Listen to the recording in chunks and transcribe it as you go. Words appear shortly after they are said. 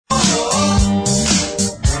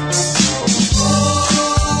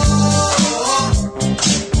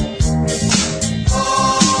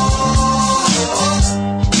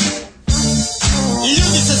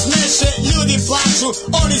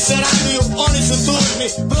oni se raduju, oni su tužni.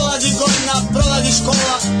 Prolazi godina, prolazi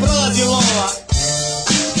škola, prolazi lova.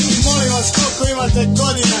 Molim vas, koliko imate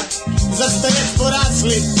godina, zar ste već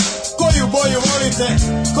porasli? Koju boju volite,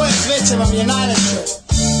 koje sveće vam je najlepše?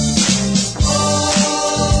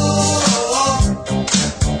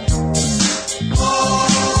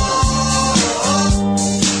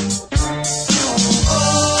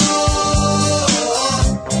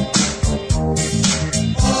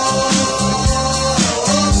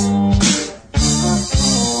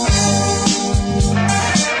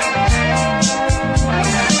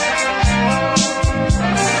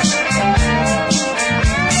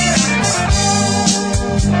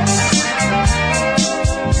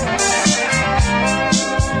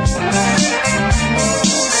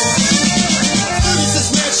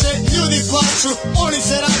 Oni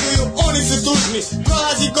se raduju, oni su tužni.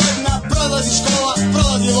 Prolazi godina, prolazi škola,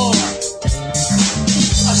 prolazi lova.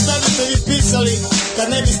 A šta biste vi pisali kad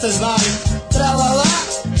ne biste znali? Tralala,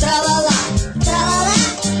 tralala, tralala,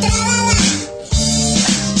 tralala.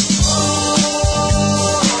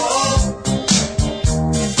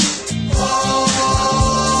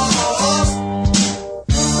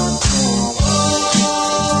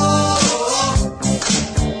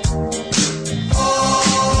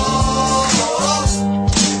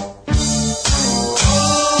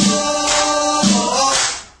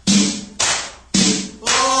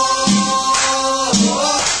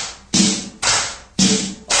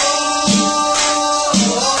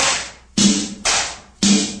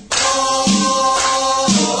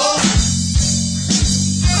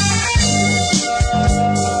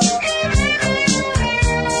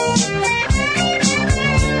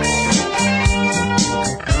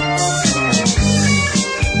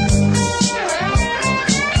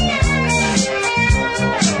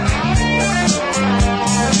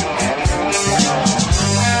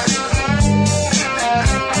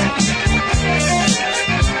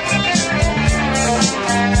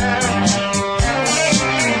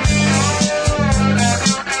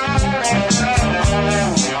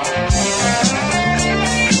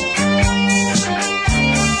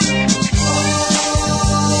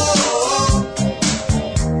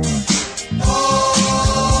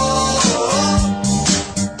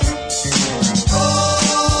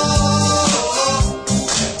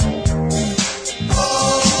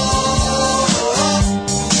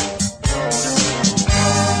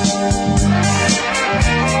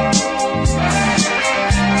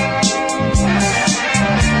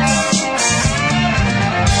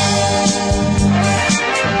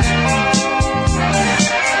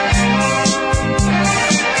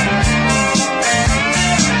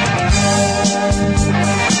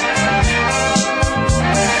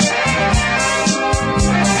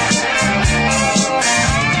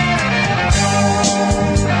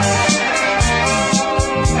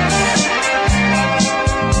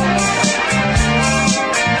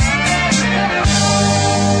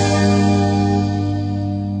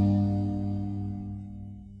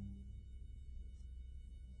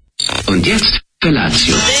 Und jetzt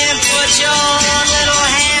Felatio. Then put your little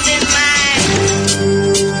hand in mine.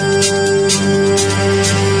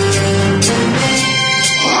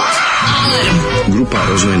 Grupa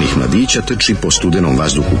rozvojenih mladića trči po studenom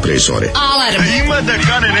vazduhu pre zore. Alarm! Ima da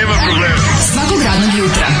kane, nema problema. Svakog radnog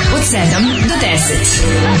jutra, od 7 do 10.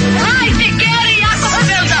 Hajde, Geri, jako se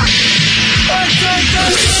velda!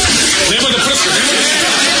 Nema da prska, nema da prska.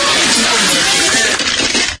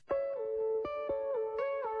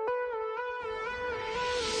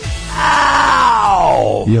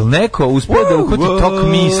 Jel neko uspio da uhvati tok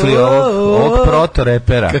misli ovog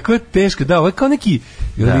proto-repera? Kako je teško, da, ovo je kao neki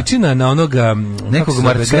veličina na onoga nekog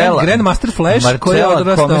Marcela, Grandmaster Flash koji je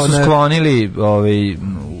odrastao kome su sklonili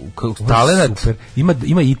talent.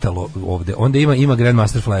 Ima Italo ovde, onda ima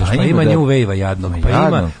Grandmaster Flash, pa ima New Wave-a jadnog,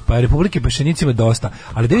 pa Republike Pešenicima dosta,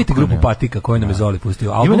 ali da vidite grupu Patika koju nam je Zoli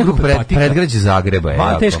pustio. Ima neko predgrađe Zagreba.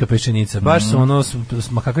 Ba, teška Pešenica, baš su ono,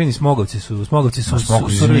 kakvi Smogovci su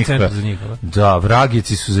surovi centar za njih. Da,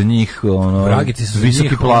 Vragici su za njih, Vragici su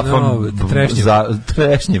visoki plafon,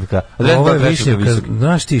 Trešnjevka. Ovo je više,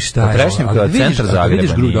 znaš ti šta je? Trešnjevka, centar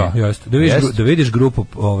Zagreba nije. Da vidiš grupu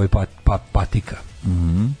Patika.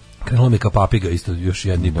 Krenulo mi kao papiga isto, još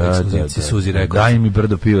jedni ekskluzivci Suzi rekao. Daj mi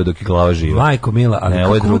brdo piva dok je glava živa. Majko mila, ali ne,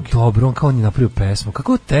 kako dobro, on kao on je napravio pesmu.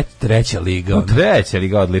 Kako treća liga? Treća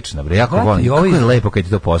liga odlična, bre. Jako volim. Kako je lepo kad ti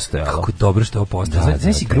to postoje. Kako je dobro što je ovo postoje.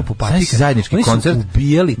 Znaš si grupu Patika? Znaš si zajednički koncert?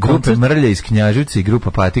 Grupe Mrlja iz Knjaževca i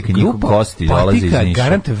grupa Patika, njihov gosti dolaze iz Niša. Grupa Patika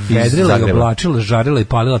garant vedrila i oblačila, žarila i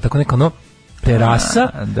palila, tako neko ono terasa,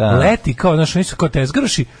 leti kao, znaš, oni su kao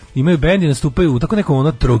tezgaroši, imaju bendi, nastupaju u tako nekom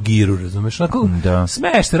ono trogiru, razumeš, onako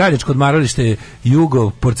smešta radničko odmaralište Jugo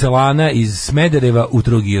porcelana iz Smedereva u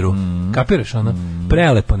Trogiru. Kapiraš, ono?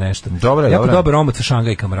 Prelepo nešto. Dobro, jako dobar omot sa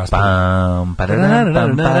šangajkama raspravljaju.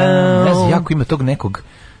 Ne znam, jako ima tog nekog.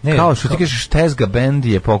 Ne, kao što ti kažeš, Tezga band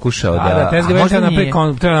je pokušao da Tezga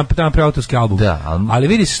band treba napravi autorski album. Ali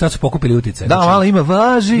vidi se šta su pokupili utice. Da, malo ima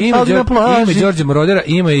važi, ali na plaži. Ima Đorđe Morodera,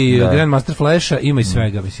 ima i Grandmaster Flasha, ima i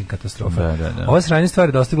svega, mislim, katastrofa. Ova sranje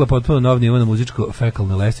stvari dostigla potpuno nov nivo na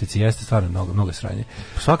muzičko-fekalnoj lestvici, jeste stvarno mnogo sranje.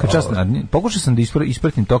 Svaka čast, pokušao sam da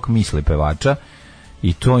ispratim tok misli pevača,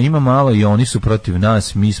 i to ima malo i oni su protiv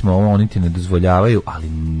nas, mi smo ovo, oni ti ne dozvoljavaju, ali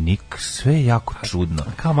sve je jako čudno.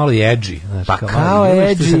 Kao malo edgy. Znači, pa kao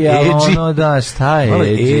edgy, ono da, šta je malo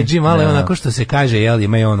edgy? Malo je onako što se kaže, jel,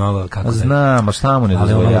 ima i on malo, kako znam, a šta mu ne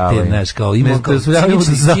dozvoljavaju? Znaš, kao ima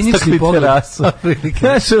cinični pogled.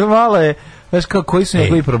 Znaš, malo je, znaš kao, koji su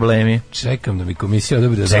njegovi problemi? Čekam da mi komisija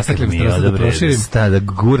odobri da zastaklim terasu da proširim. Da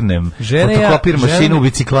gurnem fotokopir mašinu u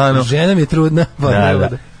biciklanu. Žena mi je trudna. Da.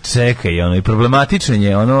 Čekaj, ono, i problematičan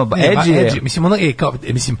je, ono, edgy. Mislim, ono,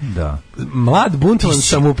 mislim, mlad buntvan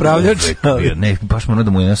samoupravljač. Ne, baš mu ono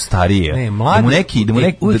da mu je ono starije. Ne, mlad,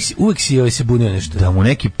 uvijek si se bunio nešto. Da mu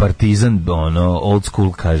neki partizan, ono, old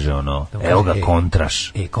school kaže, ono, evo ga,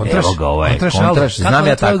 kontraš. Evo ga, ovaj, kontraš. Znam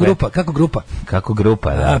ja takve. Kako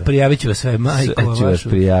grupa, da. Prijavit ću vas sve, majko. Ću vas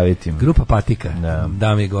prijaviti. Grupa Patika,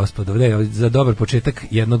 dame i gospodo. Za dobar početak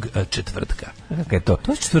jednog četvrtka. Kako je to?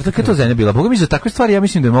 To je četvrtak, kako je to za ne bila? Boga mi za takve stvari, ja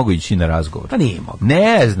mislim da mogu ići na razgovor. Pa nije mogu.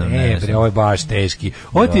 Ne znam. Bre, ovo je baš teški.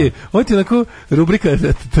 Ovo ti je onako rubrika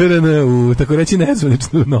TRN u, tako reći,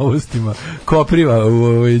 nezvaničnim novostima. Kopriva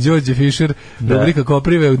u Đorđe Fischer, rubrika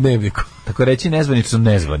Koprive u Dnevniku. Tako reći nezvanično,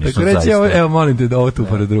 tako reći, evo molim te da ovo tu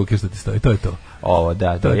pored ruke što ti stoji, to je to. Ovo,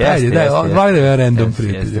 da, to jeste. Daj, odvalite ja random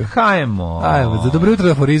prijatelju. Hajmo. Za dobro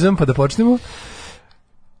jutro aforizam, pa da počnemo.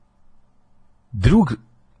 Drug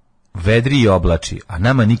vedri i oblači, a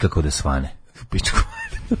nama nikako da svane. Pičku.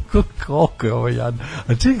 Koliko je ovo jadno.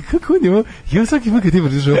 A čekaj, kako on je ovo? Ja svaki put kad ti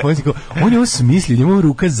pričaš ovo pomislim, on je ovo smislio, njemu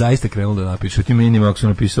ruka zaista krenula da napiše. Što ti Minimaxu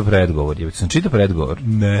napisao predgovor? Ja sam čitao predgovor?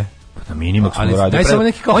 Ne. Pa na Minimaxu radio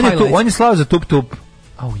predgovor. On je slao za tup.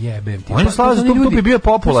 Au jebem ti. On je slao za tup i bio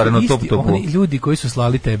popularan na tup. Oni ljudi koji su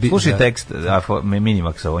slali tebi. Slušaj tekst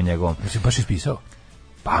Minimaxa o njegovom. Jesi baš ispisao?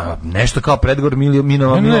 Pa nešto kao predgovor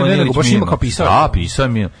Minova. Ne, baš ima kao pisao. Da, pisao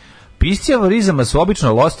mi. Pisci aforizama su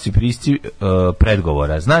obično loši pisci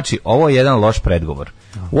predgovora. Znači, ovo je jedan loš predgovor.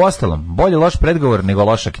 Uostalom, bolje loš predgovor nego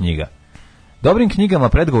loša knjiga. Dobrim knjigama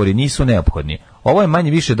predgovori nisu neophodni. Ovo je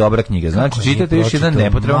manje više dobra knjiga. Znači, čitate još jedan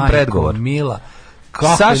nepotreban predgovor. Mila.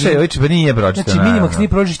 Saša Jović pa nije pročitao. Znači, Minimax nije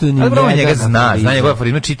pročitao ni jedan. Ali njega zna njegove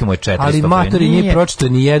aforizme, čita mu je 400. Ali Matori nije pročitao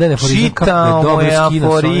ni jedan aforizam. Čitao mu je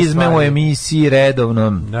aforizme u emisiji redovno.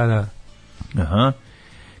 Da. Aha.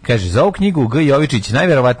 Kaže, za ovu knjigu G. Jovičić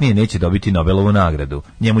najvjerovatnije neće dobiti Nobelovu nagradu.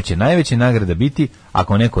 Njemu će najveća nagrada biti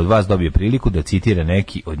ako neko od vas dobije priliku da citira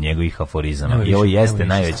neki od njegovih aforizama. I ovo jeste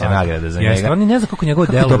najveća nagrada za njega. On ne zna kako njegov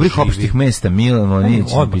delo dobrih opštih mesta Milano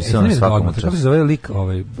Nić napisao na svakom času. Kako se zove lik,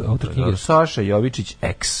 autor knjige? Saša Jovičić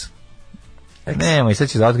X. Nemoj, sad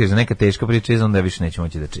će da otkriš za neka teška priča, onda ja više neću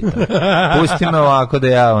moći da čitam. Pusti me ovako da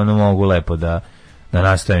ja mogu lepo da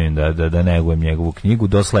nastavim da negujem njegovu knjigu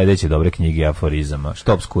do sledeće dobre knjige aforizama,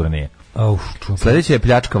 što obskurnije. Sledeće je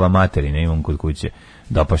Pljačkava materina, imam kod kuće,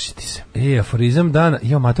 dopašiti se. Aforizam dana,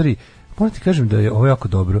 matori, moram ti kažem da je ovo jako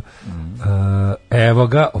dobro. Evo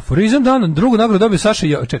ga, aforizam dana, drugu nagradu dobio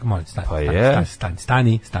Saša čekaj, molim,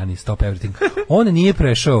 stani, stop everything. On nije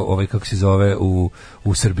prešao, kako se zove,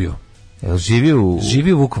 u Srbiju. Jel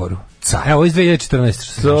živi u Vukovaru. Evo, iz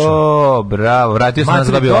 2014. To, bravo, vratio sam nas,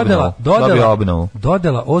 dobio obnovu.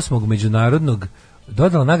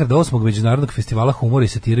 Dodala nagrada 8. međunarodnog festivala humora i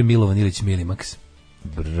satire Milovan Ilić Milimax.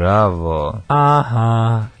 Bravo.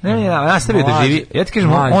 Aha. Ne, nastavio da živi. Ja ti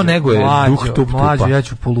kažem, on nego je duh tup-tupa. Mlađo,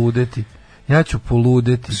 ja ću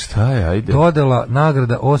poludeti. Šta je, ajde. Dodala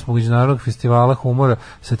nagrada 8. međunarodnog festivala humora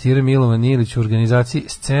satire Milovan Ilić u organizaciji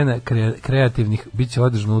Scena kreativnih biće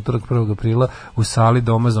održano utorak 1. aprila u sali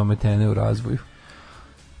Doma za ometene u razvoju.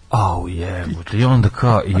 Jebote, i onda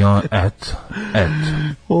kao, eto.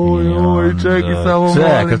 Čekaj, samo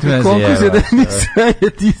molim. Konkurs je da mi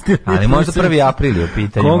sajeti istina. Ali možda 1. april je u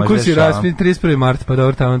pitanju. Konkurs je raspisan 31. mart, pa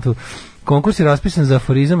dobro, tamo tu. Konkurs je raspisan za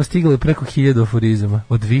aforizama, stiglo je preko 1000 aforizama,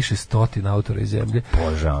 od više stotina autora iz zemlje.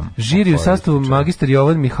 Žiri u sastavu magistar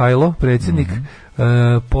Jovan Mihajlo, predsjednik,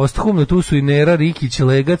 posthumno tu su i Nera Rikić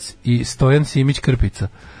Legac i Stojan Simić Krpica.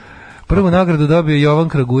 Prvu nagradu dobio Jovan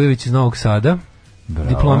Kragujević iz Novog Sada. Bravo.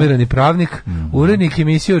 Diplomirani pravnik, urednik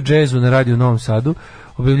emisije o džezu na radiju u Novom Sadu,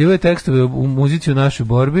 objavljuje tekstove u muzici u našoj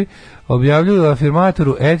borbi, objavljuju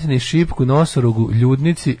afirmatoru, etni, šipku, nosorogu,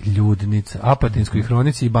 ljudnica, apatinskoj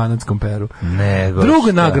hronici i banatskom peru.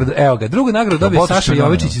 Drugu nagradu, evo ga, drugu nagradu dobije Saša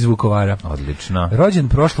Jovičić iz Vukovara. Odlično. Rođen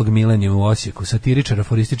prošlog milenijuma u Osijeku, satiričar,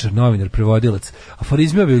 aforističar, novinar, prevodilac,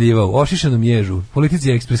 aforizmi objavljivao u Ošišanom ježu,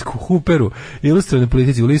 Politici Ekspres, Huperu, Ilustrovane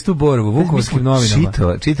politici, u Listu Borovo, Vukovarskim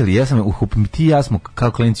novinama. Čitali, ja sam ti i ja smo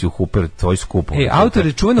kao klinci u Huper, tvoj skup. Autor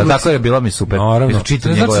je čuvenog... Tako je, bilo mi super. Naravno.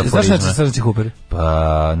 Znaš šta je Huper?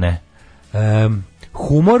 Pa, ne.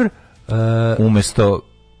 Humor...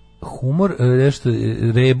 Humor, nešto,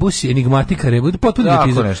 rebus, enigmatika, rebus, potpuno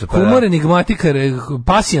nepizam. Humor, enigmatika,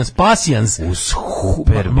 pasijans. Uz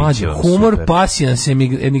Huper, humor, pasijans,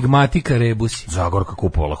 enigmatika, rebusi. Zagorka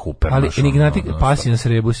kupovala Huper. Ali enigmatika, pasijans,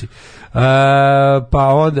 rebusi.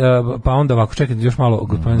 Pa onda ovako, čekajte još malo,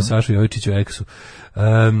 gospodinu Sašu Jovičiću Eksu.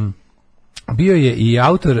 Bio je i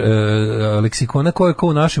autor leksikona ko je ko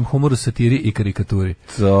u našem humoru, satiri i karikaturi.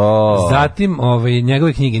 Zatim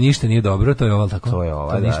njegove knjige Ništa nije dobro, to je ovo tako? To je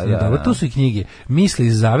ovo, da. Tu su i knjige Misli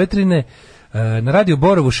iz Zavetrine, na Radio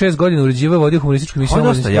Borovu 6 godina uređivao, vodio humorističku emisiju.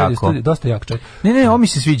 Dosta jak čovjek. Ne, ovo mi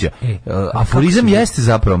se sviđa. Aforizam jeste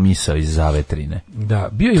zapravo misao iz Zavetrine. Da,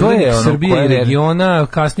 bio je urednik Srbije i regiona,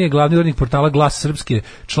 kasnije glavni urednik portala Glas Srpske,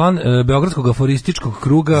 član Beogradskog aforističkog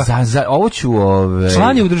kruga. Ovo ću...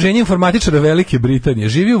 Član je udruženja informatičara Velike Britanije,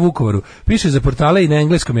 živi u Vukovaru, piše za portale i na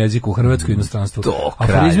engleskom jeziku u Hrvatskoj i inostranstvu.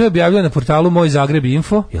 Aforizme objavljuje na portalu Moj Zagreb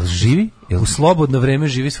Info. Jel živi? U slobodno vreme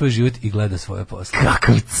živi svoj život i gleda svoje posle.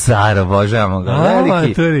 Kakav car, obožavamo ga.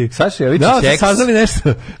 Veliki. Saša Jovičić Eks.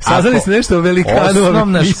 Saznali ste nešto o velikanu.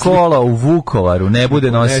 Osnovna škola u Vukovaru ne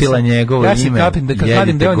bude nosila njegovo ime. Ja se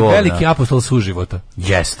kadim da je on veliki apostol suživota.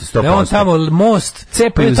 Jeste, 100%. Da on tamo most,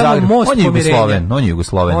 cepaju Zagreb. On je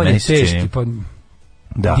Jugosloven. On je teški, pa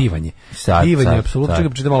divanje. Divanje, apsolutno. Čekaj,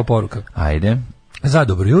 pročitam malo poruka. Ajde. Za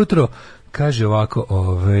dobro jutro. Kaže ovako,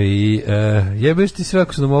 jebeš ti sve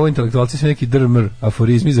ako su nam ovo intelektualci sve neki drmr,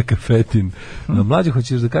 aforizmi za kafetin. No, Mlađe,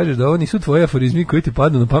 hoćeš da kažeš da ovo nisu tvoji aforizmi koji ti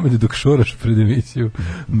padnu na pamet dok šoraš pred emisiju.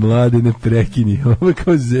 Mlade, ne prekini, ovo je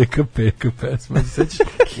kao Zeka Peka pesma. Sećaš?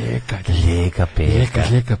 Ljeka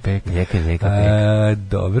Peka.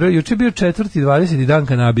 Dobro, juče je bio 4.20. dan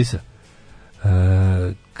kanabisa.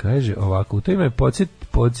 Kaže ovako, u to ime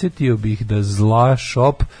podsjetio bih da Zla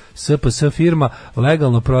Shop SPS firma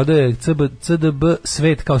legalno prodaje CDB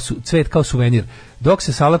cvet kao suvenir, dok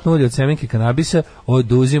se salatno ulje od semenke kanabisa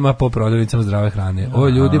oduzima po prodavnicama zdrave hrane. O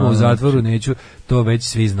ljudima u zatvoru neću, to već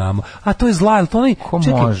svi znamo. A to je Zla, je li to onaj,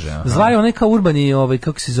 Zla je onaj kao urbani,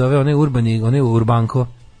 kako se zove, onaj urbanko.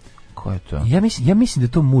 Ko je to? Ja mislim da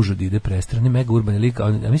je to muž od ide prestrane, mega urbani lik,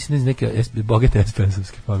 ja mislim da je iz neke bogate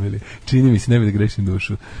espensovske familije. Čini mi se, ne bi da grešim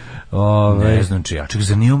dušu. Ne znam čija. Čekaj,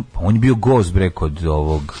 za njim, on je bio gost bre kod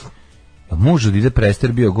ovog... Muž od ide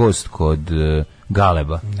prester bio gost kod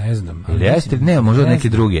Galeba. Ne znam. Ili jeste? Ne, možda od neke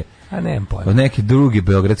druge. A nemam pojma. Od neke druge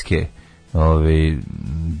beogradske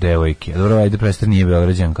devojke. Dobro, ajde, prester nije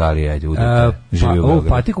Beograđanka, ali ajde, udete, živi u Beogradu.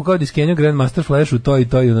 Patiku kao diskenju Grandmaster Flash u to i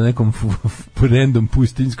na nekom random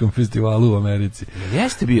pustinjskom festivalu u Americi.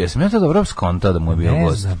 Jeste bio, sam ja to dobro skontao da mu je bio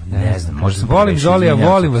gost. Ne znam. Volim Zolija,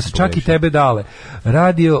 volim vas, čak i tebe dale.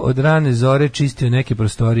 Radio od rane zore čistio neke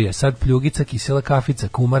prostorije, sad pljugica, kisela kafica,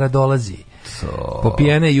 kumara dolazi.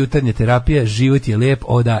 Popijene jutarnje terapije, život je lijep,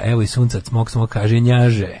 evo i suncac, smok, kaže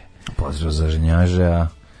njaže. Pozdrav za ženjaže,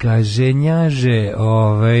 Kaže njaže,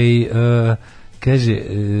 kaže,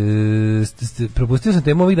 propustio sam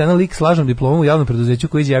temu ovih dana, lik s lažnom diplomom u javnom preduzeću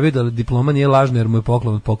koji izjavio da diploma nije lažna jer mu je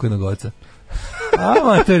poklon od pokojnog oca.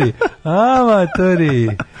 Amatori.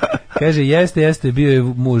 Kaže, jeste, bio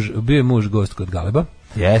je muž gost kod Galeba.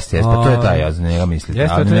 Jeste, pa to je taj, ja za njega mislim.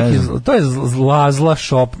 To je Zla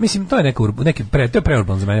Shop, mislim, to je to je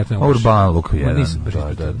preurban za mene. Urban look jedan.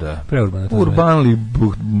 Da. Preurban. Urbanli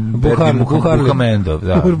Buhamendov,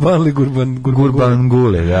 da. Urbanli Gurban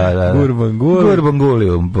Gule, da. Gurban Gule.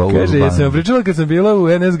 Kaže, ja sam pričala kad sam bila u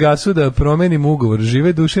NS Gasu da promenim ugovor.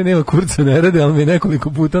 Žive duše, nema kurca, ne rade, ali mi je nekoliko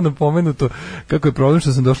puta napomenuto kako je problem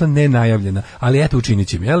što sam došla nenajavljena. Ali eto, učinit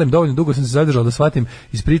će mi. Dovoljno dugo sam se zadržala da shvatim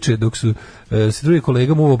iz priče dok su se drugi kolege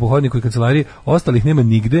muvao po hodniku i kancelariji, ostalih nema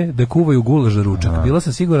nigde da kuvaju gulaš za ručak. Bila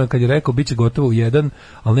sam siguran kad je rekao biće gotovo u 1,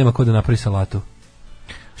 ali nema ko da napravi salatu.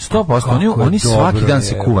 100%, oni svaki dan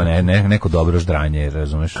se kuva neko dobro ždranje,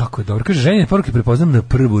 razumeš? Kako je dobro. Kaže, ženjene poruke prepoznam na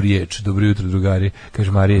prvu riječ. Dobro jutro, drugari,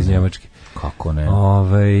 kaže Marija iz Njemačke. Kako ne?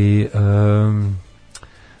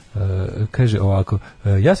 Kaže ovako,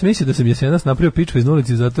 ja sam mislio da sam jesenas napravio pičva iz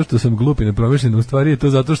ulici zato što sam glup i nepromišljen, u stvari je to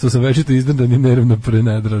zato što sam večito izdrdan i nervno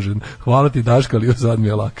prenedražen. Hvala ti Daška, ali sad mi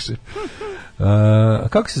je lakše.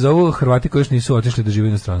 Kako se zovu Hrvati koji još nisu otišli da žive u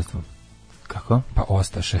inostranstvu? Kako tako? Pa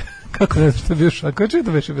Ostaše. Kako ne znam što je bio šal? Kako je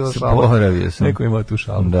to već bila šala? Zaboravio sam. Neko ima tu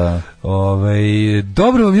šalu. Da.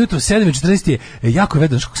 Dobro vam jutro, 7:40 je. Jako je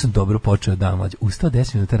vedno kako sam dobro počeo dan, mlađe. Ustao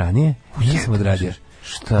 10 minuta ranije. Ja sam odradio.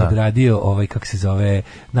 Šta? Odradio kako se zove,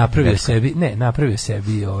 napravio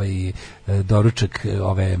sebi doručak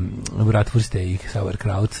ove bratwurste i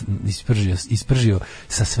sauerkraut, ispržio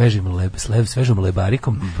sa svežom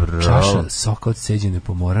lebarikom, čaša soka od ceđene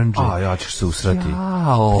pomorandže. A ja ćeš se usrati.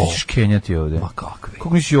 Ćeš kenjati ovde. Ma kakve.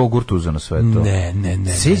 Kako nisi jogurt uzeo na sve to? Ne.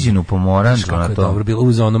 Ceđenu pomorandžu na to. Kako je dobro bilo,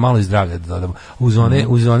 uz ono malo i zdravlje da dodamo.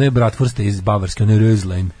 Uz one bratwurste iz Bavarske, one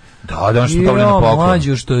Röslein. Da, što dobili na poklon.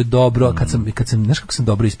 Mlađu što je dobro, kad sam, znaš kako sam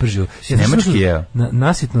dobro ispržio. Nemački je.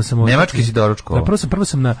 Nasitno sam. Nemački si doručkovao. Prvo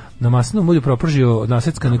sam na maslinovom ulju propržio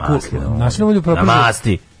naseckane kule. Na maslinovom ulju propržio. Na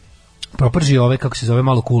masti. Propržio kako se zove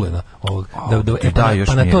malo kulena. Pa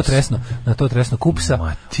na to tresno kupsa.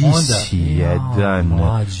 Ma ti si jedan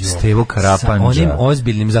Stevo Karapandža. Sa onim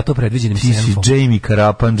ozbiljnim, zato predviđenim senfom. Ti si Jamie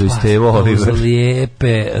Karapandža i Stevo Oliver.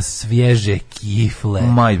 Lijepe, svježe kifle.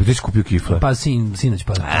 Ti si kupio kifle? Pa sinoć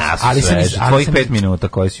pa. Ali tvojih 5 minuta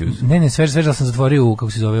koje si uz? Ne, sveže, ali sam zatvorio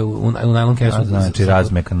kako se zove, u najlon kesu. Znači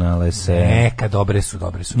razmekanale se. Neka, dobre su.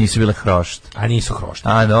 Nisu bile hrošt. A nisu hrošt.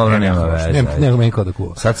 A dobro, nema veze. Nego meni ko da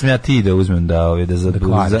kuva. Sad sam ja ti da uzmem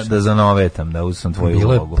da zanovetam, da uzmem tvoju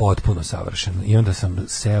ulogu. Bilo je potpuno savršeno. I onda sam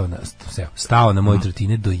stao na moje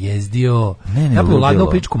trotine, dojezdio, napravio ladnu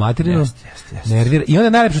pičku materinu, nervira. I onda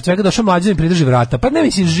najlepše od svega došao Mlađa i mi pridrži vrata. Pa ne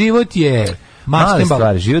mislim, život je... Male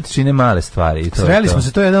stvari, život čine male stvari. Sreli smo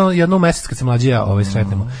se, to je jedno mesec kad se Mlađa i ja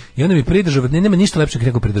sretnemo. I onda mi pridrži, nema ništa lepše kad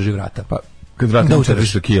neko pridrži vrata. Pa kad vrata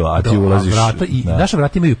 400 kila, a ti ulaziš... I naša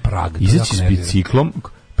vrata imaju prag. Izaći s biciklom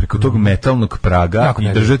preko tog metalnog praga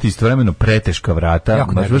i držati istovremeno preteška vrata,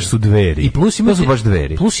 baš su dveri. I plus imaju, to su baš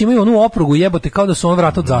dveri. Plus imaju onu oprugu, jebote, kao da su on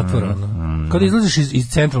vrata od zatvora. Kao da izlaziš iz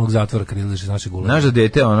centralnog zatvora, kad izlaziš iz našeg ulaza. Znaš da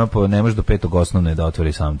dete, ne može do 5. osnovne da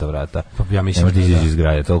otvori sam ta vrata. Pa ja mislim ne može da izađe iz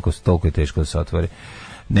zgrade, toliko je teško da se otvori.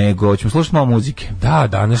 Nego, ćemo slušati malo muzike. Da,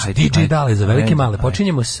 danas DJ Dale za velike male.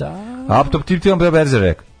 Počinjemo sa... Apoptigma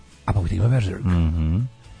Berserk. Apoptigma Berserk.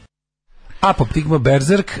 Apoptigma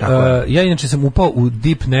Berserk. Ja inače sam upao u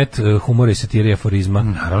deep net humora i satire aforizma.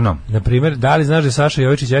 Naravno. Naprimjer, da li znaš da je Saša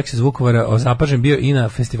Jovičić eks iz Vukovara zapažen bio i na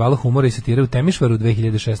festivalu humora i satire u Temišvaru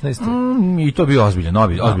 2016. I to bio ozbiljan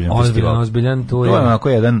festival. Ozbiljan. To je onako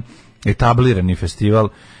jedan etablirani festival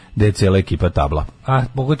gde je cijela ekipa tabla. A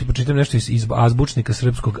mogu ti počitam nešto iz azbučnika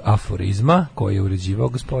srpskog aforizma koji je uređivao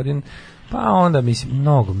gospodin. Pa onda mislim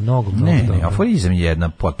mnogo. Ne, aforizam je jedna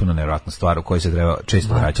potpuno nevjerojatna stvar u kojoj se treba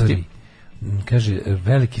često vraćati. Kaže,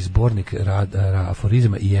 veliki zbornik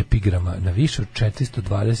aforizama i epigrama na više od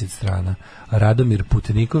 420 strana. Radomir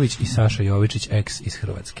Puteniković i Saša Jovičić, ex iz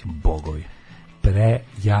Hrvatske. Bogovi.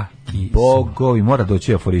 Prejaki. Bogovi, mora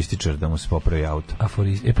doći aforističar da mu se popravi auto.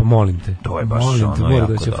 Pa molim te. To je baš mora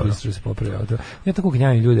doći aforističar da se popravi auto. Ja tako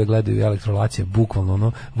gnjavim ljudi gledaju elektrolacije,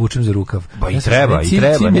 bukvalno vučem za rukav. Ba i treba.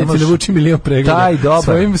 Nemaš da vučim milion pregleda. Taj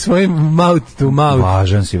dobar. Svojim mouth to mouth.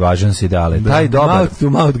 Važan si, dale. Taj dobar. Mouth to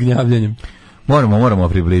mouth gnjavljanjem. Moramo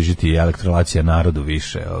približiti elektrolacija narodu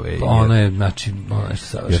više. Ono je, znači, što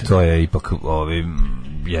savršeno. Jer to je ipak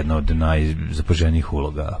jedna od najzapaženijih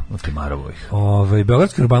uloga od Kemarovojih.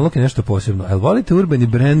 Beogradski urban look je nešto posebno. Jel volite urbani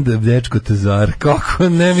brend Dečko Tazar? Kako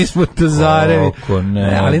ne, mi smo Tazarevi. Kako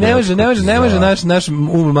ne. Ali ne može naš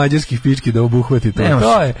mađarskih pički da obuhvati to.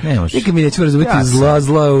 To je. Nikad mi nećemo razumjeti zla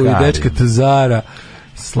i Dečka Tazara.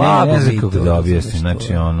 Slabo ne kako da objasnim,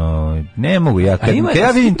 znači ne mogu ja kad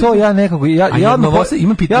ja vidim to ja nekako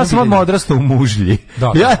ja sam odmah odrastao u mužlji.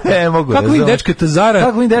 Ja ne mogu. Kako vidim Dečka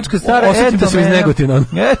Tazara? Osjetim da sam iz Negotina.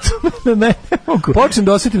 Eto, ne mogu. Počnem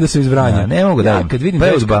da osjetim da sam iz Vranja. Ne mogu da. Kad vidim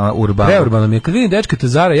preurbano mi je. Kad vidim Dečka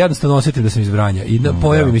Tazara, jednostavno osjetim da sam iz Vranja i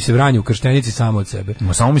pojavi mi se Vranje u krštenici samo od sebe.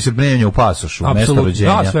 Samo mi se menja u pasošu, mesto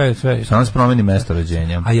rođenja. Da, sve. Samo se promeni mesto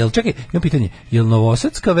rođenja. A jel čekaj, imam pitanje, jel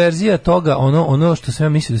novosadska verzija toga ono što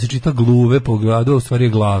sam misli da se čita gluve po gradu, a u stvari je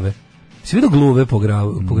glave. Si vidio gluve po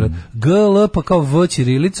gradu? GL pa kao V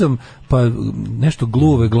ćirilicom, pa nešto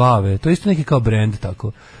gluve, glave. To je isto neki kao brend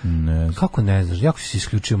tako. Ne. Kako ne znaš? Jako si se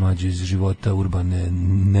isključio mlađe iz života urbane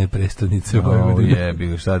neprestonice.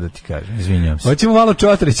 Jebi, šta da ti kažem? Izvinjam se. Hoćemo malo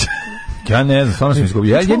Čotrića. Ja ne znam, stvarno sam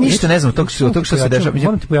izgubio. Ja ništa ne znam od tog što se dešava.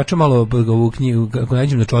 Moram ti pojačati malo ovu knjigu, ako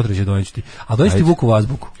nađem na Čotrića doneću ti. A doneću ti Vukovu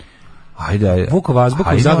azbuku. Ajde. Vukov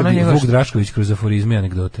azbuka u Zagrebu, Vuk Drašković kroz aforizme i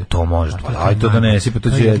anegdote. To može. Ajde to donesi, pa to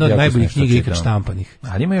će jedna od najboljih knjiga ikad štampanih.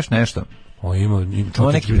 Ali ima još nešto. Ima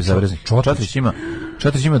neki bezobraznik.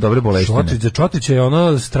 Čotrić ima dobre boleštine. Za Čotrića je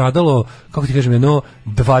ono stradalo, kako ti kažem,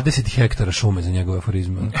 20 hektara šume za njegove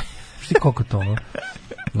aforizme. Šti koliko to?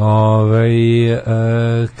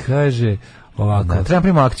 Kaže, ovako. Treba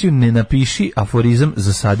primati akciju, ne napiši aforizam,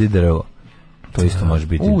 zasadi drvo. To isto može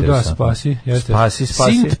biti interesantno. Da, spasi. Jeste. Spasi.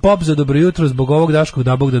 Sint pop za dobro jutro, zbog ovog Daškog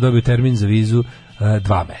da Bog da dobiju termin za vizu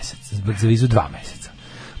 2 meseca. Za vizu 2 meseca.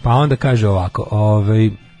 Pa onda kaže ovako,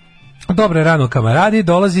 dobre rano kamaradi,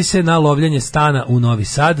 dolazi se na lovljenje stana u Novi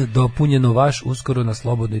Sad, dopunjeno vaš uskoro na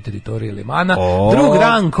slobodnoj teritoriji Limana. Drug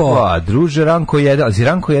Ranko. Pa, druže Ranko 1, si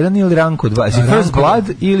Ranko 1 ili Ranko 2? Si First Blood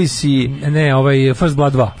ili si... Ne, First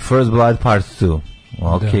Blood 2. First Blood Part 2.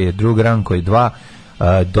 Ok, drug Ranko i 2.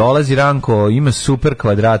 Dolazi Ranko, ima super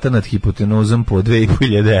kvadrata nad hipotenuzom po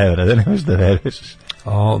 2.500 evra, da nemaš da veruješ.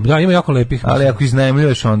 Da, ima jako lepih. Ali ako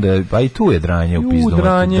iznajmljuješ onda, pa i tu je dranje u pizdu.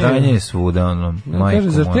 Dranje je svuda, ono, majko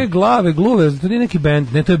moja. Zar te glave, gluve, to nije neki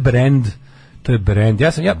band, ne, to je brand. To je brand.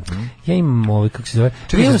 Ja imam kako se zove.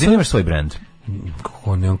 Čekaj, ti imaš svoj brand?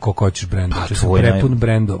 Kako hoćeš brand? Pa, sam prepun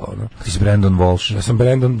brandova. Ti si Brandon Walsh. Ja sam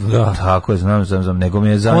Brandon, da. Tako je, znam, nego mi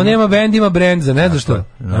je zanimljivo. On nema band, ima brand, za ne znaš što?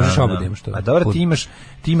 Možeš oba da imaš to. A dobro,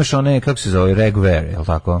 ti imaš one, kako se zove, Regwear, je li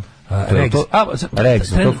tako?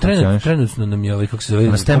 Trenutno nam je kako se zove,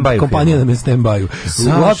 na kompanija nam je stand-by.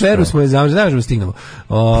 U aferu smo je znaš stignemo.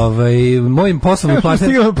 Moj poslovni partner...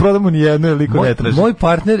 Stignemo, prodamo nijedno, jer liko ne traži. Moj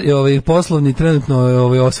partner, poslovni, trenutno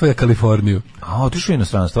osvaja Kaliforniju. A, otišao u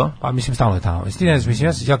inostranstvo? Pa, mislim, stalno je tamo. Ti ne znaš,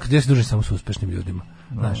 mislim, ja se družim samo s uspešnim ljudima.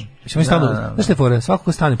 Znaš, mislim, znaš te fore, svako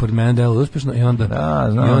ko stane pored mene deluje uspešno i onda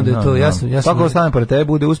je to, ja sam... Svako ko stane pored tebe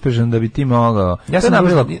bude uspešan da bi ti mogao... Ja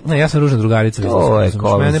sam ružna drugarica. To je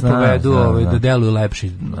ko, mene povedu da deluju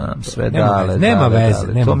lepši. Sve dale. Nema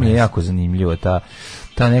veze. To mi je jako zanimljivo,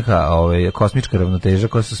 ta neka kosmička ravnoteža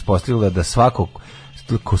koja se uspostavila da svakog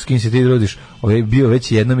s kim se ti družiš, bio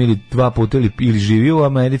već jednom ili 2 puta ili živio u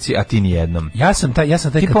Americi, a ti ni jednom. Ja sam taj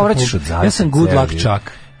ti povraćaš od zavisti. Ja sam good luck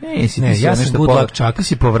Chuck. Ja sam good luck Chuck. Ti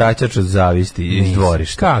si povraćač od zavisti iz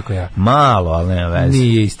dvorišta. Kako ja? Malo, ali nema veze.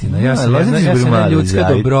 Nije istina. Ja sam ljudska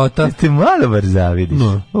dobrota. Ti malo bar zavidiš.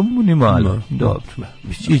 Ni malo. Dobro.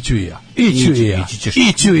 Iću i ja jednog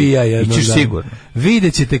dana. Ićeš sigurno.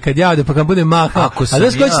 Vidjet ćete kad ja odem, pa kad budem maha. A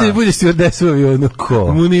da skoćete da budeš stewardess u avionu?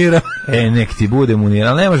 Ko? Munira. Nek ti bude Munira,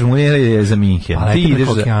 ali ne može Munira je za Minhen. A ti ideš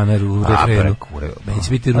za okeanar u refrenu.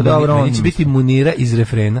 Neće biti Munira iz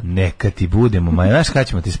refrena. Neka ti budemo, ma znaš kada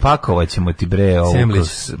ćemo ti spakovat ćemo ti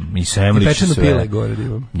semlić. I pečenu pile gore da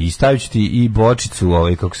imam. I stavit ću ti i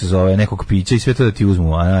bočicu, kako se zove, nekog pića i sve to da ti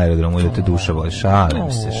uzmu na aerodromu i da te duša boli.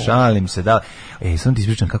 Šalim se, da. Sam ti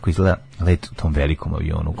ispričam kako izgleda let u tom velikom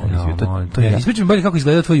avionu. Ispričam bolje kako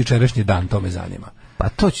izgleda tvoj jučerašnji dan, to me zanima. Pa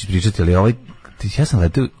to ću pričati, ali ja sam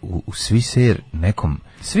letao u Swissair nekom...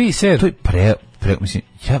 Swissair? To je mislim,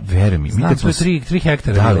 ja verujem. Znam, to je 3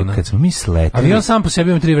 hektara. Da, kad smo mi sletali... Avion sam po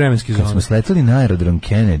sebi ima 3 vremenske zone. Kad smo sletali na aerodrom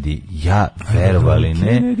Kennedy, ja verovali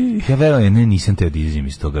ne, nisam teo da izim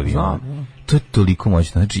iz tog aviona. To je toliko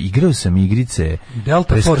moćno. Znači, igrao sam igrice...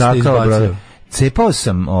 Delta Force te izbacio. Cepao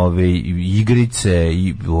sam igrice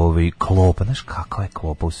i klopa. Znaš kakva je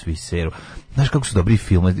klopa u Swissairu? Znaš kako su dobri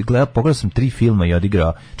filme? Pogledao sam 3 filma i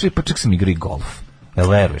odigrao. Čak sam igrao i golf. Jel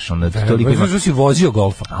veruješ? Onda si vozio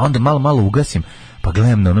golfa. A onda malo ugasim, pa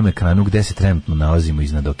gledam na onom ekranu gde se trenutno nalazimo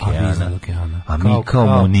iznad okeana. A mi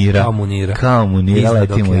kao Munira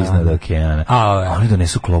letimo iznad okeana. A oni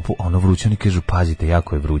donesu klopu, ono vruće, oni kažu, pazite,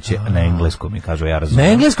 jako je vruće. Na engleskom mi kažu, ja razumem.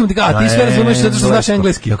 Na engleskom ti kažu, a ti sve razumeš zato što znaš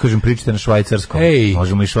engleski. Ja kažem, pričajte na švajcarskom.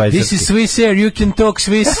 Možemo i švajcarski. This is Swissair, you can talk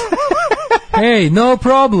Swiss. Hey, no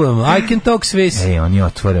problem, I can talk Swiss. On je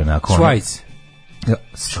otvoren onako. Švajc.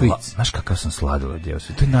 Znaš kakav sam sladoled,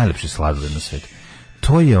 to je najlepši sladoled na svetu.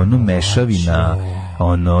 To je ono mešavina,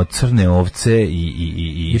 ono crne ovce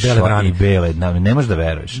i bele, ne možeš da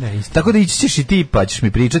veruješ. Tako da ići ćeš i ti, pa ćeš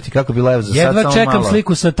mi pričati kako bi levo za sad samo malo. Jedva čekam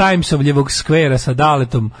sliku sa Timesovljevog skvera sa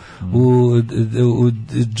Daletom u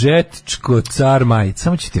džetčko car majica.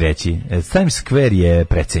 Samo ću ti reći, Times Square je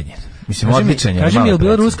precenjen. Mislim, odličan je. Kaži mi, je li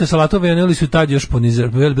bila ruska salatova ili su tad još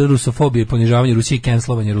bila rusofobija, ponižavanje Rusije i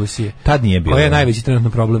kenslovanje Rusije? Tad nije bilo. Koja je najveći trenutno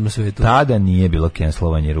problem na svetu? Tada nije bilo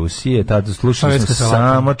kenslovanje Rusije, tada slušali smo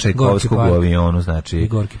samo Čajkovskog u avionu, znači...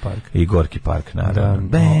 I Gorki park, naravno.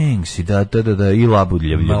 Banks, i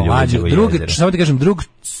Labudljev. Samo ti kažem,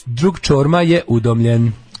 drug Čorma je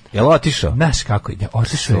udomljen. Jel otišao? Znaš kako je,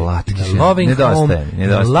 otišao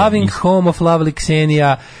je. Loving home of lovely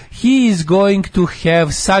Ksenija. He is going to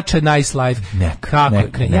have such a nice life.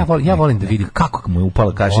 Ja volim da vidim kako mu je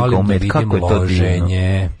upala kašika u med, kako je to divno.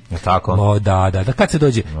 Tako? Da, kad se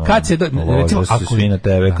dođe, recimo, ako svi na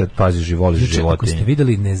tebe kad paziš i voliš životinje. Ako ste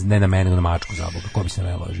videli, ne na mene, na mačku, za Boga, ko bi se na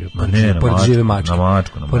mene ložio? Pored žive mačke.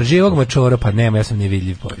 Pored živog mačora, pa nema, ja sam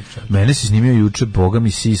nevidljiv pored. Mene si snimio juče, Boga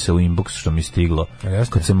mi sisa u inbox što mi stiglo.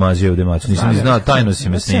 Kad se mazio ovde mačku. Nisam ni znao, tajno si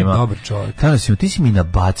me snimao. Dobar čovjek. Tajno si me, ti si mi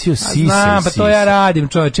nabacio sisa. Znam, pa to ja radim,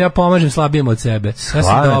 čovječ, ja pomažem slabijim od sebe. Ja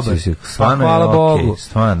sam dobar. Hvala Bogu.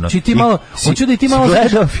 Stvarno. Hoću da i ti malo...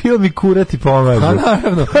 Gledao film i kurati pomažu. Pa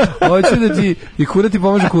naravno. Hoću da ti i kurati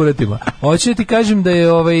pomažu kuratima. Hoću da ti kažem da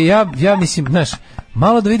je ja mislim, znaš,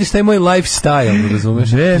 malo da vidiš taj moj lifestyle,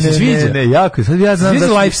 razumeš? Ne, jako. Sad ja znam da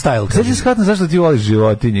lifestyle. Sad je shvatam zašto ti voliš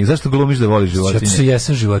životinje, zašto glumiš da voliš životinje. Zato što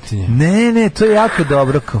jesam životinje. Ne, to je jako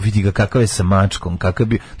dobro, kao vidi ga kakav je sa mačkom,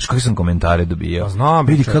 kakve sam komentare dobijao. Znam,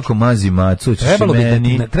 vidi kako mazi macu,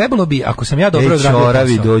 trebalo bi, ako sam ja dobro odradio.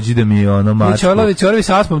 Čoravi, dođi da mi ono mačku. Čoravi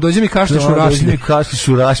sa aspom, dođi mi kašliš u rašni. Dođi mi kašliš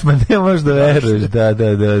u rašni, ne možeš da veruješ,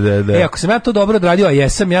 da. Ako sam ja to dobro odradio, a ja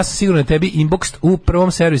sam sigurno tebi inbox u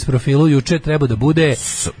prvom servis profilu juče treba da bude,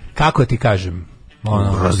 kako ti kažem,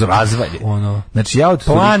 razvalje. Znači ja od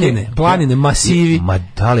planine, masivi. Ma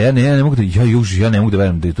da li, ja ne mogu da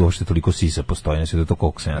verujem da je to uopšte toliko sisa postoji, znači da to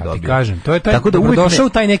koliko sam ja dobio. Ti kažem, to je taj, tako da došao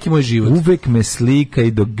taj neki moj život. Uvek me slika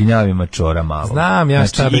i do gnjavi mačora malo. Znam ja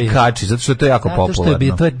šta bi. I kači, zato što je to jako popularno. Zato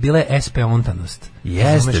što to je bila SP ontanost.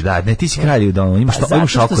 Jeste, da, ne, ti si kralj u domu, imaš oko za to.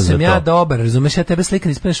 Zato što sam ja dobar, razumeš, ja tebe slikam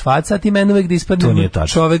da ispadneš faca, a ti mene uvek da ispadnem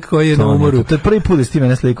čovek koji je na umoru. To je prvi put da si ti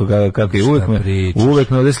mene slikao kako je, uvek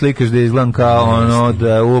me ovdje slikaš da izgledam kao ono,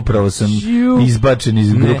 da upravo sam izbačen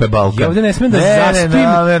iz grupe Balkan. Ja ovdje ne smijem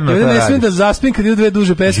da zaspim, kad idu dve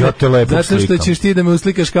duže pesme, zato što ćeš ti da me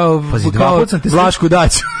uslikaš kao Vlašku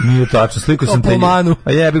Dać. Nije tačno, slikao sam te.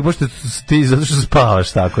 A jebi, pošto ti zato što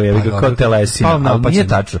spavaš tako, jebi, kao telesina, ali nije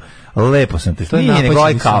tačno. Lepo sam te. Nije nego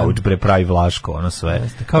ovaj kauč pravi Vlaško, ono sve.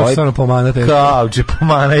 Kauč stvarno pomana tebe. Kauč je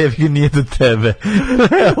pomana, nije do tebe.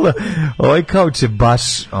 Ovaj kauč je baš,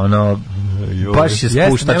 ono, baš je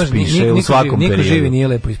spuštač piše u svakom periodu. Niko živi nije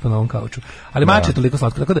lepo ispod na ovom kauču. Ali mač je toliko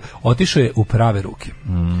slatko, tako da otišao je u prave ruke.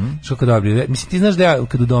 Što kad dobro, mislim, ti znaš da ja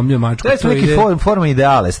kad udomljujem mačku... Da smo neki forme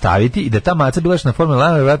ideale staviti i da ta maca bila na formu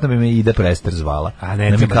lana, vjerojatno bi me Ida Prester zvala. A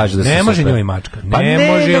ne može njoj mačka.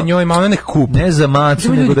 Ne može njoj, ma ona nek kup. Ne za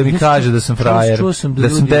macu, nego da mi kaže da sam frajer, da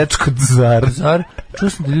sam dečko zar. Čuo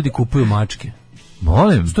sam da ljudi kupuju mačke.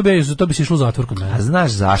 Molim. To bi se išlo u zatvor kod mene. A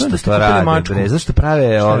znaš zašto to rade, bre? Zašto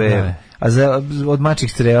prave ove... A od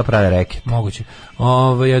mačih creva prave reket. Moguće.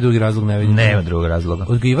 Ja drugi razlog ne vidim. Nema drugog razloga.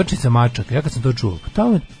 Odgajivačica mačaka, ja kad sam to čuo,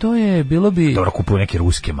 to je bilo bi... Dobro, kupuju neke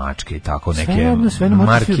ruske mačke i tako, neke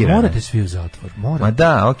markirane. Morate svi u zatvor. Ma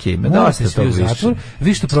da, okej. Morate svi u zatvor.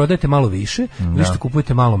 Vi što prodajete malo više, vi što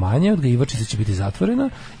kupujete malo manje, odgajivačica će biti zatvorena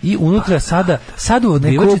i unutra sada u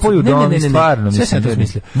odgajivačici... Ne kupuju u domi, stvarno. Sve sam to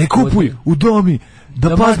smislio. Ne kupuju u domi.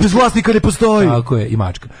 Da pas bez vlasnika ne postoji. Tako je, i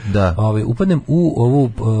mačka. Da. Upadnem u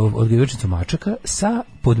ovu odgajivačicu mačaka,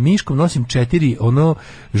 pod miškom nosim 4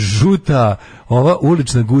 žuta ova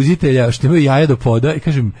ulična guzitelja što imaju jaja do poda i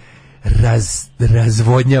kažem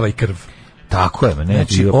razvodnjavaj krv. Tako je, ne.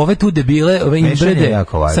 Znači, ove tu debile, ove inbrede,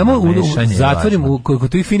 samo zatvorim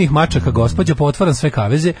kod tih finih mačaka gospođa, potvaram sve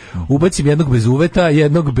kaveze, ubacim jednog bez uveta,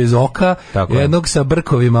 jednog bez oka, jednog sa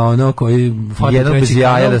brkovima, koji... Jednog bez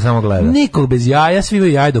jaja da samo gleda. Nikog bez jaja, svi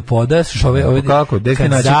imaju jaja do poda, kako?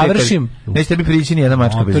 Kad završim... Neće bi prići ni jedna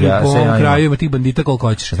mačka bez jaja. Po ovom kraju ima tih bandita koliko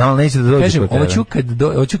hoćeš. Znam, neće da dođe kod tebe.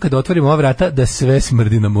 Hoću kad otvorim ova vrata da sve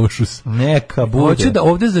smrdi na mošus. Neka bude. Hoću da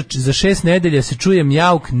ovde za 6 nedelja se čuje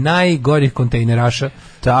mjauk najgorih kontejneraša.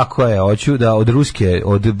 Tako je, hoću da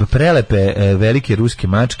od prelepe velike ruske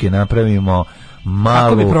mačke napravimo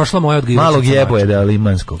malog jebojeda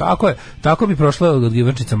limanskog. Tako bi prošla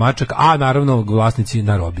odgajivačica mačaka, a naravno vlasnici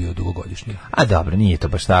na robiju dugogodišnji. A dobro, nije to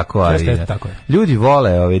baš tako, ali tako je. Ljudi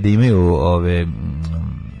vole da imaju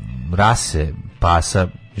rase pasa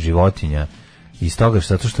životinja iz toga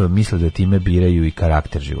zato što misle da time biraju i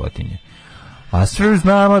karakter životinje. A svi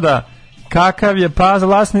znamo da kakav je pas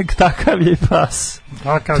vlasnik, takav je i pas.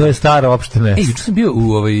 To je staro opštine. Juče sam bio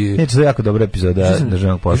u Neće, to je jako dobra epizoda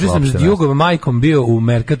državnog posla opštine. Juče sam s Djugom majkom bio u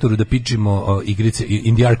Merkatoru da pičimo igrice,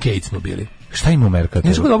 in the arcade smo bili. Šta ima u Merkatoru?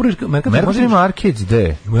 Nešto dobro, Merkator ima arcades,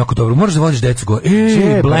 gde? Jako dobro, možeš da vodiš decu go.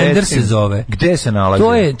 Blender se zove. Gde se nalazi?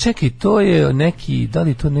 To je neki, da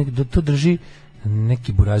li to drži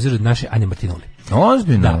neki burazir od naše Anje Martinoli.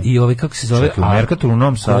 Ozbiljno. Da, i kako se zove? U Merkatoru u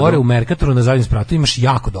Novom Sadu. Gore u Merkatoru na zadnjem spratu imaš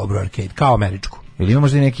jako dobro arcade, kao američku. Ili ima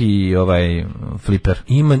možda i neki fliper?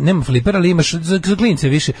 Nema fliper, ali imaš za klince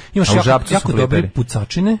više. Imaš jako dobre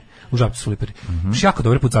pucačine. u Žabcu sliperi. Imaš jako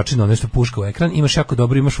dobre pucačine, nešto puška u ekran, imaš jako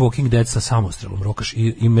dobro, imaš Walking Dead sa samostrelom, rokaš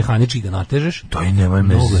i mehanički ga natežeš. To i nemoj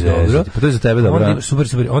me zezati. Pa to je za tebe dobro. Super.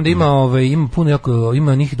 Onda ima puno jako,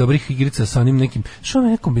 ima nekih dobrih igrica sa onim nekim, što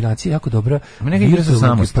je kombinacija jako dobra. Ima neka igra sa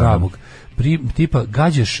samostrelom. Tipa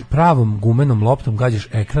gađaš pravom gumenom loptom, gađaš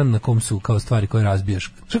ekran na kom su kao stvari koje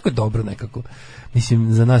razbijaš. Što je dobro nekako.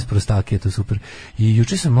 Mislim, za nas prostake je to super. I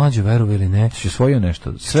juče sam Mlađo, verovao ili ne. Si osvojio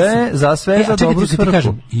nešto. Sve za dobru svrhu.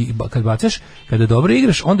 Kažem, i kad bacaš, kada dobro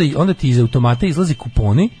igraš, onda ti iz automata izlazi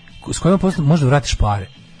kuponi s kojima posle možda vratiš pare.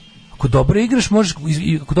 Ako dobro igraš,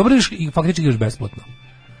 ako dobro igraš i faktički igraš besplatno.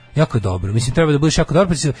 Jako je dobro. Mislim, treba da budeš jako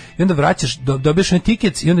dobar, i onda vraćaš, dobiješ one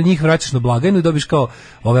tikets i onda njih vraćaš na blagajnu i dobiš kao,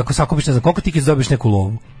 ako sakupiš ne znam koliko tikets, dobiješ neku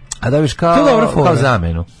lovu. A dobiš kao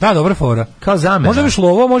zamenu. Da, dobra fora. Kao zamena. Možda dobiš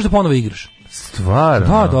lovu, možda ponovo igraš. Stvarno?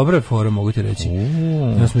 Da, dobra je fora, mogu ti reći.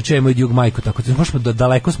 Ja smo čeje moj Djug Majko, tako da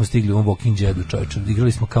daleko smo stigli u ovom Walking Deadu, čovječe.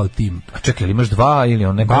 Igrali smo kao tim. A čekaj, ili imaš dva ili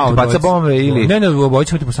on neko ti baca bombe ili... Ne,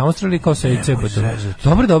 obojice ti po samostreli kao se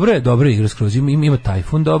dobro igra skroz. Ima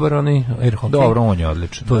Tajfun dobar, onaj air hockey. Dobro, on je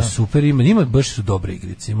odličan. To je super, ima baš su dobre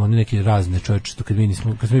igrice. Ima oni neke razne, čovječe, to kad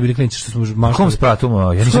smo bili klinici što smo maštali. Kom spratu,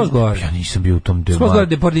 ja nisam bio u tom delu.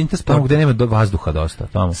 Tamo gde nema vazduha dosta,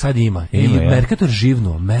 tamo. Sad ima.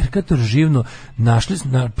 Mercator živno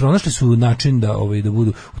pronašli su način da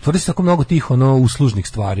budu. Otvorili su tako mnogo tih uslužnih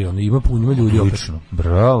stvari, ima puno ljudi. Odlično.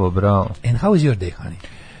 Bravo. And how is your day, honey?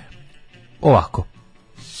 Ovako.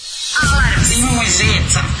 Imamo i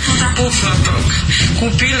zeca, pufnatog.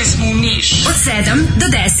 Kupili smo u Niš. Od 7 do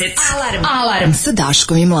 10. Alarm sa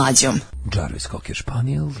Daškom i Mlađom. Jarvis Cocker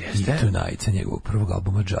Spaniel i Tonight sa njegovog prvog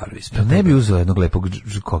albuma Jarvis. Pa ne bi uzeo jednog lepog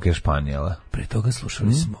Cocker Spaniela. Pre toga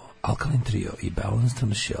slušali smo Alkaline Trio i Balanced on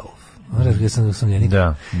the Shelf. Razgleda sam usamljenik.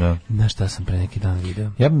 Da. Znaš šta sam pre neki dan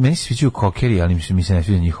video? Meni se sviđaju kokeri, ali mi se ne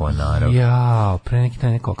sviđa njihova narav. Pre neki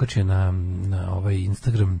dan neko okačio na ovaj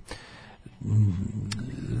Instagram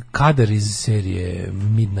kadar iz serije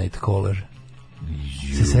Midnight Caller.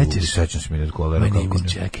 Se sećaš? Sećam se Midnight Callera. My name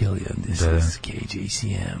is Jack Hillian, this is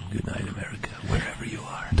KJCM, Good Night America, wherever you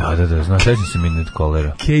are. Da, znam, sećam se Midnight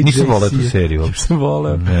Callera. Nisam volao tu seriju. Nisam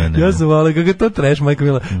volao. Ja sam volao, kako je to trash, majko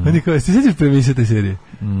mila. On je kao, se sećaš premisije te serije?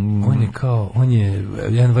 On je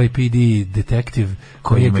NYPD detektiv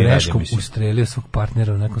koji je greškom ustrelio svog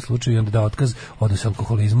partnera u nekom slučaju i onda dao otkaz, odo se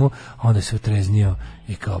alkoholizmu, a onda se otreznio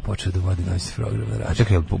i kao počeo da vodi noći program na radio.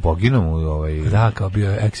 Čekaj, poginuo mu ovaj... Da, kao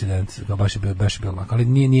bio je accident, kao baš je bio lako, ali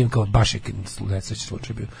nije kao baš je nesrećni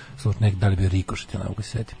slučaj bio, da li bio rikošet, ja ne mogu se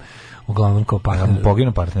setim. Uglavnom kao partner.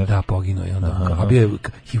 Poginuo partner? Da, poginuo i onda, a bio je,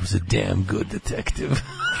 he was a damn good detective.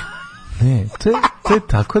 Ne, to je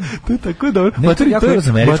tako dobro. Materi, to je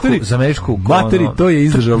za američku... Materi, to je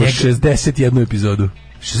izdržalo 61 epizodu.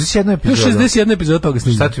 61 epizoda. 61 epizoda toga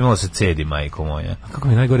snimio. Šta ti imalo se cedi, majko moja? Kako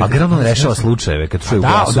mi najgore? A Gran on rešava slučajeve kad čuje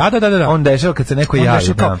glasu. Da. On dešava kad se neko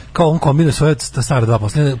javi. Kao on kombinuje svoje stare dva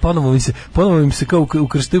posle. Ponovo mi se kao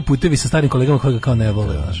ukrštaju putevi sa starim kolegama koji ga kao ne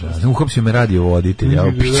vole. Uhapsio me radio voditelj.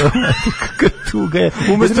 Tuga je.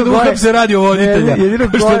 Umesto da uhapse radio voditelja.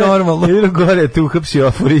 Što je normalno. Jedino gore te uhapsio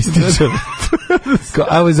aforističar.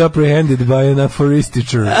 I was apprehended by an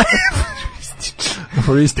aforističar.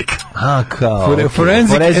 Aforistik. Kao.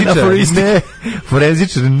 Forenzičar. Ne, forenzičar.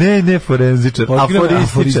 Aforističar.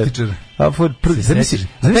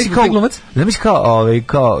 Zamisli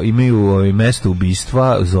kao imaju mesto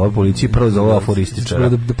ubistva, zove policiju, prvo zove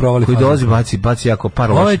aforističara. Koji dolazi, baci jako par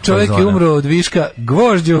loših. Ovaj čovjek je umro od viška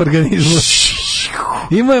gvožđa u organizmu.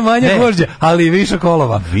 Imao je manje gvožđa, ali i višak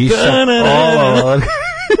olova. Višak olova.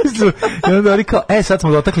 I onda oni kao, sad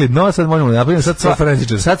smo dotakli dno, sad možemo napraviti, sad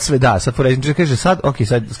forenzičar kaže, sad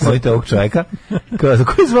sklonite ovog čovjeka,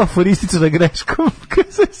 koji zvao aforističara greškom,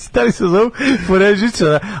 stali se zovu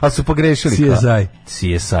forenzičara, ali su pogrešili.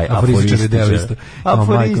 CSI, aforističar.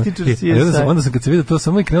 Onda sam kad se vidio to,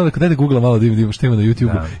 samo i krenuo da dajte googla malo da vidim što ima na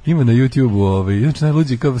YouTube-u. Ima na YouTube-u, inače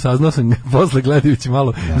najluđi, kao saznao sam posle gledajući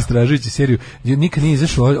malo, istražujući seriju, nikad nije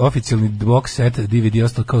izašao oficijalni box set DVD,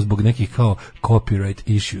 ostao kao zbog nekih kao copyright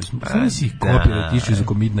issues. Sam nisi copyright issues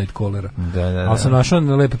oko Midnight Callera. Ali sam našao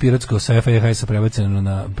lepo piratsko sa FAH prebačeno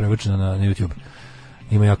na YouTube.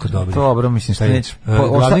 Ima jako dobro. Dobro, mislim što neće.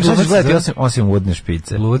 Šta ćeš gledati osim uvodne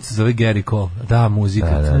špice? Luc zove Gary Cole. Da,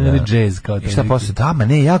 muzika. Jazz kao i šta posle? Da, ma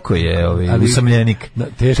ne, jako je usamljenik.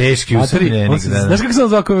 Teški usamljenik. Znaš kako sam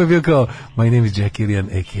zvao kome je bio kao My name is Jack Ilian,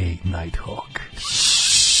 a.k.a. Nighthawk.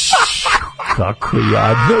 Kako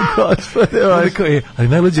jadno, gospode. Ali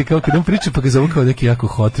najluđe kao kad on priča pa ga zovu kao neki jako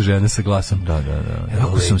hot žene sa glasom. Da.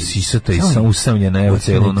 Jako sam sisata i sam usamljena evo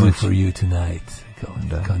celu noć. For you tonight.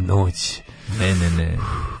 Kao noć. Ne.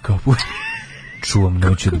 Kao čuvam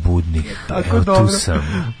noć od budnih. Tako Evo, dobro. tu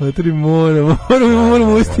sam. Matri,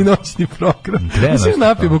 moramo uvesti noćni program. Treba Sve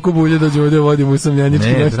napijemo ko bulje, dođemo ovdje vodimo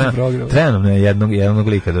usamljanički noćni program. Treba nam jednog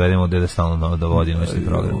lika dovedemo da stalno da vodi noćni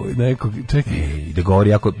program. Nekog, čekaj. I da govori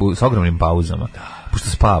jako, s ogromnim pauzama. Pošto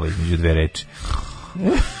spava između dve reči.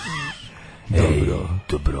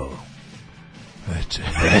 Dobro. Veče.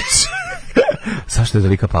 Zašto je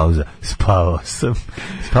tolika pauza? Spavao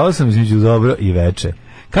sam između dobro i veče.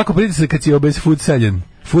 Kako pritisak kad si obezfudsaljen?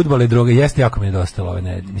 Fudbal je droga, jeste, jako mi je dostalo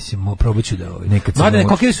mislim, probat ću da Mada,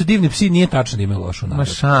 kokiri su divni psi, nije tačno da ima lošu narod. Ma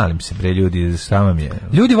šalim se, bre, ljudi, šta vam je?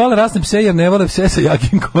 Ljudi vole rasne pse jer ne vole pse sa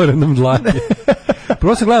jakim korenom dlanje.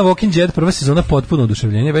 Prvo se gleda Walking Dead, prva sezona potpuno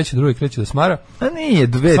oduševljenje, već je drugi kreće da smara. A nije,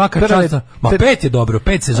 svaka čast. Ma 5 je dobro,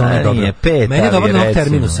 5 sezona je dobro. Meni je dobro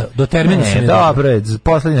do terminusa. Ne, dobro je,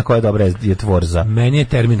 poslednja koja je dobra je Tvorza. Meni je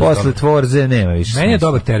terminus. Posle Tvorze nema više. Meni je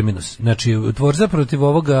dobar terminus. Znači, Tvorza protiv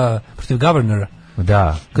Governora.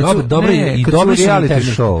 Da. Dobri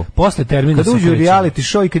reality show. Posle termina kad uđu reality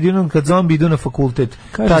show i kad zombi idu na fakultet.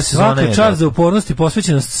 Kaže, svaka čast za upornost i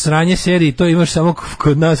posvećenost sranje seriji, to imaš samo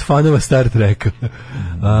kod nas fanova Star Treka.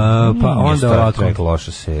 Pa onda Star Trek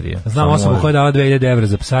loša serija. Znam osobu koja dava 2000 evra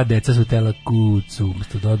za psa, deca su tela kucu,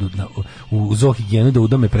 umjesto da odu u zoohigijenu da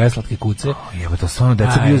udome preslatke kuce. Jebo, to stvarno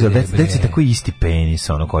deca bi uzeli, deca tako isti penis,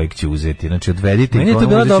 ono kojeg će uzeti. Znači, odvedite ih, ono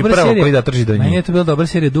uzeti prvo koji da trži do njih. Meni je to bila dobra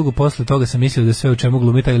serija, dugo posle toga sam mislio da sve u čemu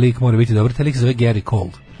glumi taj lik mora biti dobar. Taj lik se zove Gary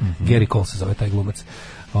Cole. Gary Cole se zove taj glumac.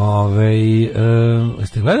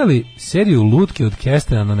 Ste gledali seriju Lutke od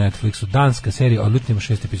Kestena na Netflixu? Danska serija, odlično, ima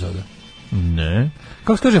 6 epizoda. Ne.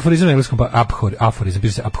 Kako se kaže aforizam na engleskom? Aforizam,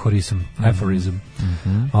 piše se aforizam.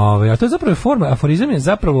 A to je zapravo forma, aforizam je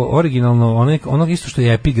zapravo originalno ono isto što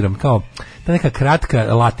je epigram, kao ta neka kratka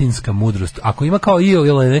latinska mudrost. Ako ima kao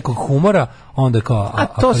ili nekog humora, onda kao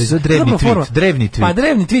aforizam. A to je drevni tweet. Pa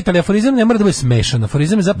drevni tweet, ali aforizam ne mora da bude smešan.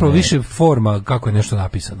 Aforizam je zapravo više forma kako je nešto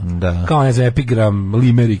napisano. Da. Kao ne znam, epigram,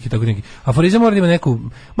 limerik i tako neki. Aforizam mora da ima neku,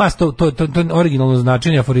 to originalno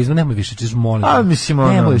značenje aforizma, nemoj više, ćeš molim.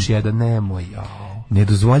 Nemoj još jedan, nemoj, Ne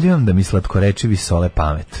dozvoljavam da mi slatkorečivi sole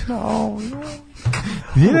pamet.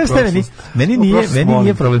 Meni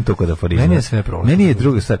nije problem to kod aforizma. Meni je sve problem. Meni je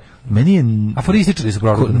druga stvar. Aforističari su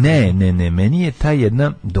problem. Ne, meni je ta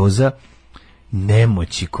jedna doza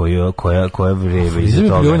nemoći koja vrebe iza toga. Aforizam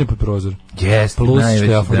je pljuvanje pod prozor. Jest, plus što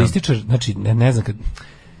je aforističar, znači ne znam kad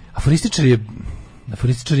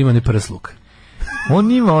aforističar ima ne prsluk.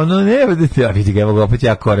 On ima vidi ga, evo ga opet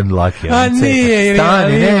ja koren dlake. A nije,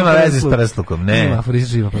 stani, nema veze s prslukom, ne. Ima,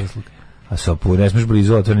 aforističar ima prsluk. A sopu, ne smiješ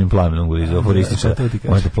blizu otvornim plamenom blizu aforističara.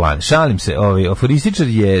 Možete plan. Šalim se, aforističar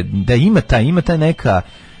je, da ima ta neka,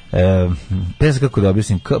 ne znam kako da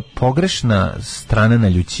objasnim, pogrešna strana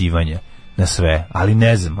naljućivanja na sve, ali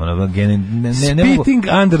ne znam, spitting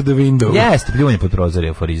under the window. Jeste, pljuvanje pod prozor je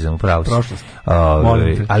aforizam, upravo si. Prošlost.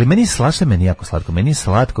 Ali meni je jako slatko. Meni je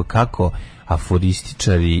slatko kako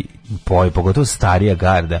aforističari, pogotovo starija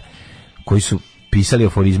garda, koji su pisali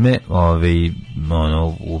aforizme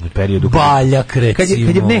u periodu Baljak,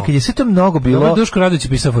 recimo. Kad je sve to mnogo bilo. Dobro, Duško Radović je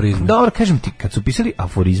pisao aforizme. Dobro, kažem ti, kad su pisali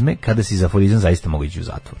aforizme, kada si za aforizam zaista mogu ići u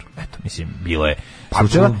zatvor. Eto, mislim, bilo je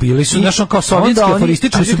slučajeva. Bili su, znaš, kao sovjetski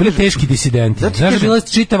aforističari su bili teški disidenti. Znaš, bila je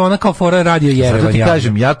čitava ona kao fora radio Jerevan. Zato ti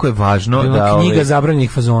kažem, jako je važno da knjiga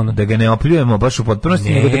zabranjenih fazona. Da ga ne opljujemo baš u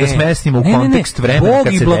potpunosti, nego da ga smestimo u kontekst vremena kad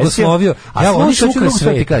se desio. Bog ih blagoslovio. A oni su ukras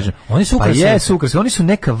sveta. Oni su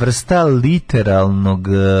neka vrsta literalnog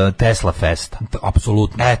Tesla festa.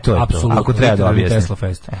 Apsolutno. Ako treba da objasnim. Tesla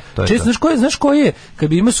fest. Znaš ko je, kad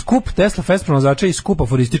bi imao skup Tesla fest pronalazača i skup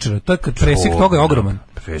aforističara, to je presek toga je ogroman.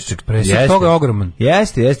 Presek toga je ogroman.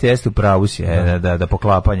 Jeste, upravo si, da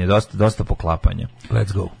poklapanje, dosta poklapanja.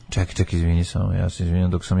 Let's go. Čekaj, izvini samo, ja se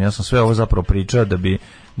izvinjam, ja sam sve ovo zapravo pričao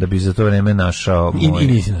da bi za to vreme našao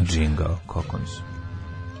moj džingl, kako nisam.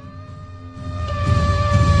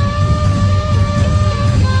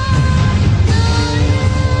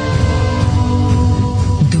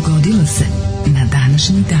 Dogodilo se na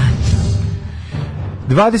današnji dan.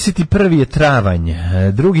 21. je travanj,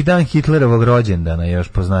 drugi dan Hitlerovog rođendana, još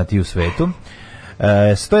poznatiji u svetu.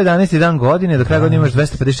 111. dan godine, do kraja godine imaš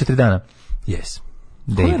 254 dana. Yes.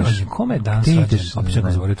 Kome je dan svađan? Opet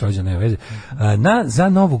ćemo zvoriti rođen, nema veze. Za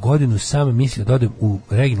novu godinu sam mislio da odem u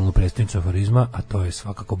regionalnu predstavnicu aforizma, a to je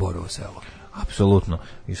svakako Borovo selo. Apsolutno.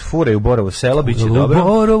 Iz fure u Borovo selo biće dobro. U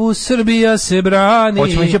Borovu Srbija se brani.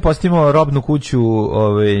 Hoćemo ići postimo robnu kuću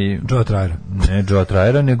Joe Trajera. Ne Joe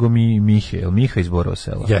Trajera, nego Miha iz Borovo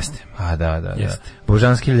sela. Jeste. A da.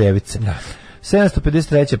 Božanske ljevice. Da.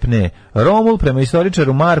 753. pne. Romul prema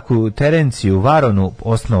istoričaru Marku Terenciju Varonu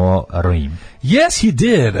osnovao Rim. Yes, he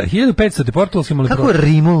did. 1500. portugalski imali... Kako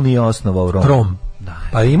Rimul nije osnovao Rom? Rom. Da.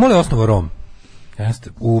 Pa imali osnovao Rom. Jeste.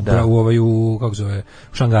 U kako zove,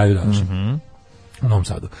 u Šangaju danas. U Novom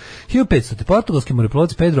Sadu. 1500. portugalski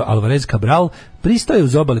moreplovac Pedro Alvarez Cabral pristaje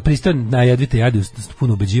na jedvite jadi uz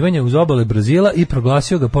puno ubeđivanja uz obale Brazila i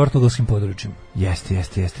proglasio ga portugalskim područjem. Jeste.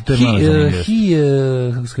 To je malo zanimljivo.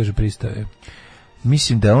 Kako se kaže pristaje?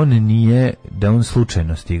 Mislim da on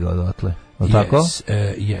slučajno stigao dotle. Tako?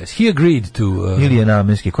 Yes. He agreed to... Ili je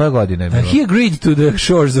namenski. Koja godina je bilo? He agreed to the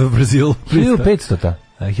shores of Brazil. 1500.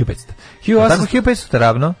 1500. Tako 1500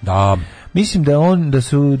 ravno? Da. Mislim da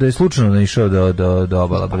je slučajno naišao do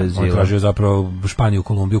obala Brazila. On tražio zapravo Španiju,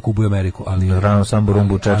 Kolumbiju, Kubu i Ameriku, ali rano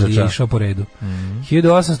Samburumbu, ali je išao po redu.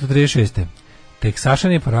 1836.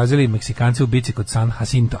 Teksašani porazili Meksikanci u bici kod San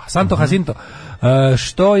Jacinto,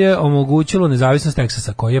 što je omogućilo nezavisnost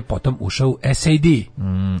Teksasa, koji je potom ušao u SAD.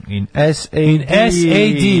 In SAD.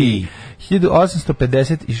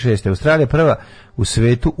 1856. Australija prva u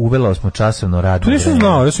svetu uvela osmočasovno radno vreme. To nisam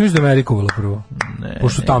znao, ja sam mislio da Amerika uvela prvo.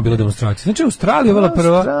 Pošto tamo bila demonstracija. Znači Australija uvela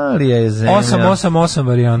prva. Australija je zemlja. 888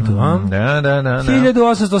 varijantu. Da.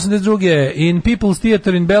 1882. In People's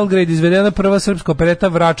Theater in Belgrade izvedena prva srpska opereta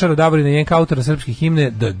Vračar odabrana njenka autora srpske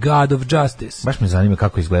himne The God of Justice. Baš me zanima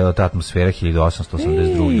kako izgledala ta atmosfera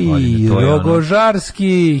 1882. godine.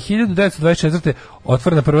 Rogožarski 1924.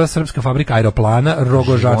 otvorena prva srpska fabrika aeroplana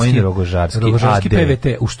Rogožarski PVT,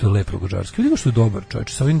 što je lep Rogožarski. Vidio što je dobar,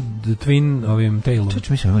 čovječ, sa ovim twin tailom. Čovječ,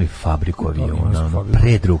 mi smo imali fabriku aviona,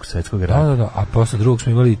 pre drugog svetskog rata. Da, a posle drugog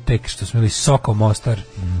smo imali tek što smo imali Soko Mostar.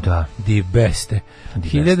 Da. Di beste.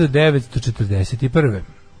 1941.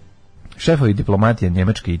 Šefovi diplomatije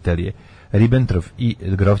Njemačke i Italije Ribbentrop i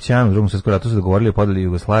Grofćano u drugom svjetskom ratu su dogovorili o podeli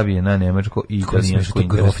Jugoslavije na nemačko i italijansko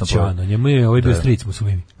interesno područje. Njemu je ovaj bio stric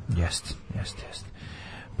Mussolini. Jeste.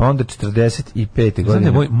 Pa onda 45.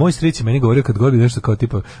 godine. Znate, moj stric je meni govorio kad god bi nešto kao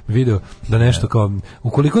tipa video da nešto kao,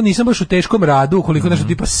 ukoliko nisam baš u teškom radu, ukoliko nešto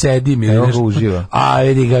tipa sedim ili nešto. Uživa. A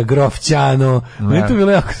vidi ga, Grofćano. Meni to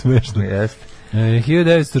bilo jako smešno. Jeste.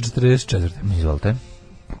 1944. Izvolite.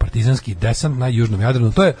 Partizanski desant na južnom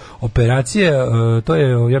Jadranu. To je operacija, to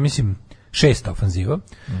je, ja mislim, 6. ofanziva.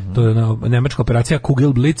 To je nemačka operacija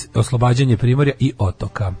Kugelblitz, oslobađanje Primorja i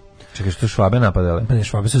otoka. Čekaj, što Švabe napadale? Pa ne,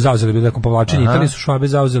 Švabe su zauzeli, bilo nekom povlačenje. Italije su Švabe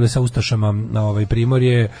zauzeli sa ustašama na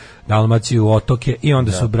Primorje, Dalmaciju, otoke i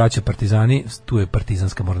onda su braća partizani, tu je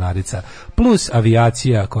partizanska mornarica, plus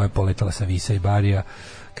avijacija koja je poletala sa Visa i Barija,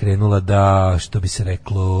 krenula da, što bi se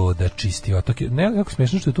reklo, da čisti otoke. Ne, kako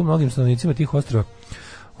smiješno što je tu mnogim stanovnicima tih ostrva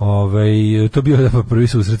to bio da prvi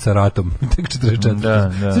susret sa ratom, tek 44.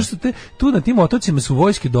 Da. Zašto tu na tim otocima su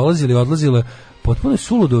vojske dolazile i odlazile, potpuno je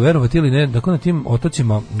suludo verovati ili ne, dakle na tim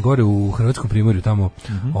otocima gore u Hrvatskom Primorju, tamo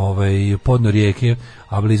podno rijeke,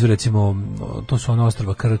 a blizu recimo, to su ona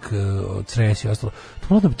ostrva Krk, Cres i ostalo.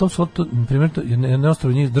 To su, na primjer, na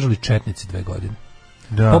ostrovu njih držali četnici 2 godine.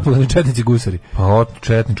 Da. Popularni četnici gusari. Pa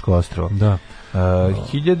Četničko ostrovo. Da.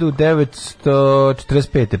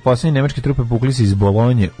 1945. posljednje nemačke trupe pukli se iz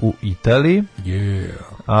Bolonje u Italiji.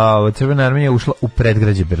 A Crvena armija je ušla u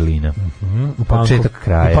predgrađe Berlina. U početak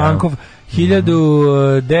kraja. U Pankov.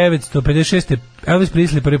 1956. Elvis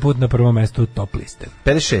Presley prvi put na prvom mestu top liste.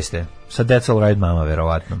 56. Sa That's All Right Mama,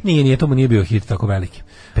 verovatno. Nije, to mu nije bio hit tako veliki.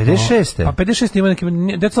 56. A 56 ima neki,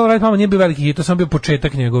 That's All Right Mama nije bio veliki hit, to sam bio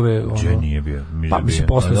početak njegove. Če nije bio? Pa mislim,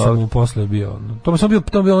 posle bio. To sam bio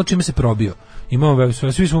ono čime se probio. Imamo,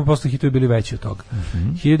 svi smo posle hitovi bili veći od toga.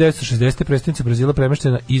 1960. predstavnica Brazila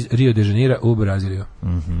premeštena iz Rio de Janeira u Braziliju.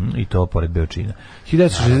 I to pored Beočina.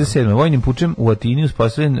 1967. Vojnim pučem u Atini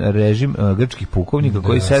uspostavljen režim grčkih pukovnika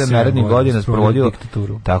koji 7 narednih godina sprovodio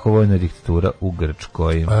tako vojna diktatura u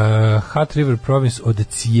Grčkoj. Hat River Province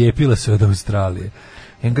odcijepila se od Australije.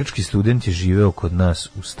 Jedan grčki student je živeo kod nas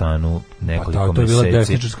u stanu nekoliko meseci. To je bila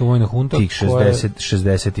desničarska vojna hunta. Tih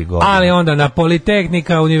 60. godina. Ali onda na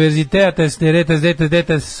Politehnika, univerziteta,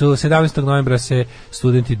 deta su 17. novembra se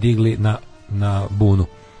studenti digli na bunu.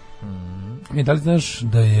 Da li znaš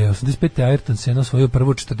da je 85. Ayrton Senna osvojio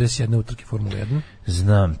prvo 41 utrke Formule 1?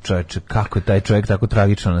 Znam, čovječe, kako je taj čovjek tako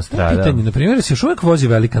tragično nastradao. Pitanje, na primjer, se još uvijek vozi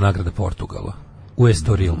velika nagrada Portugala u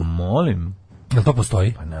Estorilu. Molim. Jel to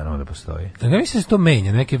postoji? Pa naravno da postoji. Ne mislim da se to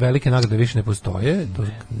menja, neke velike nagrade više ne postoje,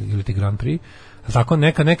 ili ti Grand Prix. Tako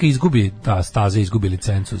neka izgubi, ta staza izgubi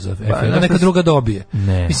licencu za F1, neka druga dobije.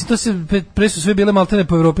 Ne. Mislim, to se, pre su sve bile maltene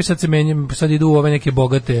po Evropi, sad se menja, sad idu u ove neke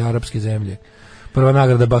bogate arapske zemlje. prva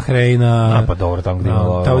nagrada Bahreina. Pa dobro, tamo gde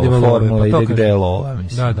ima formula ide gde je lova,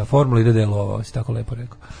 mislim. Da, formula ide gde je lova, si tako lepo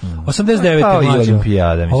rekao. 89.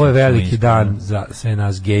 Olimpijada, ovo je veliki dan za sve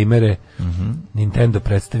nas gejmere. Nintendo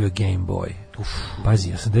predstavio Game Boy.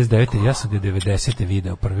 Pazi, 89. ja sam ga 90.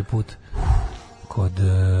 video prvi put kod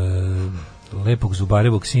lepog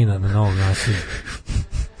zubarevog sina na Novom naselju.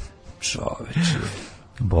 Čoveče.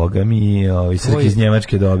 Boga mi, Srki iz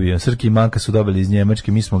Njemačke dobio. Srki i Manka su dobili iz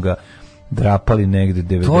Njemačke, mi smo ga drapali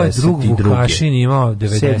negde 92. To je drug Vukašin imao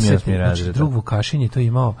 90. Znači, drug Vukašin je to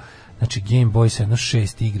imao, znači Game Boy sa jedno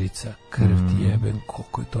 6 igrica, krv ti jeben,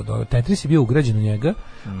 koliko je to dobro. Tetris je bio ugrađen u njega,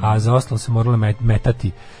 a za ostalo se moralo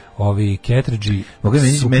metati ovi cartridge.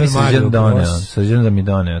 Meni Srđan da mi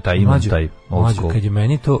doneo, taj imam taj old school.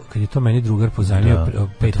 Kad je to meni drugar pozajmio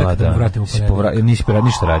petak da mu vratim u ponedeljak. Nisi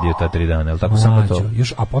ništa radio ta 3 dana, je li tako samo to?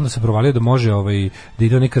 Još, a onda se provalio da može da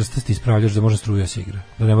ide onaj krstasti ispravljač, da može struja se igra,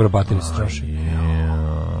 da ne mora baterija se troši.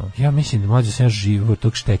 Ja mislim da mlađe sam ja živo,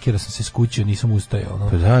 tog štekera sam se skućio, nisam ustajao.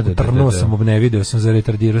 Utrnuo sam, obnevideo sam,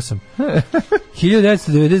 zaretardirao sam.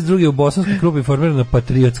 1992. u Bosanskom klubu je formirana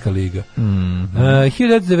Patriotska liga.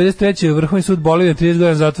 1993. Vrhovni sud Bolivije 30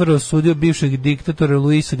 godina zatvora osudio bivšeg diktatora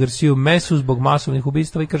Luisa Garciju Mesu zbog masovnih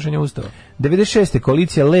ubistava i kršenja ustava. 96.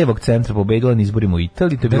 koalicija levog centra pobedila na izborima u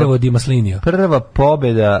Italiji. To je bila prva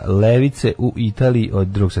pobeda levice u Italiji od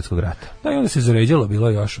Drugog svjetskog rata. Da, i onda se zaređalo, bilo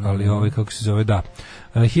još, ali kako se zove, da.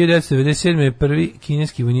 1997. prvi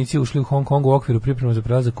kineski vojnici ušli u Hong Kongu u okviru priprema za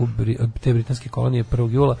prelazak od te britanske kolonije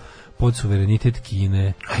 1. jula pod suverenitet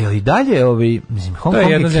Kine. A i dalje mislim, Hong Kong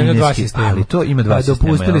je jedna zemlja dva sistema, ali to ima dva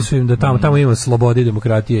sistema. Dopustili su im da tamo ima slobode i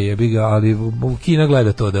demokratije, jebi ga, ali Kina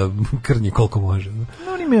gleda to da krnji koliko može.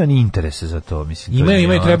 Oni imaju interese za to, mislim.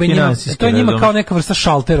 Imaju, treba njima, to je njima kao neka vrsta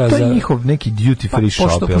šaltera. To je njihov neki duty free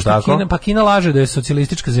shop, je li tako? Kina laže da je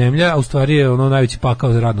socijalistička zemlja, a u stvari je najveći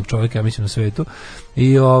pakao za radnog čovjeka, ja mislim, na svetu.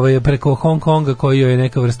 I preko Hong Konga koji je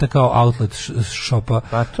neka vrsta kao outlet shopa.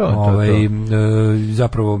 Pa to.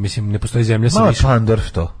 Zapravo, mislim, ne postoji zemlja sa više. Malo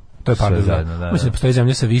Pandorf to. To je Pandorf, da. Mislim, ne postoji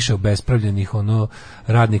zemlja sa više obespravljenih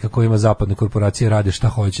radnika kojima zapadne korporacije rade šta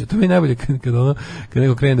hoće. To mi je najbolje kad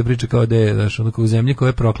neko krene da priča kao da je, znaš, u zemlji koja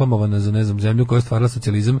je proklamovana za, ne znam, zemlju koja je stvarala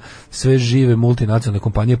socijalizam, sve žive multinacionalne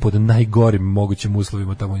kompanije pod najgorim mogućim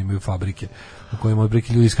uslovima, tamo imaju fabrike u kojima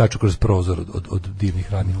ljudi skaču kroz prozor od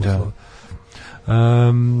divnih radnih uslova.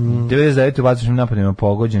 99. u vazdušnim napadima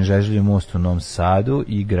pogođen Žeželjev most u Novom Sadu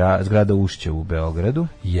i zgrada Ušće u Beogradu.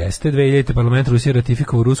 Jeste, 2000. parlament Rusije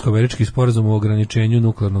ratifikovao rusko-američki sporazum o ograničenju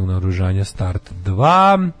nuklearnog naoružanja Start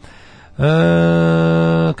 2.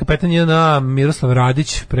 Kapetan JNA Miroslav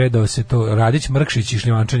Radić predao se to, Radić, Mrkšić i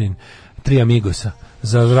Šljivančanin, 3 amigosa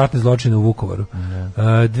za ratne zločine u Vukovaru.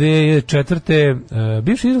 2004.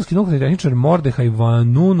 Bivši izraelski nuklearni tehničar Mordehaj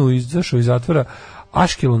Vanunu izašao iz zatvora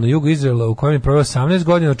Aškelu na jugu Izraela u kojem je proveo 18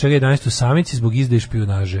 godina, od čega 11 u samici zbog izdaje i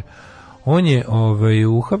špijunaže. On je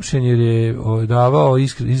uhapšen jer je davao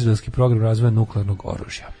izraelski program razvoja nuklearnog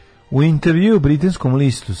oružja. U intervju u britanskom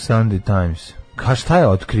listu Sunday Times, šta je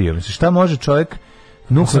otkrio? Mislim, šta može čovjek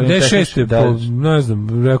nuklearni tehničar da... Ne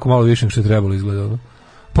znam, rekao malo više nego što je trebalo izgledalo.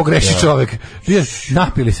 Pogreši čovjek.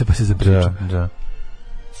 Napili se pa se zapriča. Da.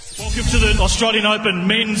 Welcome to the Australian Open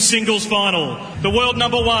men's singles final. The world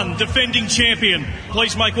number 1 defending champion.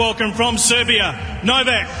 Please make welcome from Serbia,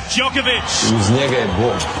 Novak Djokovic. Uz njega je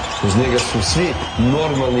Bog. Uz njega su svi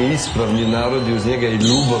normalni, ispravni narodi. Uz njega je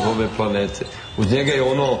ljubav ove planete. Uz njega je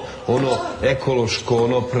ono ekološko,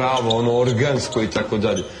 ono pravo, ono organsko i tako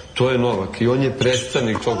dalje. To je Novak i on je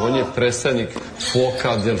predstavnik toga. On je predstavnik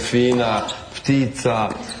foka, delfina, ptica,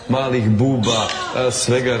 malih buba,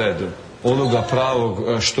 svega redom. Onoga pravog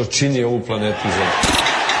što čini ovu planetu zemlju.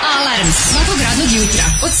 Alarm svakog radnog jutra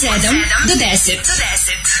od 7 do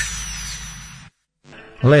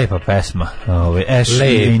 10. Lepa pesma.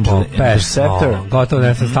 Ashley Interceptor. Gotovo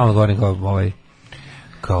da sam stalno govorim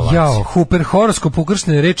kao jao, Hooper horoskop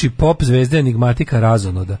ukrštene reči pop zvezde enigmatika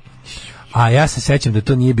razonoda. A ja se sećam da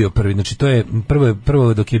to nije bio prvi, znači to je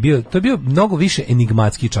prvo dok je bio, to je bio mnogo više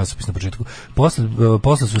enigmatski časopis na početku.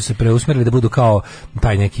 Posle su se preusmerili da budu kao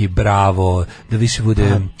taj neki Bravo, da više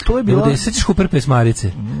bude, to je bilo, sećaš Hooper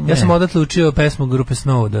pesmarice? Ja sam odatle učio pesmu grupe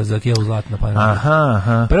Snow da za Kjelu Zlatna pa.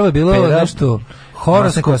 Aha. Prvo je bilo nešto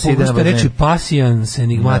horoskop, što reći pasijans,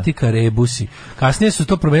 enigmatika, rebusi. Kasnije su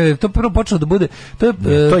to promenili, to prvo počelo da bude...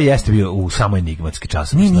 To jeste bio u samo enigmatski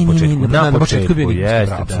časopis na početku. Na početku bio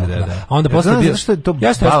enigmatski, da. A onda posle bio... Zašto je to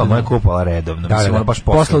baba moja kupala redovno? Da,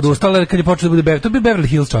 posle odustala kad je počelo da bude... To je bio Beverly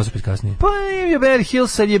Hills časopis kasnije. Pa je Beverly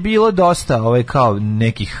Hills sad je bilo dosta kao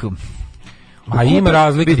nekih... A ima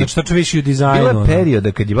razlike, znači tačno više u dizajnu. Bilo je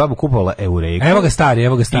perioda kad je baba kupovala Eureku. Evo ga stari.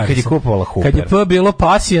 I kad je kupovala Hooper. Kad je P bilo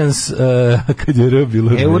Patience, kad je R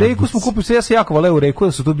bilo... Eureku smo kupili, ja sam jako voleo Eureku,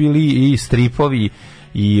 da su tu bili i stripovi,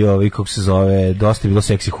 i kako se zove, dosta je bilo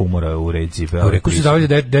seksi humora u Eureci. Eureku se davali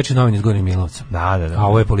dečji novin iz Gornjeg Milanovca. Da. A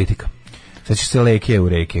ovo je politika. Sećaš se Leke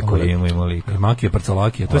Eureke koje imamo lika. Makije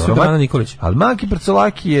Parcelakije, to je sve Brana Nikolić. Ali Maki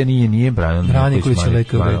Parcelakije nije Brana Nikolić.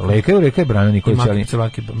 Leka Eureka je Brana Nikolić. Maki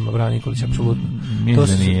Parcelakije, Brana Nikolić, apsolutno. To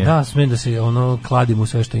se nije. Da, smem da se kladim u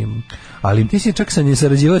sve što imam. Ali ti si čak sa njim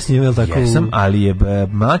sarađivao s njim, je li tako? Jesam, ali je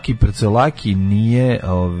Maki Parcelaki nije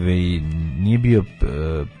bio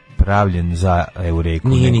pravljen za Eureku,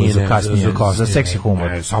 nije za kasnije, za seksi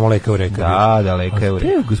humor. Ne, samo Leka Eureka. Da, Leka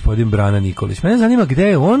Eureka. Gospodin Brana Nikolić. Mene zanima gde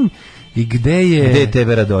je on i gde je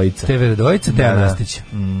TV Radojica. TV Radojica, Dejan Nastić.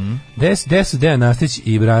 Gde su Dejan Nastić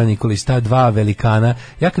i Brana Nikolić, ta dva velikana.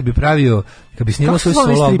 Ja kad bi snimao svoj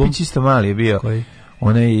solo album... Kako se isto mali je bio? Koji?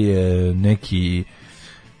 Onaj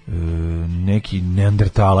neki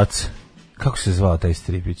neandertalac. Kako se zvao taj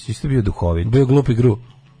stripić? Isto bio duhovit. Bio Glupi Gru.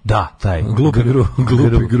 Da, taj. Glupi Gru,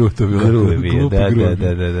 to bilo. Gru je bio,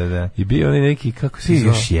 da. I bio onaj neki, kako se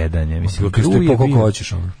zvao? Još jedan, ja mislim. Gru je bio. Koliko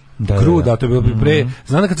hoćeš ono. Gru, da, to je bilo pre.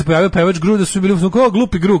 Znam da kad se pojavio pevač Gru, da su bili kao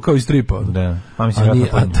Glupi Gru, kao iz stripa. Da, pa mislim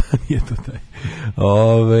nije to taj.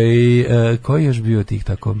 Koji još bio tih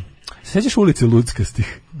tako? Sećaš Ulice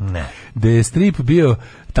Luckastih? Ne. Da je strip bio,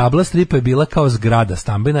 tabla stripa je bila kao zgrada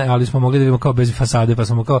stambena, ali smo mogli da vidimo kao bez fasade, pa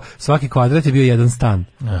smo kao svaki kvadrat je bio jedan stan.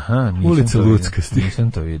 Aha, Ulice Luckastih.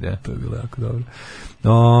 Nisam to vidio. To je bilo jako dobro.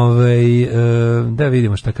 Da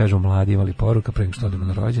vidimo šta kažu mladi, imali poruka pre nego što odemo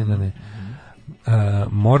na rođendane.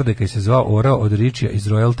 Mordekaj se zvao orao od Ričija iz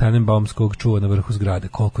Royal Tenenbaumskog čuva na vrhu zgrade.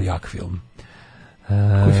 Koliko jak film.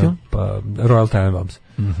 Koji film? Pa Royal Tenenbaums.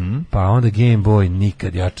 Pa onda Game Boy,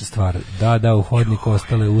 nikad jača stvar. Da, u hodniku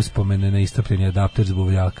ostale uspomene na istopljeni adapter z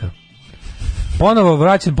buvljaka. Ponovo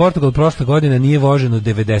vraćen Portugal prošle godine, nije vožen od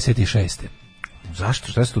 96. Zašto?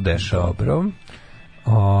 Šta se tu dešava? Dobro.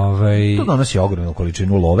 To donosi ogromnu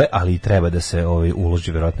količinu love, ali treba da se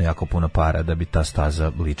uloži vjerojatno jako puno para da bi ta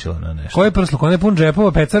staza ličila na nešto. Koji prsluk? On je pun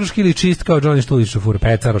džepova, pecaroški ili čist kao Johnny Štulić šofur?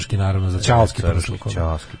 Pecaroški, naravno, za čalski prsluk.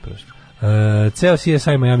 Čalski prsluk. Ceo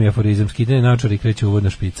CSI Miami aforizam, skidanje naočara i kreće uvodna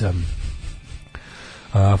špica.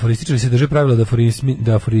 Aforističari se drže pravila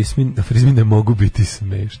da aforizmi ne mogu biti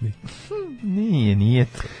smešni. Nije.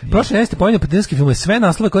 Prošle jeste pojene patenski filme, sve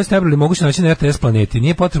naslove koje ste nabrali moguće naći na RTS planeti.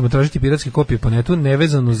 Nije potrebno tražiti piratske kopije po netu,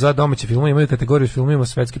 nevezano za domaće filmove, imaju kategoriju s filmovima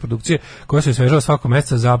svetske produkcije koja se osvežava svakog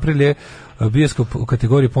meseca. Za april je bioskop u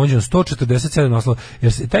kategoriji ponuđeno 147 naslova,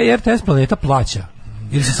 jer se taj RTS planeta plaća.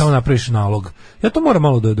 Ili se samo napraviš nalog. Ja to moram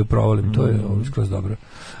malo da provalim, to je skroz dobro.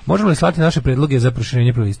 Možemo li slati naše predloge za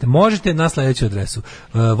proširenje playliste? Možete na sledeću adresu.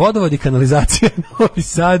 Vodovod i kanalizacija Novi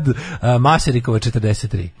Sad, Maserikova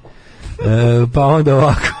 43. Pa onda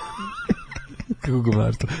ovako. Kako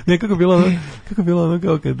govnarstvo. Kako bilo ono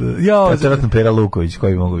kao kad... Vjerojatno Pera Luković,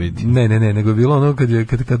 koji mogu vidjeti. Ne, nego je bilo ono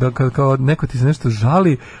kad kao neko ti se nešto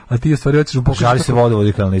žali, a ti u stvari hoćeš mu pokazati... Žali se vodovod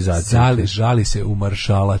i kanalizacija. Žali se u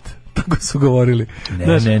maršalat. Tako su govorili.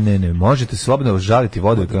 Ne, možete slobodno žaliti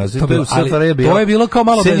vodu i kanalizaciju. To je bilo kao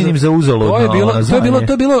malo cenim za uzaludno.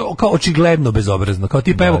 To je bilo kao očigledno bezobrazno. Kao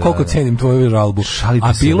tipa evo koliko cenim tvoju žalbu.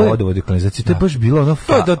 Žalite se vodovod i kanalizaciju. To je baš bilo ono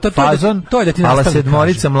fazon, ala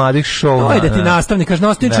sedmorica mladih šouna. To je da ti nastavnik kaže,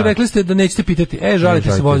 nastavniče, rekli ste da nećete pitati.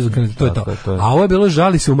 Žalite se vodovod i kanalizaciju. To je to. A ovo je bilo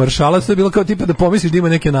žali se u maršalac, to je bilo kao tipa da pomisliš da ima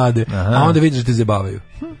neke nade. A onda vidiš da te zabavaju.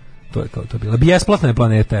 To je to bilo. Besplatna je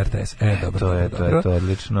planeta RTS. Dobro. To je to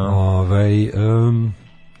odlično.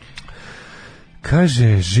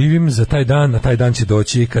 Kaže, živim za taj dan, na taj dan će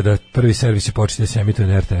doći kada prvi servis će početi da se emituje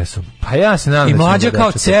na RTS-u. Pa ja se nadam. I Mlađa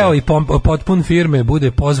kao ceo i potpun firme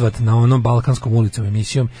bude pozvat na onom Balkanskom ulicom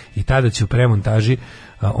emisijom i tada će u premontaži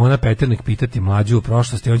ona Peternik pitati Mlađu u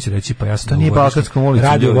prošlosti, on će reći pa ja sam to nije Balkanskom ulicom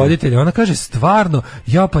radio voditelj. Ona kaže stvarno,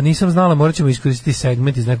 pa nisam znala, morat ćemo iskoristiti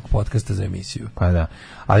segment iz nekog podcasta za emisiju. Pa da,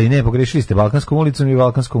 ali ne, pogrešili ste Balkanskom ulicom i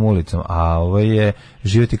Balkanskom ulicom, a ovo je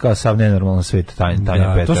živjeti kao sav nenormalan svet Tanja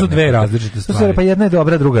Peternik. To su dve različite stvari. Pa jedna je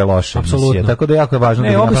dobra, druga je loša emisija, tako da jako je važno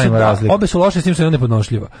da napravimo razliku. Obe su loše, s tim su jedna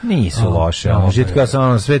nepodnošljiva. Nisu loše, živjeti kao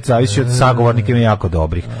sav svet zavisi od sagovornika ima jako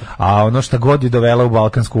dobrih, a ono što god je dovela u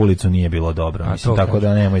Balkansku ulicu nije bilo dobro, mislim, tako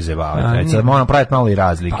da nemoj zebavati. Sad moramo praviti malo i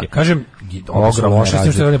razlike. Pa, kažem, ovo su loše, s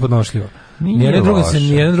tim što je nepodnošljivo.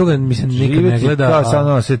 Nijedna druga mislim nikad ne gleda. Kao sad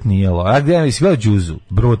ono svet nije lo. A gdje mi si gledao Đuzu,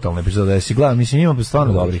 brutalna epizoda, jesi gledao, mislim ima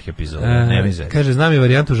stvarno dobrih epizoda, ne mi zez. Kaže, znam i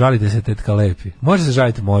varijantu žalite se tetka lepi. Može se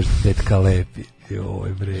žaliti, možete tetka lepi.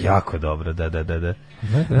 Joj, bre. Jako dobro, da.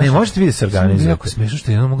 Ne, možete vidjeti se organizujete. Jako smiješno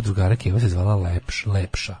što je jedan mog drugara Keva se zvala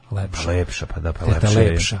Lepša, pa da, pa Teta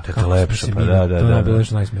Lepša. Teta Lepša, pa da. To je bilo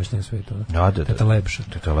nešto najsmešnije na svetu. Da. Teta Lepša.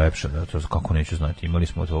 Teta Lepša, da, to kako neću znati. Imali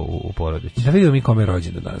smo to u porodici. Da vidimo mi kome je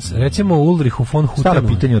rođendan danas. Recimo Ulrichu von Hutenu. Staro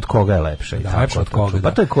pitanje od koga je lepša. Da, lepša od koga, da.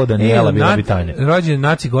 Pa to je ko Daniela bila bitanje. Rođen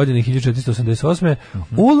naci godine 1488.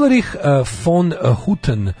 Ulrich von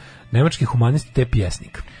Huten, nemački humanist te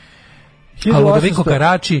pjesnik. A Ludovico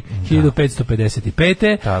Caraci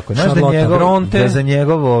 1555. Tako, Charlotte Bronte. Da za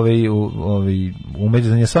njegov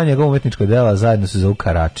sva njegova umetnička dela zajedno se zovu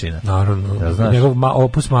Caračina. Naravno. Njegov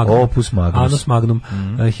opus magnum. Anus magnum.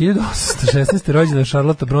 1816. rođena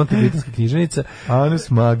Charlotte Bronte, britanska književnica. Anus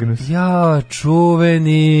magnus. Ja,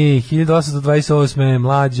 čuveni. 1828.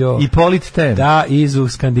 Mlađo. I Polit Ten. Da, iz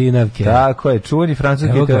Skandinavke. Tako je, čuveni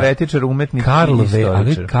francuski teoretičar, umetnik i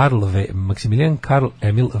istoričar. Maximilian Karl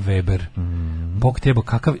Emil Weber. Bog tebo,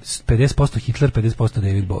 kakav 50% Hitler, 50%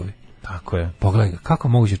 David Bowie. Tako je. Pogledaj, kako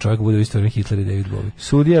moguće čovjek bude u isto vrijeme Hitler i David Bowie?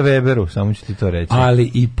 Sudija Weberu, samo ću ti to reći.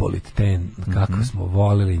 Ali i Polit Ten, kako smo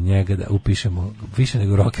volili njega da upišemo više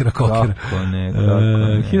nego rockera kokera. Kako ne.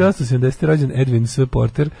 1870. rođen Edwin S.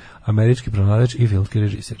 Porter, američki pronalač i filmski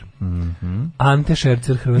režiser. Ante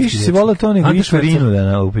Šercer, hrvatski liječnik. Više si volao to nego Vitorinu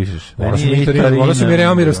da upišeš. Volao sam i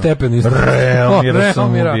Reomiro Stepen. Reomiro sam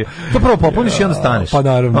ubio. To prvo popuniš i onda staneš. Pa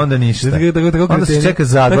naravno. Onda ništa. Onda se čeka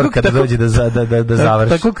Zagor kada dođe da završi.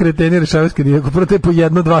 Tako kreteni rešavaš kad je prvo te po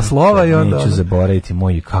jedno, dva slova i onda... Neću zaboraviti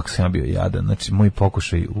kako sam ja bio jadan. Znači, moj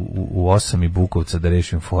pokušaj u 8 i Bukovca da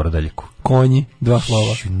rešim Fordaljku. Konji, dva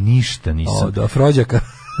slova. Ništa nisam. O, da, Frođaka.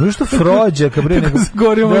 Što Frođaka, bre, nego...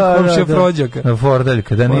 Govorio moj komšija Frođaka.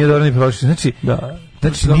 Fordaljka, da nije dobro ni prošli. Znači,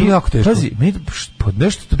 nije jako teško. Pazi,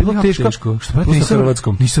 nešto to bilo teško. Što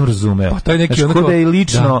nisam razumeo. Pa taj neki znači, kod je i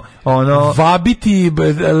lično, vabiti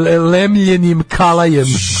lemljenim kalajem.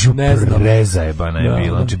 Ne znam. Prezajebana je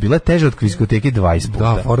bila. Znači, bila je teža od kviskoteke 20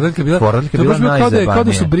 puta. Da, Fordaljka je bila najzajebanija. Kao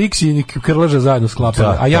da su Briksi i Krlaža zajedno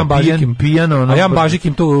sklapali. A Jan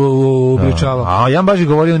Bažikim to ubličavao. A Jan Bažik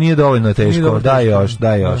govorio nije dovoljno teško. Daj još.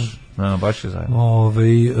 Baš je zajedno.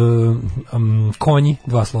 Konji,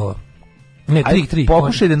 dva slova. Ne, tri.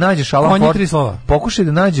 Pokušaj da nađeš Pokušaj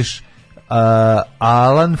da nađeš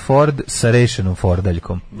Alan Ford sa rešenom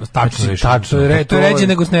Fordaljkom. Tačno. To je ređe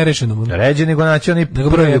nego s nerešenom. Ređe nego naći onaj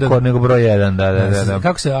nego broj 1, da.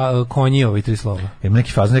 Kako se konji ovi tri slova? Ima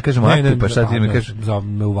neki faz, ne kažemo akti, pa šta ti mi kažeš?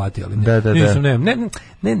 Me uvati, ali ne.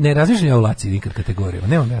 Ne razmišljam ja o Laci nikad kategorijama,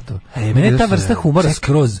 nemam ja to. Mene ta vrsta humora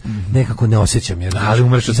skroz nekako ne osjećam. Ali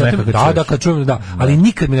umreš od smeha kad čuješ. Da, kad čujem, ali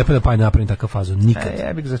nikad mi ne pada pa napravim takav fazu, nikad.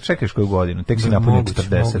 Jebik, začekaš koju godinu, tek si napunio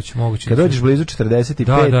 40. Kad dođeš blizu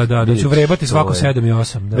 45, da ću vrebati svako 7 i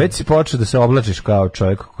 8. Već si počeo da se oblačiš kao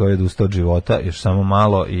čovjek koji je odustao od života, još samo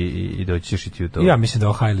malo i doći ćeš i ti u to. Ja mislim da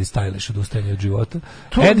je highly stylish odustajanje od života.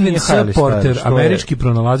 Edwin S. Porter, američki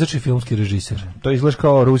pronalazač i filmski režiser. To izgleda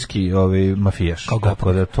kao ruski mafijaš.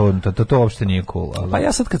 Tako da to uopšte nije cool. Pa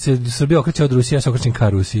ja sad kad se Srbija okreće od Rusije, ja se okrećem ka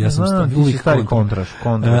Rusiji. Ja sam uvijek stari kontraš.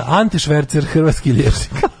 Ante Švercer, hrvatski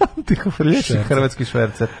liječnik. Hrvatski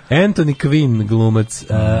švercer. Anthony Quinn, glumac.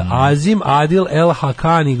 Azim Adil El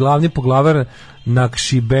Hakani, glavni poglavar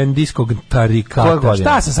Nakšibendijskog tarikata.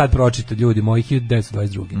 Šta sam sad pročitao, ljudi moji,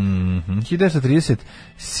 1922. 1930.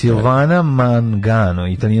 Silvana Mangano,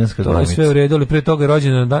 italijanska glumica. To je sve u redu, ali pre toga je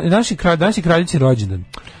rođendan. Danas je kraljici rođendan.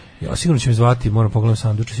 Ja sigurno će me zvati, moram pogledam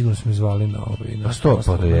sanduče, sigurno su me zvali na ovaj. Na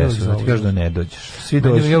 100 pa jesu, da ti kažeš da ne dođeš. Svi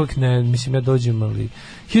dođu. Ja uvijek ne, mislim ja dođem, ali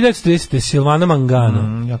 1930. Silvana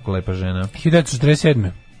Mangano. Jako lepa žena.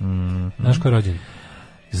 1947. Znaš ko je rođen?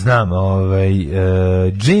 Znam,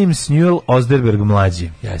 James Newell Osterberg mlađi.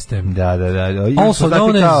 Jeste. Da. Also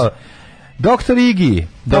known as Dr. Iggy.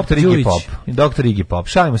 Dr. Iggy Pop.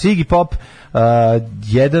 Šalimo se, Iggy Pop,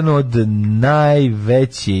 jedan od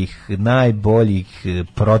najvećih, najboljih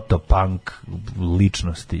protopunk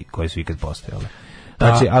ličnosti koje su ikad postojale.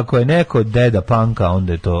 Znači, ako je neko deda punka,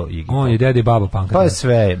 onda je to Iggy Pop. On je deda i baba punka. To je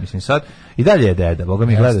sve, mislim sad. I dalje je deda, boga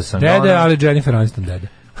mi gledao sam. Dede, ali Jennifer Aniston deda.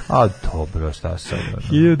 A dobro, šta sad?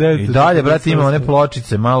 I dalje, brate, ima one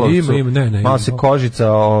pločice, malo malo se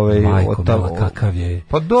kožica Majko, mila, kakav je.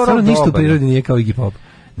 Pa dobro, ništa u prirodi nije kao Iggy Pop.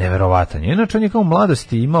 Neverovatan. Inače, on je kao u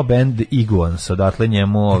mladosti imao band Iguans, odatle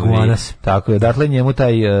njemu tako je, odatle njemu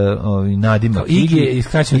taj nadimak. Iggy je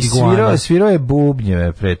iskraćen Iguana. Svirao je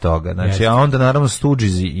bubnjeve pre toga. Znači, a onda naravno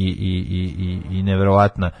Stooges i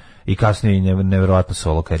neverovatna i kasnije i neverovatna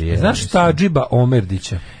solo karijera. Znaš Tadžiba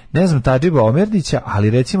Omerdića? Ne znam Tadžiba Omerdića, ali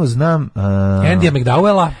recimo znam Andy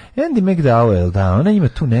McDowella, da, ona ima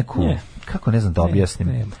tu neku, kako ne znam da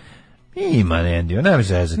objasnim. Ima Andy, nema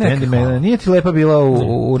zezati. Andy, nije ti lepa bila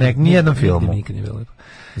u nijednom filmu. Nikad nije bila lepa.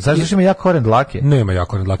 Zašto što ima jak koren dlake? Nema jak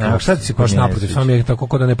koren dlake. A šta ti se baš naprotiv, samo je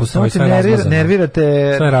tako da ne postoji, sve razmazano.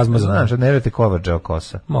 Nervirate, sve razmazano. Znaš, nervirate kovađao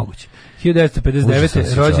kosa. Moguće.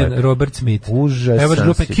 1959. rođen Robert Smith. Užasan Evo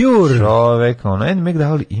grupe Cure. Čovek, ono, Andy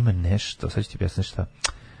McDowell ima nešto, sad ću ti pjasniti šta.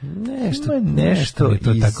 Nešto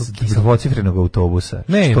iz dvocifrenog autobusa.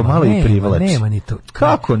 Nema, što malo i privlači. Nema ni to.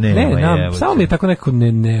 Kako nema? Samo mi je tako nekako,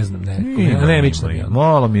 ne znam, anemično mi je.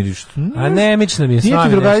 Malo miriše. Anemično mi je. Nije ti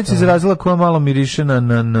drugarica izrazila koja malo miriše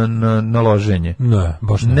na loženje? Ne,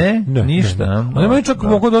 baš ne. Ništa. Ali meni čak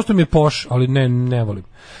mogu dosta mi je poš, ali ne volim.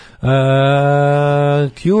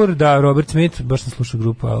 Cure, da, Robert Smith, baš sam slušao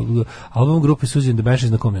grupu, album grupe Suzy and the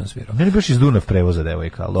Banshees, na kom je on svirao? Meni baš iz Dunav prevoza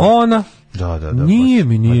devojka. Ona? Da. Nije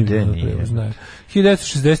mi prevoz, ne.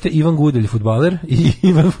 1960. Ivan Gudelj, fudbaler, i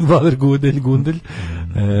Ivan fudbaler Gundelj.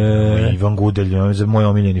 Ivan Gudelj, moj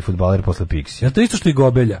omiljeni fudbaler posle Pixija. Je to isto što i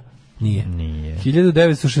Gobelja? Nije.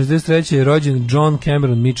 1963. je rođen John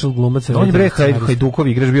Cameron Mitchell, glumac. On je bre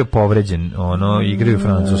Hajdukovi igrač bio povređen, igraju u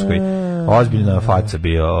Francuskoj. Ozbiljna faca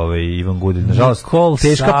bio Ivan Gudelj. Nažalost,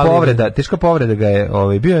 teška povreda ga je,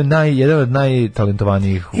 bio je jedan od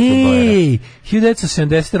najtalentovanijih fudbalera.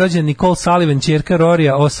 1970. rođen Nicole Sullivan, ćerka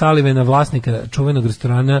Rorija O'Sullivana, vlasnika čuvenog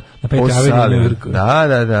restorana na 5. avenue u New Yorku.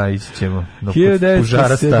 Da, ići ćemo.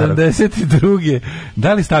 1972.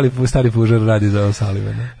 Da li stari pužar radi za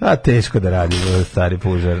O'Sullivana? Teško da radi stari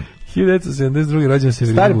pužar. 1972. rođen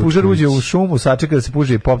Severina Stari Vučković. pužar uđe u šumu, sačeka da se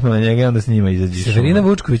puže i popne na njega i onda s njima izađe. Severina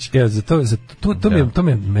Vučković, to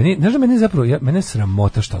mi meni, znaš da meni zapravo, mene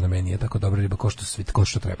sramota što ona meni je tako dobra riba, ko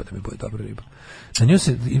što treba da mi bude dobra riba. Na njoj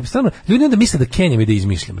se, stvarno, ljudi onda misle da Kenjam i da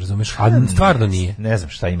izmišljam, razumeš, a stvarno nije. Ne znam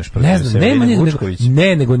šta imaš protiv Severine Vučković.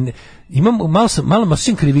 Nego imam malo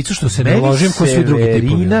sam krivicu što se ne ložim ko svi drugi tipovi.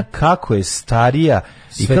 Severina kako je starija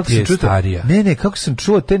i kako se starija. Kako sam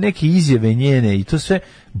čuo te neke izjave njene i to sve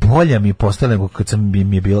bolja mi je postala nego kad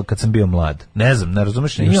sam bio mlad. Ne znam, ne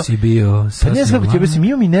razumeš? Još si bio sasvim ne znam kako ti objasnim,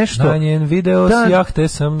 imao mi nešto. Na njen video s jahte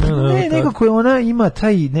sam. Nekako je ona ima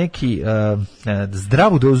taj neki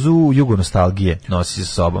zdravu dozu jugonostalgije nosi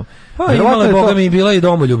sa sobom. Pa imala je, boga mi, bila i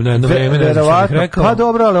domoljubna jedno vreme, ne znam što bih rekao. Pa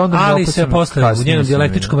dobro, ali se posle u njenom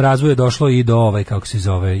dijalektičkom razvoju došlo i do kako se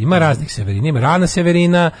zove, ima raznih Severina, ima rana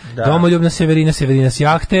Severina, domoljubna Severina, Severina s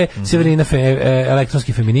jahte, Severina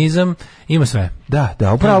elektronski feminizam, ima sve. Da,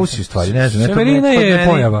 upravo si u stvari, ne znam. Severina je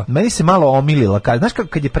pojava. Meni se malo omilila, znaš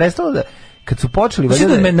kad je prestalo da kad su počeli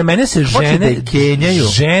na mene se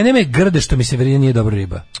žene me grde što mi Severina nije dobra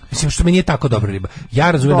riba. Mislim što mi nije tako dobra riba.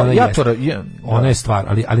 Ja razumem da ona jeste. Ona je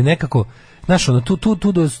stvar, ali nekako znaš,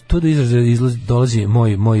 tu do izraza dolazi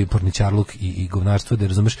moj porničarluk i govnarstvo, da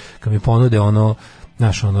razumeš, kad mi ponude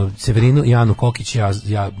znaš, Severinu i Anu Kokić, ja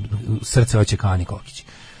srce hoće ka Ani Kokić.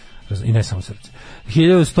 I ne samo srce.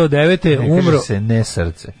 1109. umro... Ne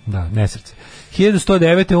srce. Da, ne srce.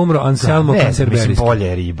 1109. umro Anselmo Cancerberiski. Mislim, bolje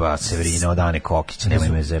je riba Severina od Ane Kokić, nemoj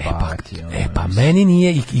me zebavati. Pa meni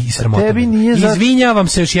nije i sramota. Tebi nije izvinjavam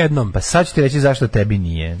se još jednom. Pa sad ću ti reći zašto tebi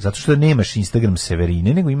nije. Zato što nemaš Instagram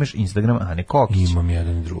Severine, nego imaš Instagram Ane Kokić. Imam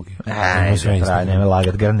jedan i drugi. Nema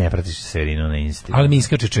lagat, gar ne pratiš Severinu na Instagram. Ali mi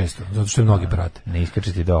iskače često, zato što je mnogi prate. Ne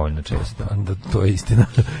iskače ti dovoljno često. To je istina.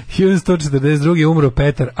 1142. umro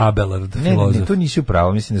Petar Abelard, filozof. Ne, to nisi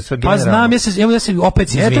upravo, mislim da sve generalno. Pa znam, ja se opet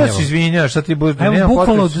izvinjavam. Ne treba se izvinjavaš, šta ti evo,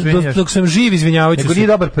 bukvalno dok sam živ izvinjavajući se. Nego nije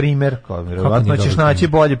dobar primer, vjerovatno ćeš naći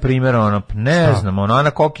bolji primer, ne znam,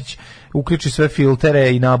 Ana Kokić uključi sve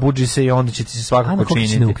filtere i nabuđi se i onda će ti se svakako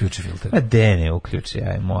činiti. Ana Kokić ne uključi filtere. Ne uključi,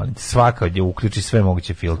 molim te, svaka uključi sve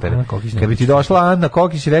moguće filtere. Kad bi ti došla Ana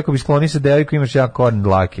Kokić i rekao bi skloni se devojku, imaš jak koren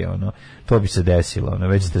dlake, to bi se desilo,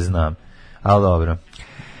 već te znam, ali dobro.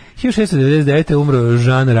 1699. umro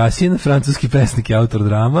Jean Racine, francuski pesnik i autor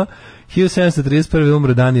drama. 1731.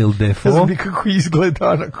 umro Daniel Defoe. Ne znam kako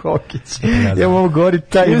izgleda Ana Kokić. Ja mogu govoriti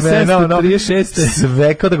taj imena, 1736.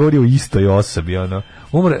 sve kao da govori o istoj osobi,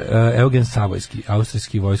 Umre Eugen Savojski,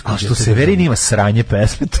 austrijski vojsko. A što Severin ima sranje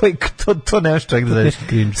pesme, to nemaš čovjek da znaš.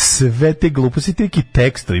 Sve te gluposti, ti neki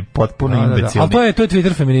tekstovi, potpuno imbecilni. Ali to je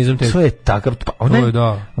Twitter feminizam. To je takav,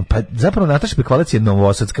 pa zapravo Nataša Bekvalac je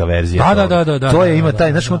novosadska verzija. Da. To je, ima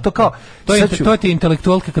taj, znaš, to kao... To je ti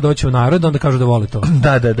intelektualka kad doće u narod, onda kažu da vole to.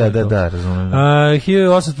 Da, razumijem.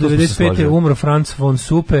 1895. umro Franz von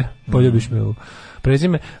Supe, poljubiš me u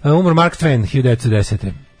prezime. Umro Mark Twain,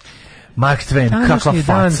 1910. Mark Twain, kakva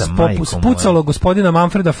faca, majko. Spucalo gospodina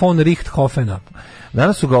Manfreda von Richthofena.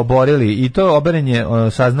 Danas su ga oborili i to oberenje,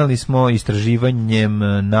 saznali smo istraživanjem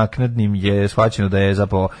naknadnim, je shvaćeno da je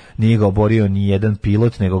zapravo nije ga oborio ni jedan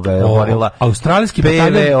pilot, nego ga je oborila australijski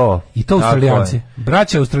bataljon i to Australijanci.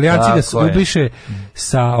 Braća Australijanci ga ubiše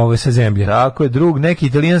sa zemlje. Tako je, drug,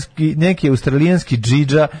 neki australijanski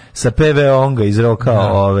džidža sa PV-onga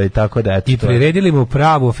izrokao, tako da eto. I priredili mu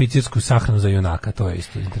pravu oficirsku sahranu za junaka, to je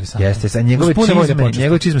isto interesantno. Jeste, a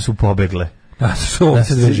njegove čizme su pobegle. Da, su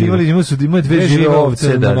ovce dve žive. Imaju dve žive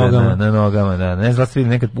ovce na nogama. Da. Ne znam, vi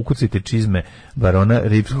nekad ukucajte čizme barona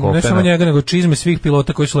Ripshofena. Ne samo njega, nego čizme svih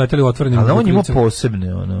pilota koji su leteli u otvorenim. Ali on ima posebne.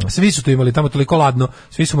 Svi su to imali, tamo toliko ladno,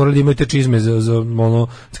 svi su morali da imaju te čizme za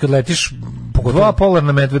kad letiš, pogotovo 2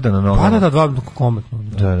 polarna medveda na nogama. Da, 2 kometno.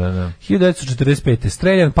 Da. 1945.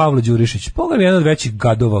 Streljan Pavle Đurišić, pogledaj, jedan od većih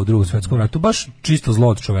gadova u Drugom svetskom ratu, baš čisto zlo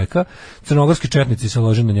od čoveka. Crnogorski četnici se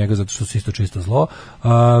lože na njega zato što su isto čisto zlo.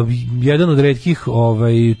 Jedan od retkih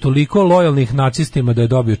toliko lojalnih nacistima da je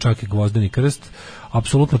dobio čak i gvozdeni krst.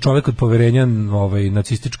 Apsolutno čovjek od poverenja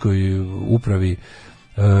nacističkoj upravi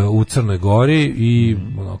u Crnoj Gori i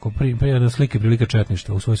onako jedna slike prilika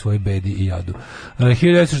četništva u svojoj bedi i jadu.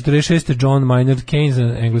 1946. John Maynard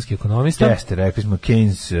Keynes, engleski ekonomista. Jeste, rekli smo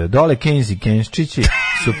Keynes, dole Keynes i Keynesčići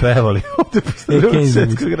su pevali ovde posle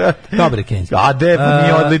Svetskog rata. Dobre Keynes. A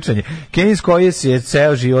nije odličan je. Keynes koji je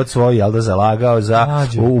ceo život svoj zalagao za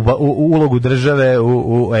ulogu države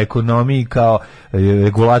u ekonomiji kao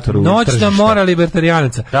regulator tržišta. Noćna mora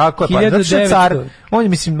libertarijanaca. Tako je, pa znači car, on je,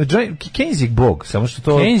 mislim, Keynes je bog, samo što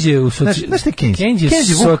to... Keynes je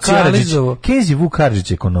Keynes je Vuk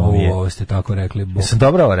Karadžić ekonomije. Ovo ste tako rekli. Jesam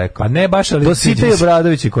dobro ovo rekao. Pa ne baš, ali... Dosita je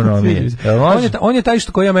Obradović ekonomije. On je taj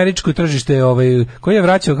što koji je američko tržište, koji je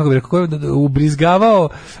vraćao, kako bih rekao, koji je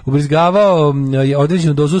ubrizgavao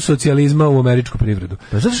određenu dozu socijalizma u američku privredu.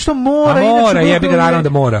 Pa zato što mora. Mora, jebi ga, naravno da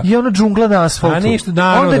mora. I ono džungla na asfaltu. A ništa,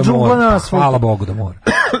 naravno da mora. Hvala Bogu da mora.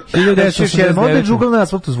 1969. Džungla na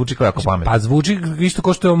asfaltu zvuči kao jako pametno. Pa zvuči isto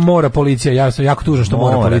kao što mora policija. Ja sam jako tužan što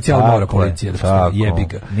mora policija, ali mora policija. Jebi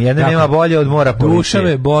ga. Nijedna nema bolje od mora policije. Duša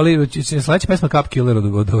me boli. Sledeća pesma Cup Killer od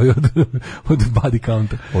Body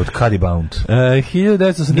Counta. Od Cuddy Bound.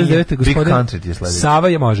 1989. gospodin Sava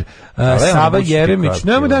je može. Sava Jeremić.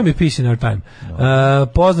 Nemoj daj mi Peace in Our Time.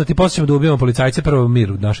 Poznati, posle ćemo da ubijemo policajce, prvo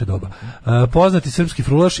mir u naše doba. Poznati srpski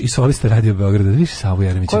frulaš i solista Radio Beograda. Viš Savu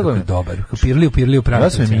Jeremića kako je dobar. Pirliju pravi. Ja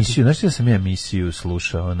sam emisiju, znaš da sam emisiju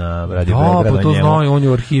slušao na Radio Beograda. Pa to znaju, on je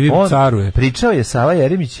u arhivi caruje. Pričao je, Sava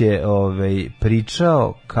Jeremić je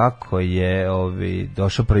pričao kako je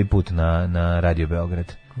došao prvi put na Radio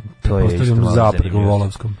Beograd. To je isto malo zapred u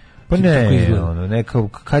Volovskom. Pa ne,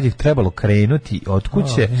 kad je trebalo krenuti od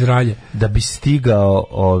kuće da bi stigao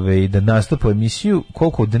da nastupa emisiju,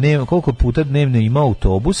 koliko puta dnevno ima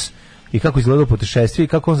autobus i kako izgledao putešestvije i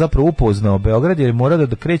kako on zapravo upoznao Beograd, jer je morao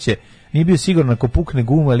da kreće, nije bio siguran ako pukne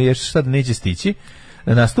guma ili još šta da neće stići,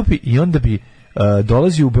 da nastupi i onda bi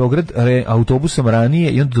dolazi u Beograd autobusom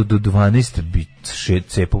ranije i onda do 12 bi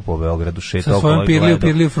cepao po Beogradu, šetao. Sa svojom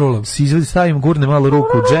pirliju frulom. Stavim, gurne malo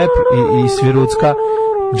ruku u džep i svirucka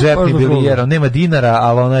džep i bilijerao, nema dinara,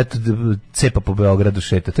 ali ona eto cepa po Beogradu,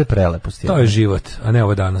 šeta, to je prelepo. To je život, a ne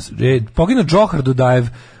ovo danas. Poginuo Džohar Dudajev,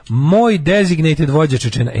 moj designated vođa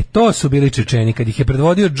Čečena. To su bili Čečeni, kad ih je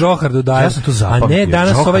predvodio Džohar Dudajev, a ne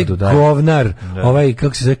danas ovaj govnar, ovaj,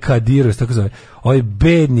 kako se zove, Kadirov, tako zove, ovaj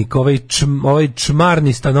bednik, ovaj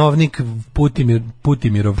čmarni stanovnik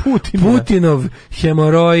Putinov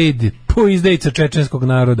hemoroid, izdajica čečenskog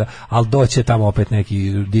naroda, ali doće tamo opet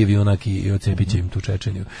neki divi junak i ocepit će im tu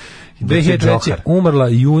Čečeniju. 2003. umrla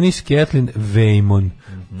Eunice Kathleen Weymon,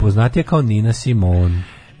 poznatija kao Nina Simone.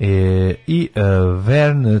 I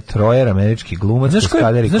Vern Troyer, američki glumac. Znaš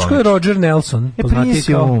ko je Roger Nelson?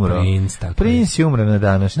 Prince je umro. Prince je umro na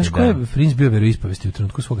današnji dan. Znaš ko je Prince bio veroispovesti u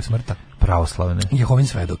trenutku svoga smrta? Pravoslavne. Jehovin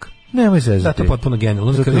svedok. Nemoj se zato je potpuno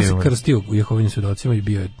genijalno. On se krstio u Jehovinim svedocima i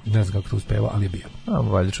bio je, ne znam kako to uspeva, ali je bio.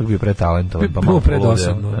 Valjda čak bio pretalentovan. Bio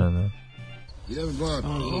predosadno.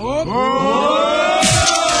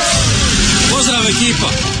 Pozdrav ekipa,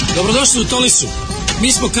 dobrodošli u Tolisu.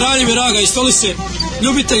 Mi smo kraljevi raga iz Tolise,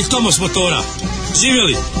 ljubitelji Tomos motora.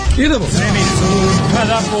 Živjeli! Idemo! Zenicu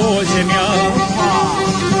kada pođem ja,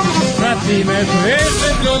 prati me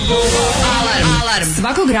Alarm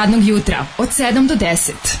svakog radnog jutra od 7 do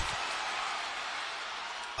 10.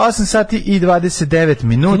 8 sati i 29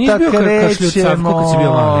 minuta krećemo.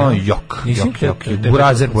 Jok.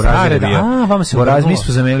 Burazer je bio. Mi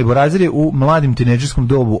smo zamenili Burazer je u mladim tinejdžerskom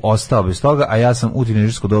dobu ostao bez toga, a ja sam u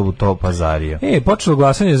tinejdžerskom dobu to pazario. Počelo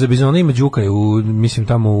glasanje za Bizona i Mađuka, mislim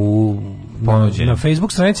tamo na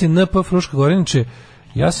Facebook stranici NP Fruška Goreniče.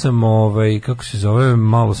 Ja sam, kako se zove,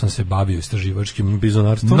 malo sam se bavio istraživačkim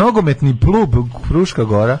bizonarstvom. Nogometni klub Fruška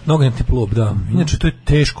Gora. Nogometni klub, da. Inače, to je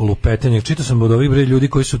teško lupetanje. Čitao sam od ovih ljudi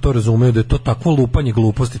koji su to razumeli, da je to takvo lupanje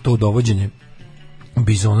gluposti, to dovođenje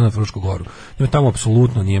bizona na Frušku goru. Tamo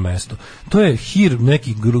apsolutno nije mesto. To je hir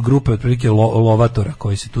nekih grupe otprilike lovatora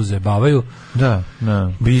koji se tu zabavaju. Da.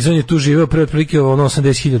 Bizon je tu živeo pre otprilike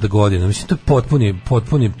 80.000 godina. Mislim, to je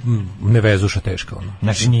potpuni nevezuša teška.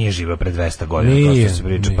 Znači nije živeo pre 200 godina, kao što se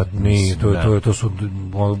priča. Nije, to su,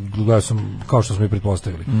 gledao sam, kao što smo i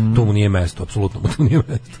pretpostavili. Tu mu nije mesto, apsolutno mu tu nije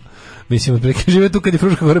mesto. Mislim, otprilike žive tu kad je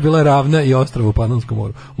Fruška gora bila ravna i ostrava u Panonskom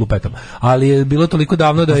moru, lupetam. Ali je bilo toliko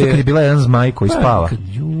davno da je... Kad je bila jedan zmaj koji spava.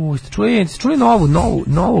 Ste čuli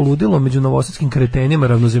novo ludilo među novosadskim kretenima,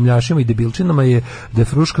 ravnozemljašima i debilčinama je da je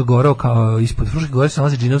Fruška gora, kao ispod Fruške gore se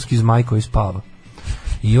nalazi džinovski zmaj koji spava.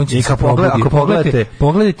 I on će se ako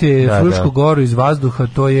pogledate Frušku goru iz vazduha,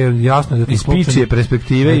 to je jasno da je to sklopčane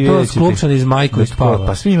perspektive i to je sklopčani zmaj koji spava.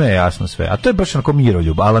 Pa svima je jasno sve. A to je baš onako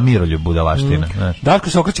miroljub budalaština. Dasko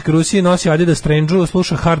se okreće ka Rusiji, nosi Adidas Strange,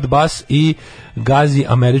 sluša hard bass i gazi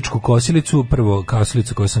američku kosilicu. Prvo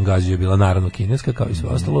kosilica koju sam gazio je bila naravno kineska, kao i sve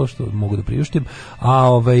ostalo što mogu da priuštim.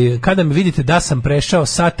 A kada me vidite da sam prešao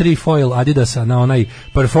sa 3 foil Adidasa na onaj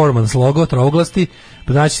performance logo trouglasti,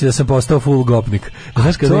 znači da sam postao full gopnik.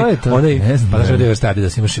 Znaš kada ne znam. Pa znaš da je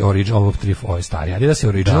Adidas imaš ovo 3 foil stari Adidas je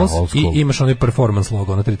originals i imaš onaj performance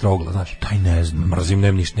logo na 3 trougla, znaš. Taj ne znam. Mrzim,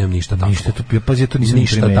 nemam ništa tako. Ništa tu, pa ja to nisam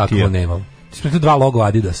ništa tako nemam. Ti 2 logo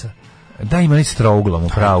Adidasa. Da, ima ni s trouglom,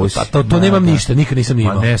 upravo. To nemam ništa, nikad nisam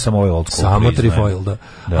imao. Ma ne, samo ovaj old school. Samo 3 foil, da.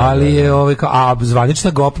 Ali je a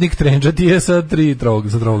zvanična gopnik Trendža ti je sa 3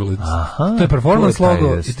 trouglica. To je performance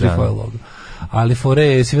logo i 3 foil logo. Ali fore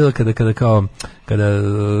je si vidjela kada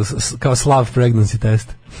kao slav pregnancy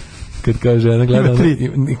test. Kad kaže žena gleda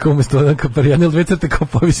i kome sto jedan kao jedan ili 2 crte kao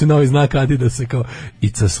povisi novi znak Adidasa kao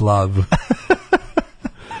it's a slav.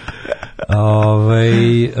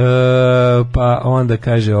 Pa onda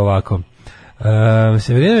kaže ovako.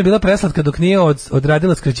 Severina je bila preslatka dok nije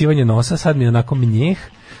odradila skraćivanje nosa, sad mi je onako mnjeh.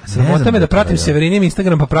 Sramota me da pratim Severinim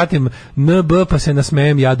Instagram, pa pratim NB, pa se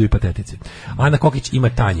nasmejem jadu i patetici. Ana Kokić ima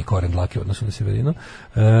tanji koren dlake u odnosu na Severinu,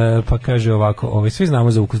 pa kaže ovako, svi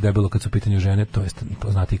znamo za ukus debelo kad su u pitanju žene, to je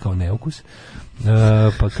poznati kao neukus.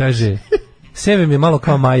 Pa kaže, Seve mi je malo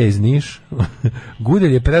kao Maja iz Niš,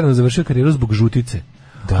 Gudelj je predano završio karijeru zbog žutice.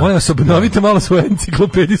 Molim vas, obnovite malo svoje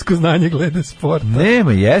enciklopedijsko znanje glede sporta.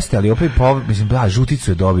 Nema, jeste, ali opet mislim,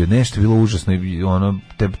 žuticu je dobio, nešto je bilo užasno i ono,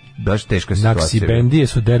 baš teška situacija. Naksibendije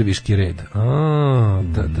su derviški red.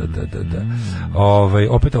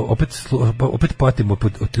 Opet patimo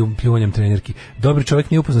pod pljuvanjem trenerki. Dobri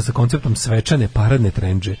čovjek nije upoznat sa konceptom svečane paradne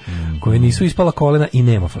trendže, koje nisu ispala kolena i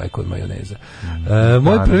nema fleka od majoneza.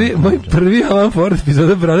 Moj prvi Alan Ford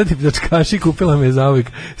epizoda Bradati pljačkaši kupila me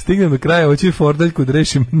zauvijek. Stignem do kraja, hoću Fordaljku da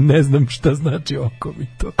rešim, ne znam šta znači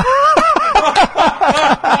okomito.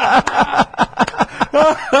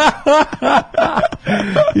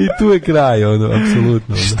 I tu je kraj,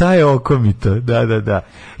 apsolutno. Šta je okomito? Da.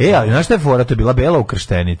 Ali znaš šta je fora? To je bila bela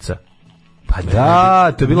ukrštenica. Pa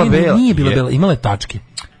da, to je bila bela. Nije bila bela, imala je tačke.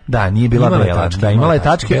 Da, nije bila bela. Da, imala je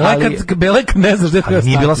tačke, ali... Belek ne znaš gde treba stati.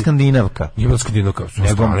 Nije bila skandinavka. Nije bila skandinavka, sa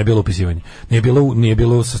strane je bilo upisivanje. Nije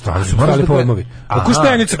bilo sa strane, su stali pojmovi.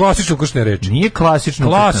 Ukrštenica, klasične ukrštene reči. Nije klasično.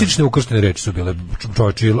 Klasične ukrštene reči su bile,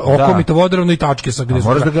 čovječi, okomito, vodoravno i tačke sa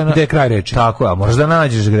gde je kraj reči. Tako, a možeš da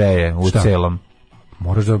nađeš gde je u celom.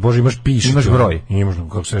 Moraš da, Bože, imaš piše. Imaš broj. Imaš,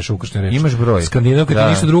 kako se reše ukrštene reči. Imaš broj. Skandinavka ti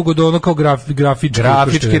ništa drugo do ono kao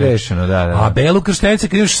grafički rešeno, da. A belu krštenice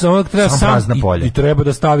kad imaš samo treba sam i treba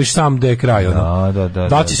da staviš sam gde je kraj.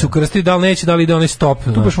 Da će se ukrstiti, da li neće, da li ide onaj stop.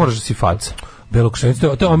 Tu baš moraš da si faca. Belu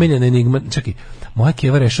krštenicu, to je omiljena enigma. Čekaj, moja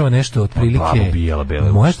keva rešava nešto otprilike.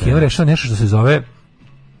 Moja keva rešava nešto što se zove,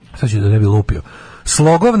 sad ću da ne bi lupio,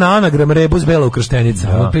 slogovna anagram rebus bela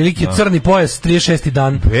ukrštenica. Otprilike crni pojas 36.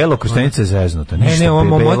 dan. Bela ukrštenica je zeznuta.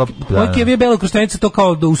 Moj kev je bela ukrštenica to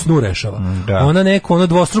kao da u snu rešava. Ona neko,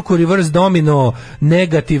 dvostruko reverse domino,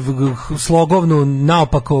 negativ, slogovnu,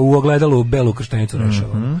 naopako u ogledalu belu ukrštenicu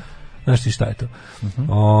rešava. Znaš ti šta je to?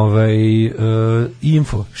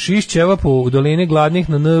 Info. Šiš ćevapu u dolini gladnih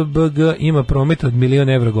na NBG ima promet od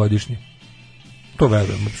 1.000.000 evra godišnje. To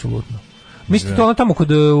verujem, apsolutno. Mislite to ono tamo kod,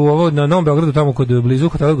 na Novom Beogradu, tamo kod blizu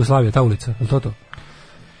hotela Jugoslavije, ta ulica, je li to?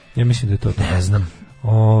 Ja mislim da je to. Ne znam.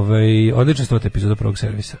 Odlična 100. epizoda prvog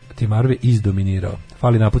servisa. Tim Arve izdominirao.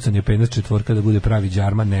 Fali napucanje penis četvorka da bude pravi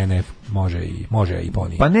džarma. Ne, može i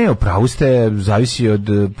ponije. Pa ne, upravo ste, zavisi od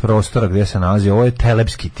prostora gdje se nalazi. Ovo je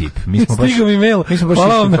telepski tip. Stigao mi mail.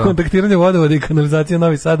 Hvala vam na kontaktiranje vodovoda i kanalizacije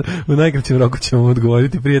Novi Sad. U najkraćem roku ćemo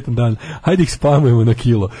odgovoriti. Prijetan dan. Hajde ih spamujemo na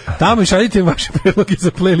kilo. Tamo i šaljite vaše predloge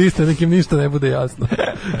za playliste. Nekim ništa ne bude jasno.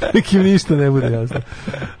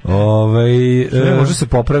 Može se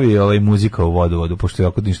popravi muzika u vodovodu, pošto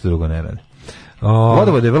jako ništa drugo ne radi.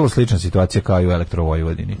 Vodovod je vrlo slična situacija kao i u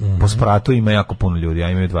Elektrovojvodini. Po spratu ima jako puno ljudi, a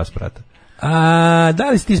imaju 2 sprata. Da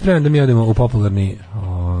li si ti spreman da mi odemo u popularni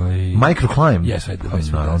Microclimb?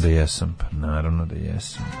 Yes, naravno da jesam. Naravno da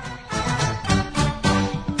jesam.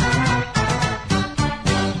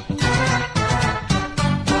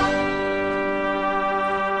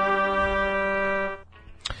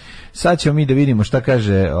 Sad ćemo mi da vidimo šta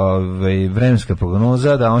kaže vremenska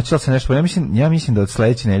prognoza, da hoće li se nešto, ja mislim da od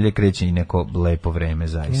sledeće nedelje kreće i neko lepo vreme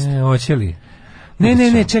zaista. Hoće li?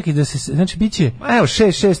 Ne, čekaj da se, znači biće. Evo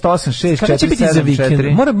 6 8 6 4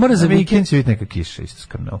 7 4. Mora za vikend će biti neka kiša isto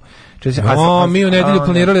skrnao. Mi u nedelju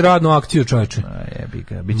planirali radnu akciju, čoveče. Jebi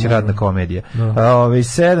ga, biće radna komedija.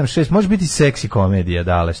 7 6, može biti seksi komedija,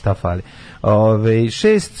 dale, šta fali.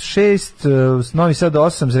 6 Novi Sad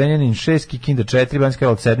 8, Zrenjanin 6, Kikinda 4, Banjska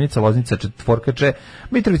Karlovac 7, Loznica 4,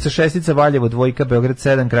 Mitrovica 6, Valjevo 2, Beograd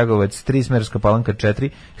 7, Kragujevac 3, Smederevska Palanka 4,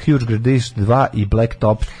 Huge Gradiš 2 i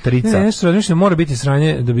Blacktop 3. Ne, nešto razmišljam, mora biti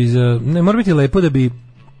sranje da bi ne mora biti lepo da bi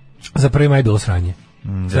za 1. maj bilo sranje.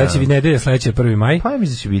 Sledeće nedelje, sledeće 1. maj. Pa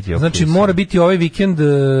mislim da će biti. Znači mora biti ovaj vikend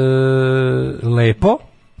lepo.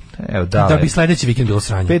 Evo, da bi sledeći vikend bilo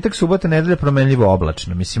sranje. Petak, subota, nedelja promenljivo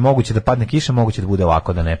oblačno. Mislim, moguće da padne kiša, moguće da bude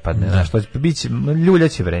ovako da ne padne. Znaš, to biće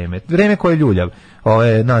ljuljaće vreme. Vreme koje je ljuljav.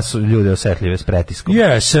 Nas ljude osetljive s pretiskom.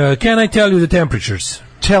 Yes, can I tell you the temperatures?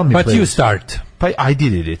 Tell me, but please. You start. I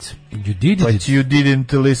did it. You did it. But you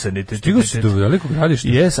didn't listen it. Stigo si do velikog gradišta.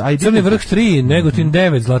 Yes, I did. Crni vrh 3, Negotin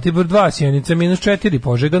 9, Zlatibor 2, Sjenica -4,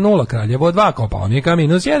 Požega 0, Kraljevo 2, Kopaonika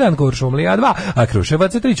 -1, Kuršumlija 2, a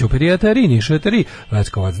Kruševac 3, Ćuprija 3, Niš 3,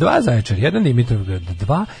 Leskovac 2, Zaječar 1, Dimitrovgrad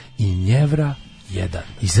 2 i Njevra 1.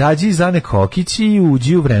 Izađi iz Ane Kokić i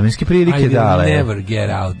uđi u vremenske prilike, dale. I will never get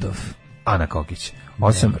out of Ana Kokić.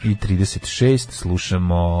 8:36,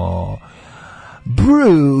 slušamo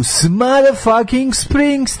Bruce motherfucking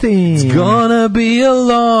Springsteen. It's gonna be a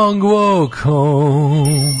long walk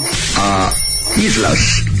home. A izlaz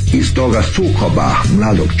iz toga sukoba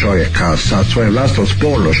mladog čovjeka sa svojom vlastnom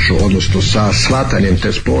spolnošću, odnosno sa shvatanjem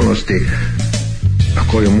te spolnosti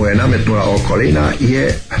koju mu je nametnula okolina,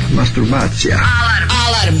 je masturbacija.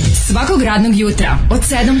 Alarm svakog radnog jutra od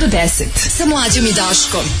 7 do 10 sa Mlađom i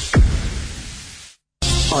Daškom.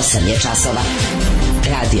 8 je časova.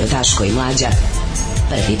 Radio Daško i Mlađa.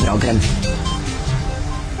 Prvi program.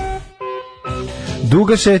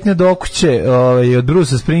 Duga šetnja do kuće od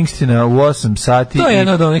Brucea Springsteena u 8 sati. To je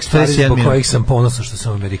jedna od onih stvari zbog kojih sam ponosan što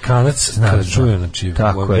sam Amerikanac. Kada čujem, znači,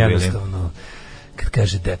 tako je jednostavno, kad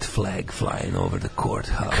kaže that flag flying over the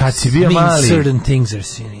courthouse. Kad si bio mali, certain things are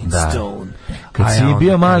seen in stone. Kad si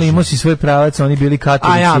bio mali, imao si svoj pravac, oni bili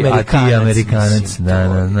katolici, a ti Amerikanac.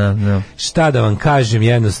 Da. Šta da vam kažem,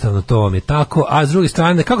 jednostavno to vam je tako. A s druge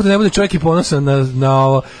strane, kako da ne bude čovjek i ponosan na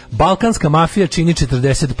ovo, balkanska mafija čini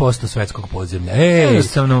 40% svetskog podzemlja. Ej,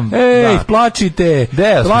 plačite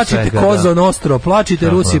Kozo Nostro, plačite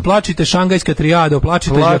Rusi, plačite Šangajska trijada,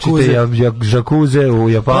 plačite Žakuze u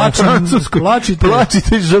Japanu,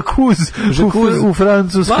 plačite Žakuz u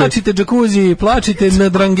Francuskoj, plačite Džakuzi, plačite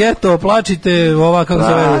Nadrangeto, plačite ova kako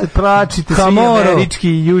zove, plačite svi američki,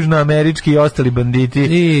 južnoamerički i ostali banditi.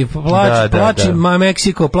 I plači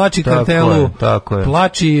Meksiko, plači kartelu,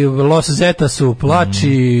 plači Los Zetasu,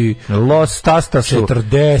 plači Los Tastasu.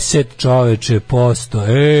 40 čoveče posto.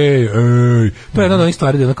 Ej. To je jedna od onih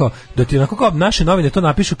stvari da ti onako kao naše novine to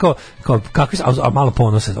napišu kao kakvi, a malo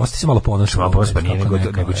ponose. Ostaje se malo ponosan. Pa nije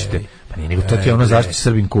nego ćete. Pa nije nego to ti je ono zašto će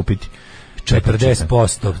Srbin kupiti.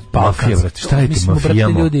 40% mafija, brate. Šta je ti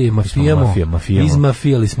mafijamo?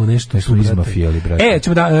 Izmafijali smo nešto. Izmafijali, brate.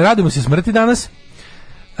 Ćemo da radimo se smrti danas.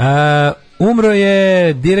 Umro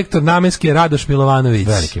je direktor Namenske Radoš Milovanović.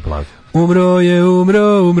 Veliki plav. Umro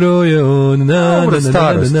je on.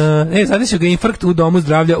 Starost. Zadesio ga infarkt u domu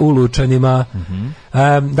zdravlja u Lučanima.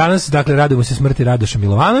 Danas, dakle, radimo se smrti Radoša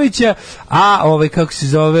Milovanovića, a kako se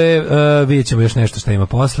zove, vidjet ćemo još nešto što ima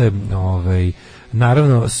posle.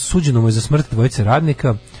 Naravno, suđeno mu je za smrt dvojice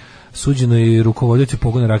radnika, suđeno je i rukovodiocu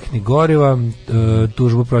pogona raketnih goriva,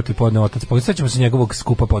 tužbu protiv podneo otac pogona. Sad ćemo se njegovog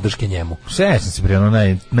skupa podrške njemu. Sve sam se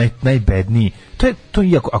ono najbedniji. To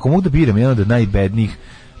je, ako mogu da biram, jedan od najbednijih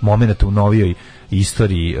momenata u novijoj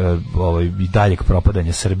istoriji i daljeg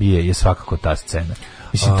propadanja Srbije je svakako ta scena.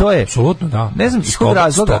 Mislim, to je apsolutno, da. Ne znam iz kog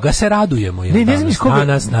razloga. Stoga se radujemo. Ne znam iz koga.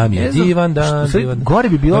 Danas nam je divan dan. Gore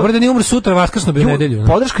bi bilo. Dobro da nije umro sutra, vaskrsno bi nedelju.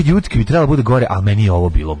 Podrška Jutki bi trebala bude gore, a meni je ovo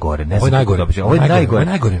bilo gore. Ne znam kako da. Ovo je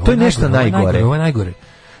najgore. To je nešto najgore. Ovo je najgore.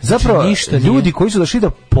 Zapravo, ljudi koji su došli da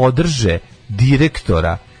podrže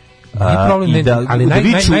direktora ali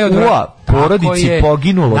viču porodici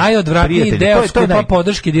poginulo najodvratniji deo skupa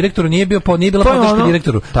podrške direktoru nije bila podrška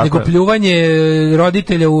direktoru, nego pljuvanje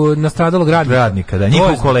roditelja u nastradalog radnika, da,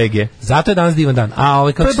 njihov kolege. Zato je danas divan dan.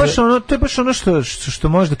 To je baš ono što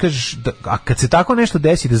možeš da kažeš, a kad se tako nešto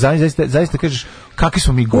desi, da zaista kažeš kakvi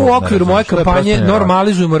smo mi govnari. U okviru moje kampanje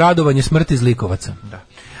normalizujemo radovanje smrti zlikovaca. Da.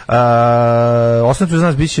 Osnovno za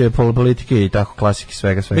nas biće politike i tako klasike,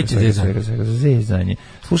 svega zezanje.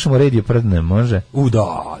 Slušamo Radio Prdne, može?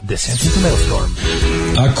 Da, Descent into Maelstrom.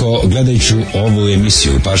 Ako gledajući ovu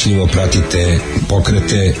emisiju pažljivo pratite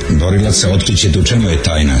pokrete borilaca, otkrićete u čemu je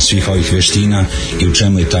tajna svih ovih veština i u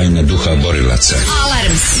čemu je tajna duha borilaca.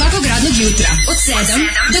 Alarm svakog radnog jutra od 7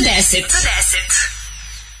 do 10.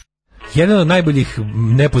 Jedan od najboljih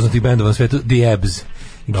nepoznatih bendova na svetu, The Ebbs.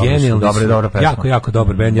 Genijalni, jako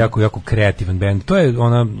dobar bend, jako kreativan bend. To je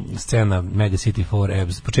ona scena Mega City 4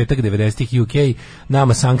 Ebbs, početak 90-ih UK,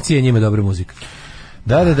 nama sankcije, njima dobra muzika.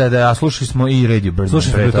 Da, a slušali smo i Radio Birdman.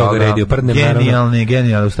 Slušali smo toga Radio Birdman.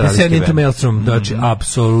 Genijalni australijski bend. Descent into Maelstrom, znači,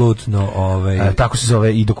 apsolutno. Tako se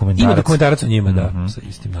zove i dokumentarac. Ima dokumentarac o njima, da, sa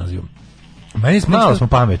istim nazivom. Malo smo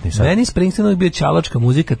pametni sad. Meni Springsteenog bio čalačka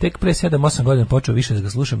muzika, tek pre 7-8 godina počeo više da ga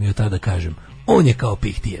slušam i od tada kažem, on je kao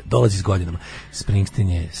pihtije, dolazi s godinama. Springsteen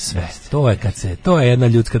je sve. To je jedna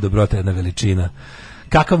ljudska dobrota, jedna veličina.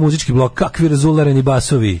 Kakav muzički blok, kakvi razulareni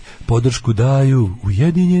basovi, podršku daju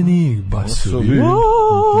ujedinjeni basovi.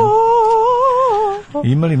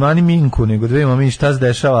 Imali mani minku, nego da vidimo mi šta se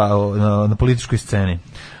dešava na političkoj sceni.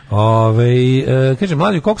 Kaže,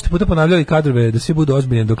 Mladju, koliko ste puta ponavljali kadrove da svi budu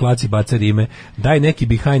ozbiljni dok Laci baca rime, daj neki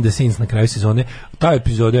behind the scenes na kraju sezone. Ta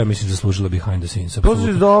epizoda, ja mislim, zaslužila behind the scenes.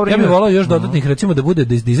 Ja bih volao još dodatnih, recimo da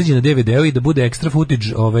izađe na DVD-u i da bude extra footage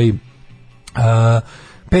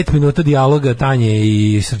 5 minuta dijaloga Tanje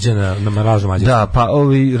i Srđana na Maražu Mađarsku. Da, pa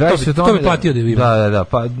to bi platio da vidim. Da,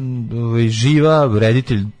 pa živa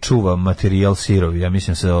reditelj čuva materijal sirovi. Ja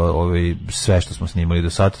mislim se sve što smo snimali do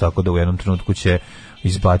sada, tako da u jednom trenutku će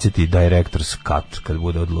izbaciti director's cut kad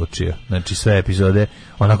bude odlučio. Znači sve epizode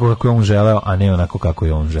onako kako je on želeo, a ne onako kako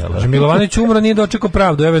je on želeo. Milovanić umro, nije dočekao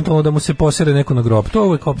pravdu, eventualno da mu se posere neko na grob. To je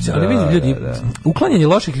uvijek opcija. Ali vidi, ljudi, uklanjanje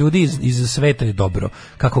loših ljudi iz sveta je dobro,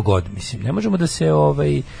 kako god. Mislim, ne možemo da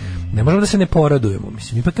se ne poradujemo.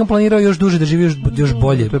 Mislim, ipak on planirao još duže da živi još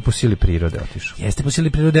bolje. To je po sili prirode otišao. Jeste po sili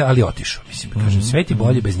prirode, ali otišao. Mislim, kažem, svet je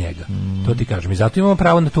bolje bez njega. To ti kažem. I zato imamo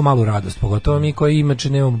pravo na tu malu radost, pogotovo mi koji inače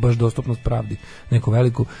nemamo baš dostupnost pravdi, neku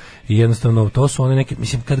veliku, i jednostavno to su one neke,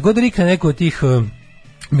 mislim, kad god rikne neko od tih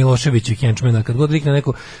Miloševićih henčmena, kad god rikne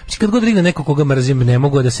neko koga mrzim, ne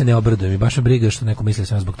mogu da se ne obradujem i baš me briga što neko misli da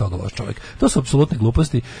sam zbog toga loš čovjek. To su apsolutne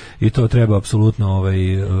gluposti i to treba apsolutno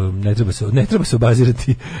ne treba se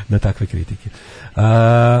obazirati na takve kritike.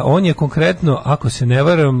 On je konkretno, ako se ne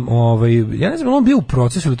varam, ja ne znam, on bio u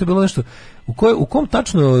procesu ili to je bilo nešto u kom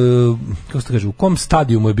tačno, kako se kaže, u kom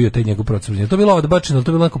stadiju mu je bio taj njegov proces? Je to bilo odbačeno, ili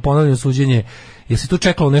to je bilo neko ponovljeno suđenje? Je se tu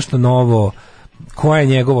čekalo nešto novo? Koja je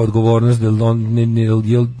njegova odgovornost?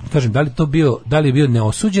 Kažem, da li je bio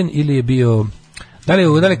neosuđen ili je bio, da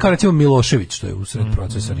li je kao recimo Milošević, što je u sred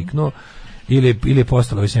procesa riknuo, ili je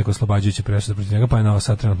postala već neko oslobađajuće presuda protiv njega, pa je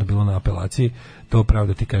sad trenutno bilo na apelaciji. To pravo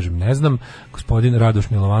da ti kažem ne znam. Gospodin Radoš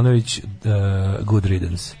Milovanović, good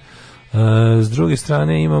riddance. S druge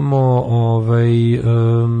strane imamo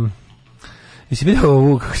jesi vidio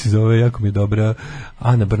ovu, kako se zove, jako mi je dobra,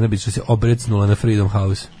 Ana Brnabić što se obrecnula na Freedom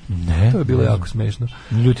House. Ne, to je bilo jako smešno.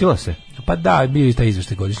 Ljutila se? Pa da, bio je taj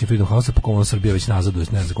izveštaj godišnji Freedom House, po kom Srbija već nazaduje,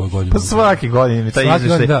 ne znam koju godinu. Pa svaki godin mi taj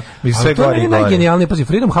izveštaj, mi sve gori. Ali to je najgenijalnije, pazi,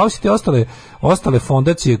 Freedom House i te ostale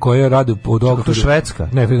fondacije koje rade pod okviru. To Švedska?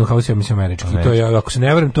 Ne, Freedom House je, mislim, američki. To je, ako se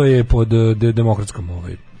ne verujem, to je pod demokratskom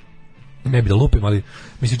ne bi da lupim, ali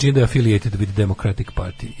mislim čini da je affiliated with Democratic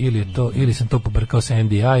Party. Ili sam to pobrkao sa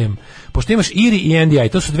NDI-em. Pošto imaš IRI i NDI,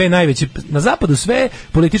 to su dve najveće, na zapadu sve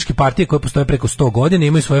političke partije koje postoje preko 100 godina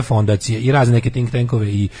imaju svoje fondacije i razne neke think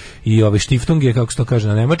tankove i ove štiftunge, kako se to kaže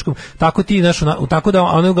na nemačkom. Tako ti, tako da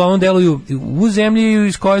one uglavnom deluju u zemlji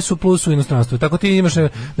iz koje su plus u inostranstvu. Tako ti imaš,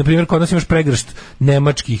 na primjer, kod nas imaš pregršt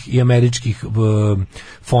nemačkih i američkih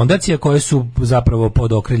fondacija koje su zapravo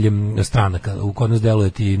pod okriljem stranaka. Kod nas deluje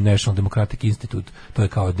ti National Democratic Institute, to je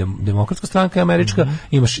kao demokratska stranka američka,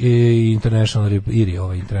 imaš i International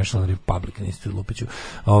Republican Institute, lupiću,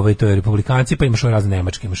 to je republikanci, pa imaš ove razne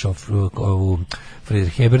nemačke, imaš ovu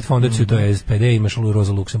Friedrich Hebert fondaciju, to je SPD, imaš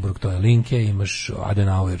Rosa Luxemburg, to je Linke, imaš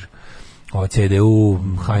Adenauer, CDU,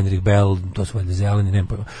 Heinrich Bell, to su valjda zeleni, nema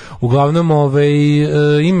pojma. Uglavnom,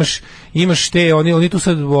 imaš te, oni tu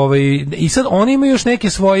sad, i sad oni imaju još neke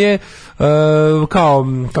svoje, kao,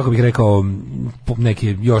 kako bih rekao,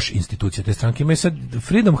 neke još institucije te stranke. Imaju sad,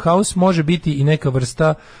 Freedom House može biti i neka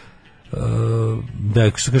vrsta da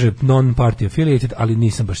je, što kaže, non-party affiliated, ali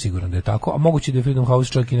nisam baš siguran da je tako, a moguće da je Freedom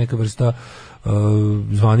House čak i neka vrsta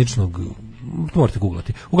zvaničnog, morate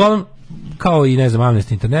googlati. Uglavnom, kao i, ne znam,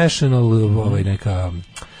 Amnesty International, neka,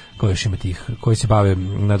 koji još ima tih, koji se bave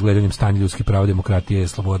nadgledanjem stanja ljudskih prava, demokratije,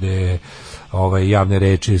 slobode, javne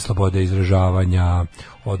reči, slobode izražavanja,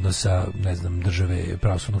 odnosa, ne znam, države,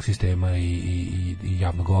 pravosudnog sistema i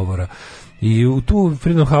javnog govora. I u tu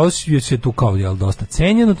Freedom House je se tu kao dosta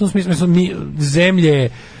cenjeno, u tom smislu zemlje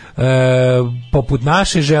poput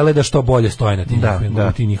naše žele da što bolje stoje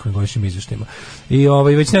na tim njihovim godišnjim izveštajima. I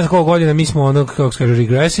već ne znam koliko godina mi smo kako se kaže,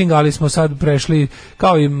 regressing, ali smo sad prešli,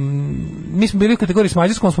 kao i mi smo bili u kategoriji s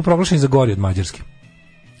Mađarskom, smo proglašeni za gori od Mađarske.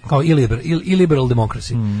 Kao illiberal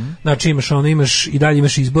democracy. Znači imaš i dalje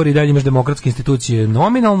imaš izbor i dalje imaš demokratske institucije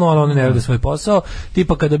nominalno, ali one ne rade svoj posao.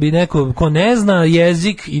 Tipa kada bi neko ko ne zna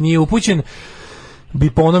jezik i nije upućen, bi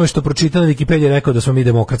po onome što pročita na Wikipediji rekao da smo mi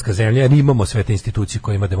demokratska zemlja, jer imamo sve te institucije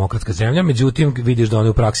koje ima demokratska zemlja, međutim vidiš da one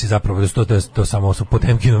u praksi zapravo da to samo su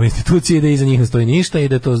Potemkinove institucije i da iza njih ne stoji ništa i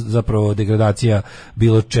da je to zapravo degradacija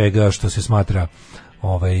bilo čega što se smatra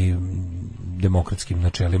demokratskim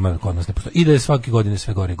načelima kod nas ne postoji. I da je svake godine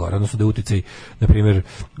sve gore i gore. Odnosno da je uticaj, na primjer,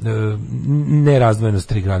 nerazdvojenost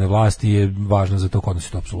tri grane vlasti je važna za to kod nas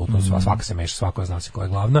je to apsolutno. Svaka se meša, svako zna se koja je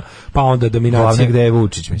glavna. Pa onda dominacija... Glavne gde je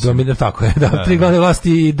Vučić, mislim. Tako je, da. Tri grane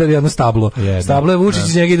vlasti i da je jedno stablo. Stablo je Vučić,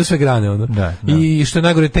 iz njega idu sve grane. I što je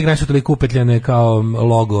najgore, te grane su toliko upetljane kao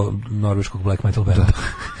logo norveškog black metal benda.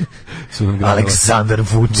 Aleksandar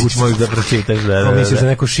Vučić, možeš da pročitaš. Misliš da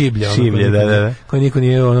neko šiblja. Koji niko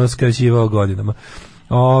nije skraćivao godinama.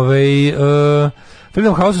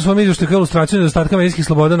 Freedom House u svom izveštaju kao ilustraciju nedostatka medijskih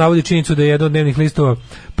sloboda navodi činjenicu da je jedan od dnevnih listova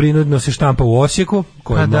prinudno se štampa u Osijeku,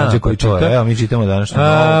 koji mlađe koji čita. Evo mi čitamo danas.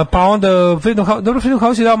 Pa onda Freedom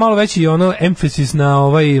House je dao malo veći emphasis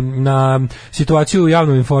na situaciju u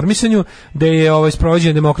javnom informisanju, da je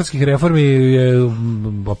sprovođenje demokratskih reformi je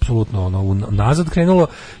apsolutno nazad krenulo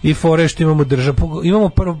i fore što imamo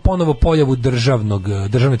ponovo pojavu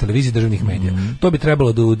državne televizije, državnih medija. To bi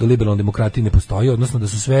trebalo da u liberalnoj demokratiji ne postoji, odnosno da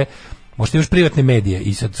su sve. Možda imaš privatne medije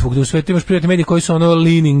i sad svugdje u svetu imaš privatne medije koji su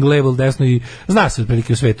leaning level desno i zna se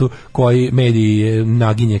otprilike u svetu koji mediji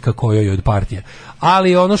naginje ka kojoj od partije.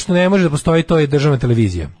 Ali ono što ne može da postoji to je državna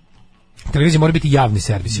televizija. Televizija mora biti javni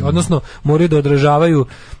servis, odnosno moraju da odražavaju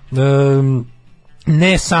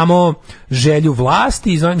ne samo želju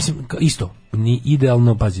vlasti, mislim, isto, ni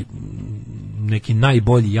idealno, pazi, neki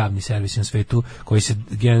najbolji javni servis na svetu koji se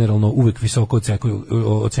generalno uvek visoko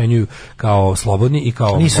ocenjuju kao slobodni i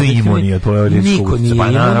kao nisu imuni od niko nije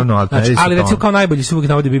imun, ali recimo kao najbolji se uvek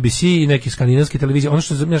navodi BBC i neki skandinavski televizije. Ono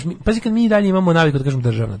što pazi, kad mi dalje imamo naviku da kažemo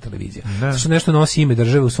državna televizija, što nešto nosi ime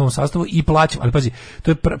države u svom sastavu i plaćamo, ali pazi,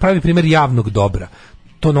 to je pravi primjer javnog dobra.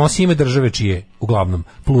 To nosi ime države čije, uglavnom,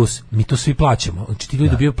 plus mi to svi plaćamo. Znači ti ljudi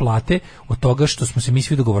dobiju plate od toga što smo se mi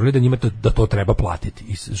svi dogovorili da njima da to treba platiti.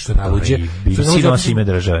 I što je najluđe. BBC nosi ime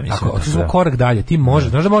države. Tako, otišli korak dalje. Ti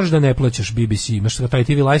možeš da ne plaćaš BBC, imaš taj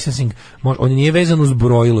TV licensing, on nije vezan uz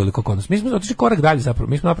brojilo ili kako odnos. Mi smo otišli korak dalje zapravo.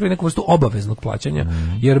 Mi smo napravili neku vrstu obaveznog plaćanja,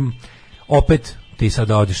 jer opet ti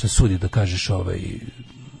sada odiš na sud da kažeš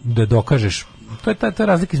da dokažeš. To je ta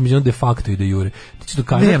razlika između de facto i de jure.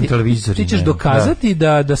 Ti ćeš dokazati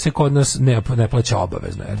da se kod nas ne plaća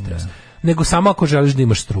obavezno RTS. Nego samo ako želiš da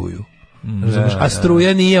imaš struju. A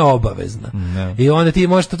struja nije obavezna. I onda ti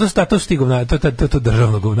možeš, to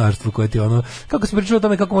državno govnarstvo koje ti kako se pričalo o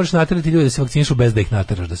tome kako možeš naterati ljude da se vakcinišu bez da ih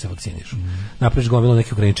nateraš da se vakcinišu. Napraviš gomilu neke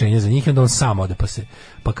ograničenja za njih i onda on sam ode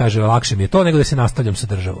pa kaže lakše mi je to nego da se nastavljam sa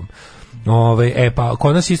državom. Pa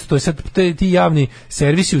kod nas isto to je sad ti javni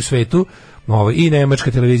servisi u svetu i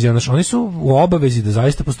nemačka televizija, oni su u obavezi da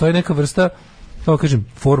zaista postoji neka vrsta, kao kažem,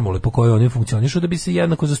 formule po kojoj oni funkcionišu da bi se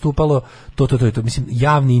jednako zastupalo to. Mislim,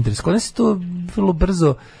 javni interes. Kod nas je to vrlo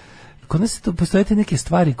brzo, kod nas postoje te neke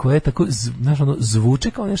stvari koje tako,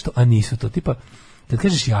 zvuče kao nešto, a nisu to. Tipa, kad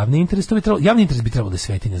kažeš javni interes, javni interes bi trebalo da je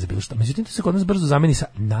svetinja za bilo šta. Međutim, to se kod nas brzo zameni sa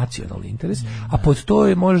nacionalni interes, a pod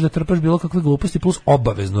to možeš da trpaš bilo kakve gluposti plus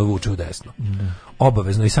obavezno vuče u desno.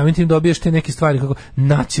 Obavezno. I samim tim dobiješ te neke stvari kako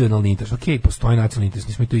nacionalni interes. Ok, postoji nacionalni interes,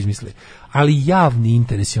 nismo i to izmislili. Ali javni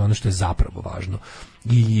interes je ono što je zapravo važno.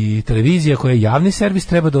 I televizija koja je javni servis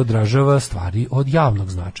treba da odražava stvari od javnog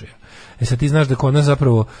značaja. Sad ti znaš da kod nas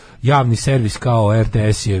zapravo javni servis kao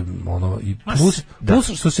RTS je i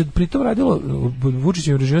plus što se pritom radilo,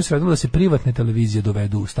 Vučićevim režimom se radilo da se privatne televizije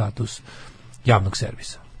dovedu u status javnog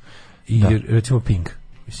servisa. I recimo Pink.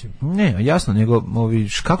 Mislim. Ne, jasno, nego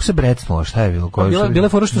kako se brecnulo, šta je bilo? Bile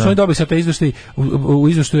fora što su oni dobili sad taj izveštaj u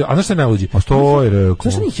izveštaju, a znaš šta je najluđe? A što je rekao?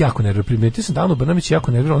 Znaš šta njih jako nervira? Primetio sam Danu Brnabić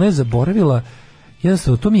jako nervira, ona je zaboravila,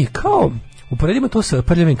 jednostavno, to mi je kao Uporedimo to sa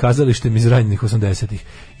prljavim kazalištem iz ranjenih 80-ih.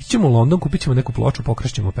 Ićemo u London, kupit ćemo neku ploču,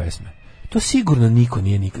 pokrašćemo pesme. To sigurno niko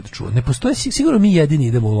nije nikad čuo. Ne postoje, sigurno mi jedini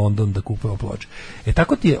idemo u London da kupujemo ploče.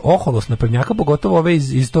 Tako ti je oholost naprednjaka, pogotovo ove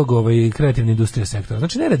iz tog kreativne industrije sektora.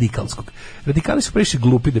 Znači ne radikalskog. Radikali su previše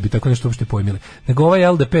glupi da bi tako nešto uopšte pojmili. Nego ovaj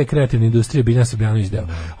LDP kreativne industrije Biljana Srbljanović deo.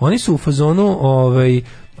 Oni su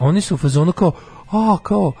u fazonu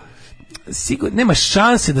kao sigurno nema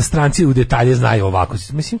šanse da stranci u detalje znaju ovako.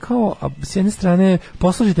 Mislim kao, s jedne strane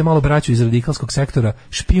poslužite malo braću iz radikalskog sektora,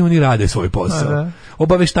 špijuni rade svoj posao.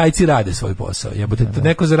 Obaveštajci rade svoj posao. Jebote,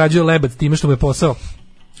 neko zarađuje lebac time što mu je posao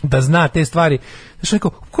da zna te stvari. Znaš, neko,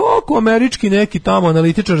 kako američki neki tamo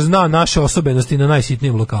analitičar zna naše osobenosti na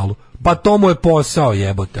najsitnijem lokalu? Pa to mu je posao,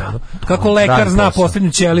 jebote. Kako lekar zna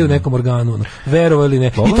posljednju ćeliju u nekom organu, verovo ili ne.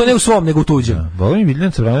 I to ne u svom, nego u tuđem. Bogom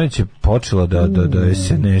Biljana Srbljanović je počela da je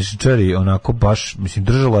se ne žari onako baš, mislim,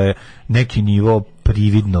 držala je neki nivo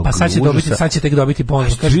prividnog pa sad će tek dobiti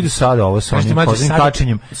ponos. Vidi sada ovo sa onim poznim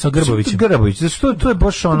kačenjem sa Grbovićem. Zato to je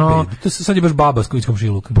baš ono... Sad je baš baba s Kovićkom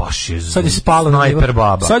Šilukom. Baš je snajper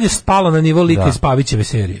baba. Sad je spala na nivo lika iz Pavićeve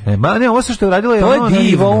serije. Ne, ovo što je uradila je ono na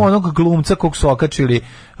nivo onog glumca kog su okačili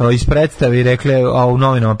iz predstave i rekli, a u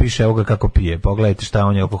novinama piše evo ga kako pije. Pogledajte šta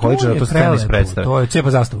on je alkoholičar, a to scena iz predstave. To je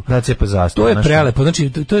cepa zastavu. Da, cepa zastavu. To je prelepo. Znači,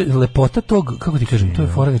 to je lepota tog, kako ti kažem, to je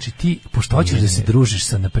fora, znači ti, pošto hoćeš da se družiš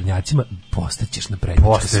sa naprednjacima, postaćeš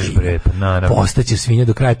naprednjačka svinja. Postaćeš svinja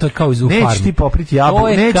do kraja, to je kao iz u farmi. Nećeš ti popriti jabu,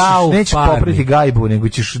 nećeš popriti gajbu, nego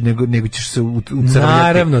ćeš se ucrljati.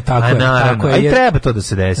 Naravno, tako je. A i treba to da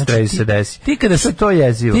se desi, treba da se desi.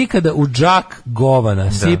 Ti kada u džak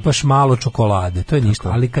govana sipaš malo čokolade, to je ništa,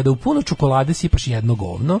 ali kada u puno čokolade sipaš jedno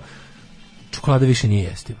govno, čokolada više nije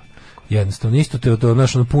jestiva. Jednostavno, isto te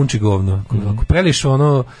ono punči govno. Ako preliješ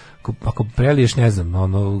ako preliješ, ne znam,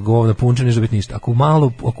 govno punče, neće biti ništa.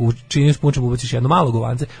 Ako činiš punčem, ubaciš jedno malo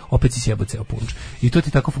govance, opet si sjebao ceo punč. I to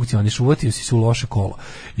ti tako funkcioniš, uvatio si se u loše kolo.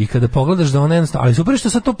 I kada pogledaš da ona jednostavno, ali super što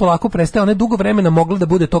sad to polako prestaje, ona je dugo vremena mogla da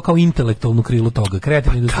bude to kao intelektualno krilo toga,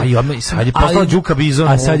 kreativni industrija. Sad je postala Đuka Bizon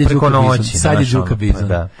preko noći. Sad je Đuka Bizon.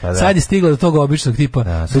 Sad je stigla do toga običnog tipa,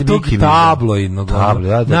 do tog tabloidnog,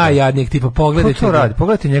 najjadnijeg tipa, pogledajte. Ko to radi?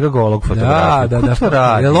 Pogledajte njega golog fotografiju. Ko to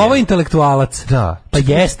radi? Je li ovo intelektualac? Da. Pa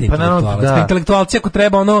jeste intelektualac. Intelektualci ako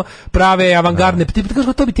treba prave avangardne,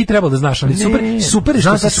 to bi ti trebalo da znaš, ali super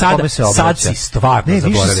što se sad si stvarno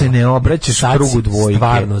zaboravila. Više se ne obraćaš krugu dvojke.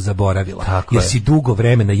 Stvarno zaboravila. Jer si dugo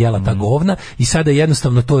vremena jela ta govna i sada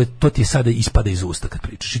jednostavno to ti je sada ispada iz usta kad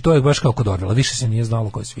pričaš. I to je baš kao kod Orvela. Više se nije znalo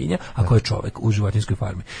ko je svinja, a ko je čovek u životinjskoj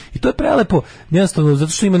farmi. I to je prelepo, jednostavno,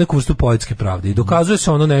 zato što ima neku vrstu poetske pravde i dokazuje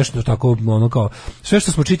se ono nešto tako, ono kao sve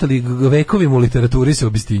što smo čitali vekovima u literaturi se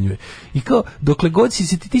obistinjuje. I kao dokle god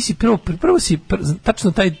ti si prvo si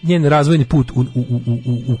tačno taj njen razvojni put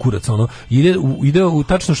u kurac, ono ide u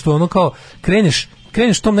tačno što ono kao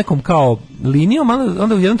kreneš tom nekom kao linijom,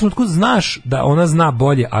 onda u jednom trenutku znaš da ona zna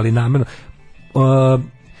bolje, ali namjerno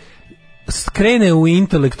krene u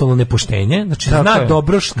intelektualno nepoštenje, znači zna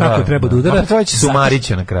dobro kako treba da udara. Pa to će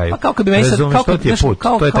sumariće na kraju. Pa kao kad bi meni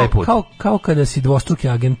kao kada si dvostruki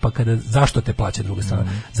agent, pa zašto te plaća druga strana?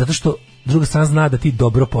 Zato što druga strana zna da ti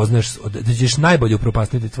dobro poznaješ, da ćeš najbolje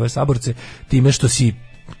upropastiti tvoje saborce time što si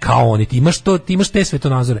kao oni, ti imaš te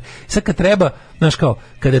svetonazore. Sad kad treba, znaš kao,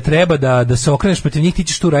 kada treba da se okreneš protiv njih, ti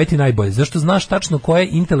ćeš tu raditi najbolje. Zašto znaš tačno koje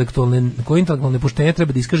intelektualne nepoštenje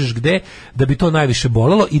treba da iskažeš gde, da bi to najviše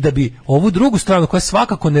bolelo i da bi ovu drugu stranu, koja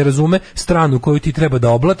svakako ne razume stranu koju ti treba da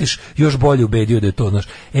oblatiš, još bolje ubedio da je to, znaš.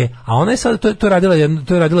 A ona je sad to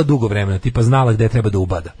je radila dugo vremena, tipa znala gde treba da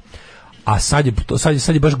ubada. A sad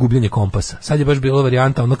je baš gubljenje kompasa. Sad je baš bila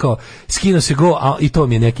varijanta ono kao skino se go, a i to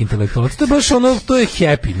mi je neki intelektualac. To je baš ono, to je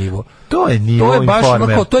happy nivo. To je nivo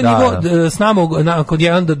informer. To je nivo s nama kod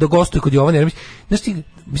jedan da gostuje kod Jovana Jeremić. Znaš ti,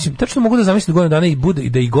 mislim, tačno mogu da zamislim godinu dana i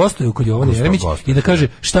da i gostuju kod Jovana Jeremić i da kaže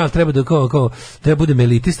šta treba da kao treba budem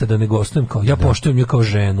elitista da ne gostujem, kao ja poštujem nju kao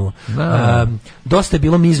ženu. Dosta je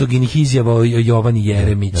bilo mizoginih izjava o Jovani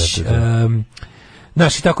Jeremić.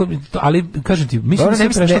 Znaš, i tako, ali kažem ti, mislim da se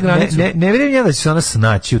prešla granicu. Ne vjerujem ja da će se ona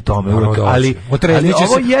snaći u tome, ali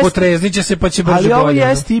otrezniće se pa će brže bolje. Ali ovo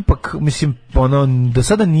jeste ipak, mislim, do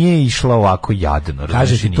sada nije išla ovako jadno.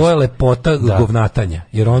 Kažem ti, to je lepota govnatanja,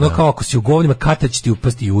 jer ono kao ako si u govnima, kada će ti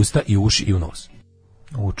upasti i usta, i uši, i u nos.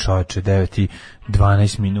 U čoveče,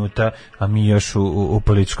 9:12 minuta, a mi još u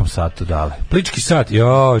političkom satu dale. Politički sat,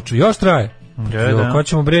 još traje. Kad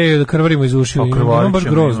ćemo bre da krvarimo iz ušiju, imam baš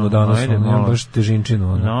grozno danas, imam baš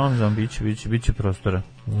težinčinu. Biće prostora.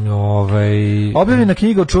 Objavljena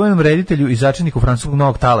knjiga o čuvenom reditelju i začetniku francuskog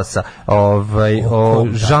novog talasa, o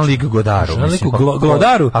Jean-Luc Godaru.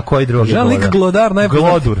 Glodaru? A koji drugi? Jean-Luc Godar,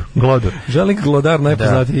 Glodur. Jean-Luc Godar,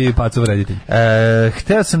 najpoznatiji pacov reditelj.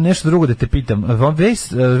 Hteo sam nešto drugo da te pitam.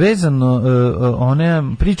 Vezano,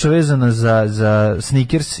 priča vezana za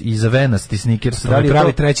Snickers i za venasti Snickers. Da li je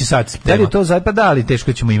pravi treći sat? Da li je to pa da, ali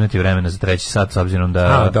teško ćemo imati vremena za treći sat, s obzirom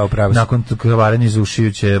da nakon krvarenja iz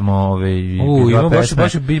ušiju ćemo ima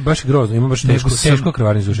baš grozno, ima baš teško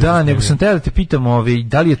krvarenje iz ušiju. Da, nego sam teo da te pitam,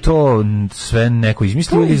 da li je to sve neko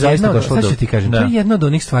izmislio ili zaista došlo do... Sad ću ti kažem, to je jedna od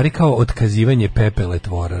onih stvari kao otkazivanje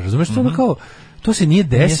pepeletvora, razumeš, to ono kao to se nije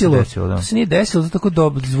desilo, to tako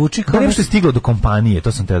dobro zvuči kao... Da nešto je stiglo do kompanije,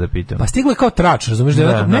 to sam teo da pitam. Pa stiglo je kao trač, razumeš,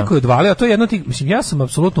 da neko je odvalio, a to je jedno ti, mislim, ja sam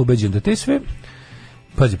apsolutno ubeđen da te sve...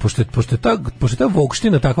 Pazi, pošto je ta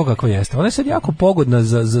vokština tako kako jeste, ona je sad jako pogodna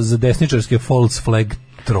za desničarske false flag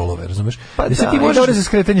trolove, razumeš? Pa da, ti može za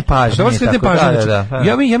skretanje pažnje.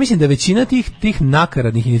 Ja mislim da većina tih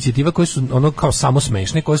nakaradnih inicijativa koje su ono kao samo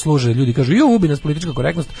smešne, koje služe, ljudi kažu, ubi nas politička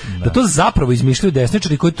korektnost, da to zapravo izmišljaju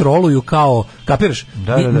desničari koji troluju kao, kapiraš?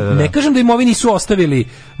 Ne kažem da im ovi nisu ostavili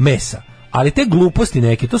mesa, ali te gluposti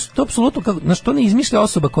neke, to apsolutno, to ne izmišlja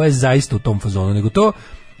osoba koja je zaista u tom fazonu, nego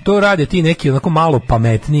to rade ti neki onako malo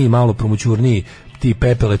pametniji, malo promućurniji ti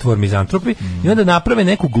pepeletvor mizantropi i onda naprave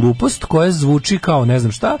neku glupost koja zvuči kao ne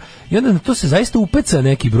znam šta i onda na to se zaista upeca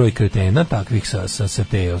neki broj kretena takvih sa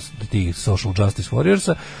tih social justice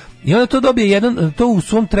warriorsa i onda to dobije to u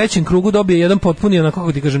svom trećem krugu dobije jedan potpuni onako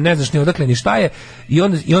kako ti kažem ne znaš ni odakle ni šta je i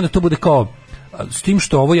onda to bude kao s tim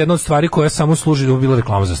što ovo je jedna od stvari koja samo služi da bi bila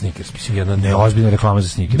reklama za Snickers. Mislim, jedna neozbiljna reklama za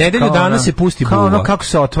Snickers. Nedelju dana se pusti kao ono kako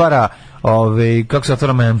se otvara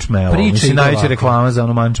Manchmelo. Mislim, najveća reklama za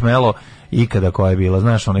ono Manchmelo ikada koja je bila,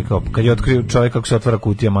 znaš, onaj kao, kad je otkrio čovjek kako se otvara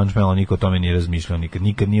kutija Manchmelo, niko o tome nije razmišljao,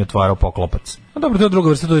 nikad nije otvarao poklopac. A dobro, to je druga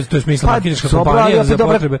vrsta, to je smisla marketinška kompanija za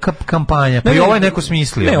potrebe. Kampanja, pa i ovo je neko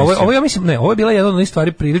smislio. Ovo ja mislim, ovo je bila jedna od onih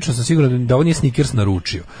stvari, prilično sam siguran da ovo nije Snickers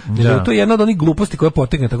naručio. To je jedna od onih gluposti koja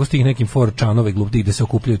potegne tako s tih nekim 4chanove gluposti gde se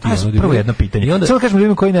okupljaju ti ljudi. Prvo jedno pitanje. Samo kažem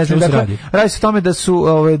ljudima koji ne znaju, dakle, radi se o tome da su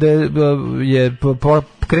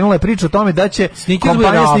krenula je priča o tome da će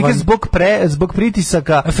kompanija Snickers zbog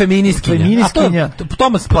pritisaka feministkinja.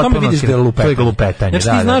 Tome vidiš da je lupetanje. To je lupetanje,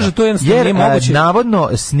 znači, ti znaš da to jednostavno nije moguće. Navodno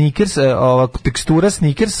Snickers, tekstura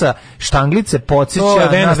Snickersa, štanglice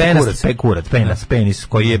podsjeća na venac, penis,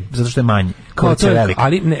 koji je, zato što je manji. Kao to je,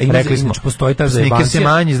 ali rekli smo, postoji ta zajebancija. Snickers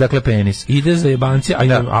je manji, dakle penis. Ide zajebancija,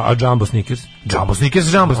 a Jumbo Snickers? Jumbo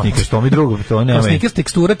Snickers, to mi drugo, to nema. Snickers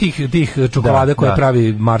tekstura tih čokolada koje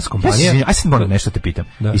pravi Mars kompanija. Aj sad moram nešto te pitam.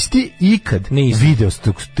 Jesi ti ikad video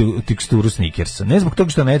teksturu Snickersa? Ne zbog toga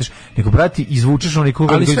što ne jedeš, nego brati, izvučeš onoliko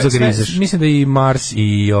koliko zagrizeš. Mislim da i Mars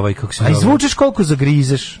i kako se zove. A izvučeš koliko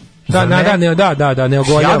zagrizeš. Da, ne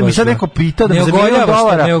ogoljavaš. Ja mi sad neko pitao da mi za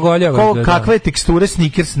 $1 kakve teksture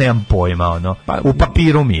Snickers, nemam pojma, ono. U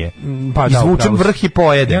papiru mi je. Izvučem vrh i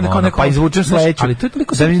pojedem, pa izvučem sledeću. Ali to je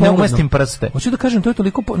toliko da mi ne umestim prste. Hoću da kažem, to je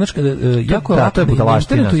toliko, znači kada jako lako, na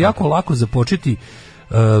internetu jako lako započeti.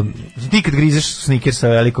 Ti kad grizeš Snickersa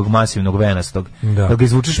velikog masivnog venastog, da ga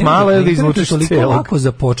izvučeš malo ili ga izvučeš celog. Toliko lako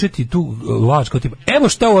započeti tu laž kao tipa, evo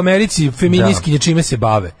šta u Americi feministkinje čime se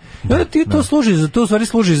bave. I onda ti to služi za to, u stvari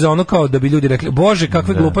služi za ono kao da bi ljudi rekli, bože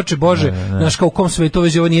kakve glupače, bože, znaš kao u kom svetu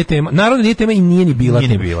već ovo nije tema. Naravno nije tema i nije ni bila.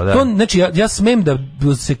 To znači ja smem da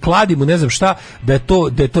se kladim u ne znam šta da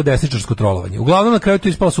je to desničarsko trolovanje. Uglavnom na kraju to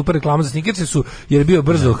ispala super reklama za Snickerse jer je bio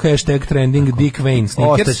brzo hashtag trending Dick Wayne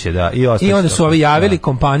Snickers. I onda su ovi javili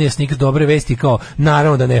kompanija Snickers, dobre vesti kao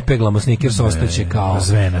naravno da ne peglamo Snickers, ostaće kao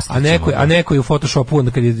a neko je u Photoshopu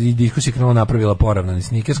onda kad je diskusija krenula napravila poravnani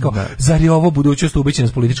Snickers kao zar je ovo budućnost, ubiće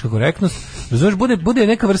nas politička korektnost, razumeš, bude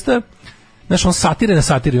neka vrsta, znaš, on satire na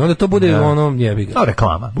satiri, onda to bude ono jebi ga.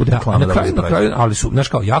 Reklama, bude reklama. Na kraju, ali su, znaš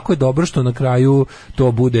kao, jako je dobro što na kraju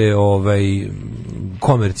to bude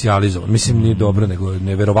komercijalizovan. Mislim, nije dobro, nego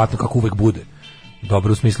neverovatno kako uvek bude.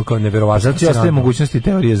 Dobro u smislu kao neverovatno. Zato ostaje mogućnosti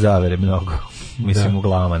teorije zavere mnogo. Mislim u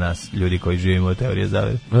glavama nas, ljudi koji živimo u teorije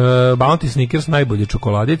zavere. Bounty Snickers, najbolje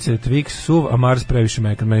čokoladice, Twix suv, a Mars previše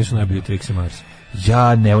mekan. Meni su najbolji Twix i Mars.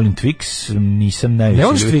 Ja ne volim Twix, nisam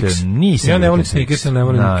najveći Twix. Ja ne volim Snickers, ja ne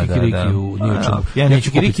volim kikiriki u ničemu. Ja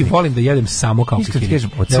kikiriki volim da jedem samo kao kikiriki.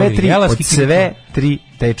 Od sve tri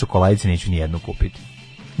te čokoladice neću ni jednu kupiti.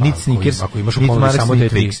 Nit Snickers, ako imaš u nit ponudi Mars, samo nit te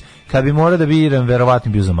tri. Twix. Kad bi morao da biram,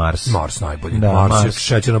 verovatno bio za Mars. Mars najbolji. Da, Mars je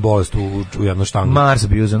šećerna bolest u jednoj štangu. Mars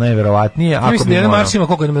bio za najverovatnije. Ja mislim da jedan Mars ima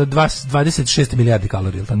koliko, 26 milijardi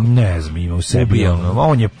kalorija, tako? Ne znam, ima u sebi.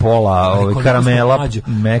 On je pola karamela,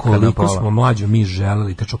 meka na pola. Koliko smo mlađo mi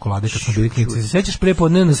želeli te čokolade kad smo bili klinici. Se sećaš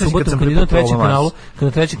prepodne na subotu kad ide na trećem kanalu, kad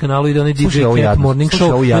na trećem kanalu ide onaj DJ Cat Morning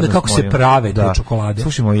Show, i onda kako se prave te čokolade.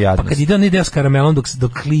 Slušaj moju jadnost. Pa kad ide onaj deo s karamelom dok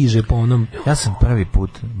kliže po onom. Ja sam prvi put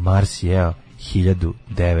Mars jeo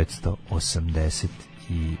 1984.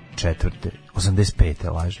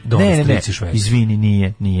 85. lažem. Ne, izvini,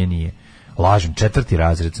 nije. Lažem, 4.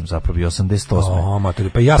 razred sam zapravo bio, 88. Matori,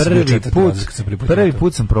 pa ja sam bio 4. razred kad sam prvi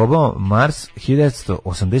put sam probao Mars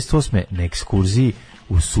 1988. na ekskurziji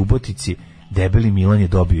u Subotici. Debeli Milan je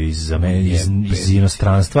dobio iz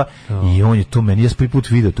inostranstva i on je tu meni, ja sam prvi put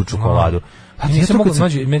video tu čokoladu. Nisam mogu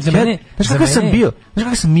nađi, za mene... Znaš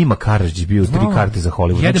kako sam Mima Karadžić bio, 3 karte za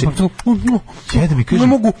Hollywood. Jedem i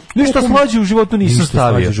kažem, ništa slađe u životu nisam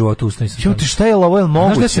stavio. Ništa slađe u životu nisam stavio. Ti šta je ovo, je li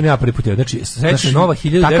moguće? Znaš da sam ja prvi put, znači, srećna nova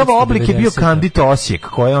 1990. Takav oblik je bio Kandit Osijek,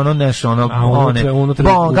 koje ono nešto,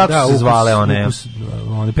 kako se zvale one?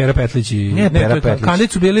 Pera Petlić i... Ne, Pera Petlić.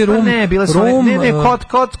 Kandit su bili Rum. Ne,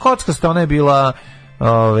 kockasto, ona je bila...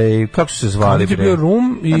 kako su se zvali? Kandit je bio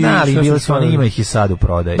Rum i... ali bili su oni, ima ih i sad u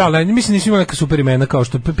prodaju. Da, ali mislim nisu imali neka super imena kao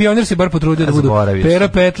što... Pionir se bar potrudio da budu Pera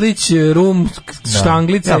Petlić, Rum,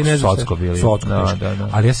 Štanglica i ne znam Socko bili.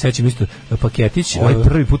 Ali ja sećam isto paketić... Ovo je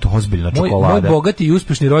prvi put ozbiljna čokolada. Moj bogati i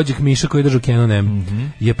uspešni rođak Miša koji je držao Canon M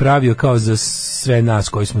je pravio kao za sve nas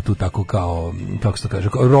koji smo tu tako kao, kako se to kaže,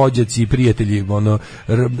 rođaci, prijatelji,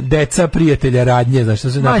 deca prijatelja radnje, znaš što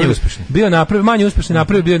se napravio. Manje uspešni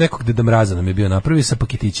napravio, bio nekog Deda Mraza nam je bio napravio sa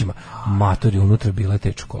paketićima. Matori, unutra bile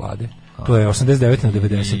te čokolade. To je 89 na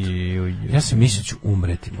 90. Ja sam mislio ću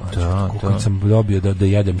umreti, kad sam dobio da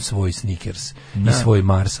jedem svoj Snickers i svoj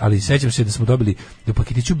Mars, ali sećam se da smo dobili da u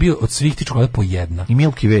paketiću bio od svih tih čokolada po jedna. I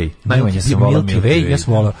Milky Way. Najmanje sam volao Milky Way. Ja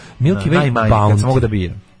sam volao Milky Way Bounty. Kad sam mogu da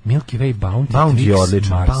biram. Milky Way Bounty. Bounty je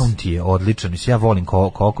odličan. Bounty je odličan. Ja volim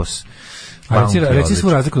kokos. Reci svu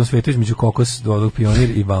razliku na svetu između kokos, dodog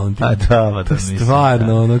Pionir i Bounty. Da,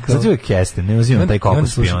 stvarno ono kao. Sad je Kesten, ne uzimam taj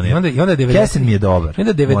kokos Pionir. Kesten mi je dobar.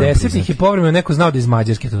 Onda 90-ih je povremeno neko znao da iz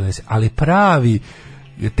Mađarske to donese, ali pravi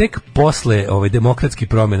tek posle demokratskih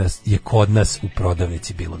promjena je kod nas u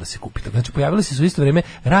prodavnici bilo da se kupi. Znači pojavile se u isto vrijeme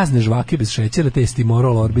razne žvake bez šećera, te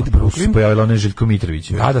Stimorol, Orbit, Brooklyn. Se pojavila ona Željko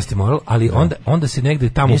Mitrović. Da, Stimorol, ali onda se negde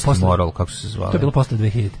tamo posle Stimorol, kako se zvalo? To je bilo posle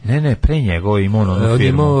 2000. Ne, pre njegov imao onu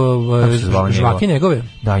firmu. Žvake njegove.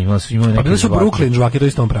 Da, imao neke. Pa bile su Brooklyn žvake, to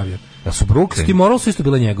isto on pravio. Da su Brooklyn. Stimorol su isto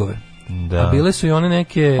bile njegove. Da. A bile su i one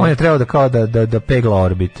neke. On je trebao da kao da pegla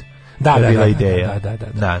Orbit. Da, bila ideja.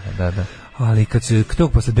 Da. Ali kad se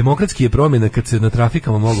posle demokratske promjene, kad se na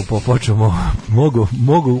trafikama mogu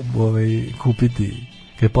kupiti,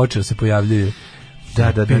 kad je počeo se pojavljuje.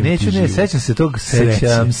 Da, sećam se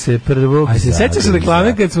prvog. A se sećaš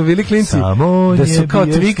reklame kad smo bili klinci? Da su kao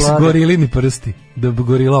Twix gorilini prsti. Da bi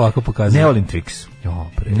gorila ovako pokazala. Ne volim Twix.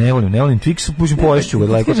 Ne volim Twix, pušim poješću ga,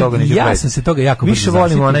 daleko toga neću ja sam se toga jako više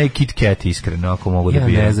volim onaj Kit Kat, iskreno, ako mogu da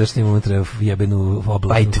bijem. Ja ne znaš, ima unutra jebenu oblaku.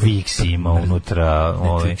 Pa i Twix ima unutra.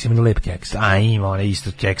 Twix ima lep keks. A ima onaj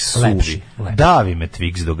isto keks suvi. Davi me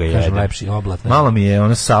Twix dok ga jedem. Kažem lepši, oblat. Malo mi je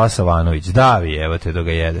ono Sava Savanović. Davi, evo te dok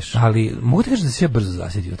ga jedeš. Ali mogu ti kažem da se ja brzo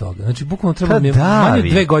zasjetio toga. Znači, bukvalno treba mi je, manje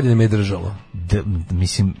 2 godine me je držalo.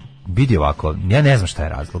 Mislim, vidi ovako, ja ne znam šta je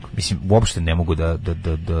razlog. Mislim, uopšte ne mogu da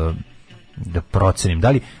procenim.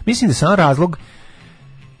 Mislim da je samo razlog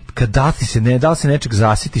da li se nečeg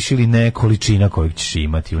zasjetiš ili ne količina koju ćeš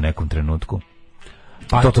imati u nekom trenutku.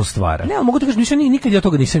 To stvara. Ne, mogu ti kažem, nikad ja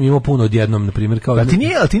toga nisam imao puno odjednom, na primjer. Kao ti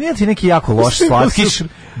nije neki jako loš slatkiš,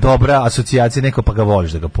 dobra asocijacija, neko pa ga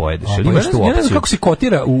voliš da ga pojedeš. Ne znam kako se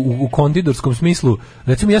kotira u konditorskom smislu.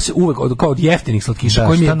 Recimo, ja se uvek, kao od jeftinih slatkiša,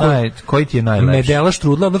 koji ti je najlepši? Medela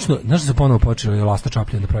štrudla, odnosno, znaš da se ponovo počeli Lasta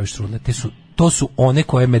Čapljana da pravi štrudle? To su one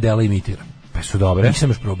koje Medela imitira. Pa su dobre. Nisam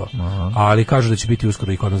još probao. Ali kažu da će biti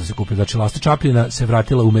uskoro i kod nas da se kupi. Znači, Lasta Čapljina se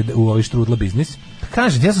vratila u ovaj štrudla biznis.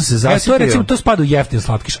 Kažem, ja sam se zasitio. To spada u jeftin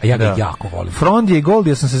slatkiš, a ja ga jako volim. Frondije i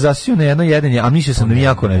Goldije sam se zasitio na jedno jedenje, a mislio sam da mi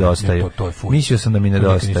jako nedostaju. Mislio sam da mi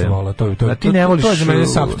nedostaju. A ti ne voliš? To je za mene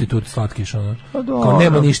supstitut slatkiš. Kao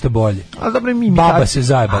nema ništa bolje. A dobro, baba se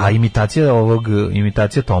zajebala. A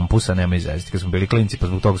imitacija tompusa nema izvesti. Kad smo bili klinci, pa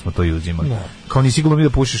zbog toga smo to i uzimali. Kao nisi sigurno mi da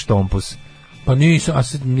pušiš tompus. Pa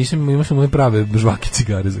nisam imao sam prave žvake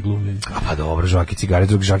cigare za glumljenje. Pa dobro, žvake cigare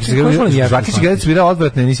su bile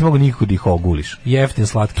odvratne, nisi mogao nikako da ih oguliš. Jeftin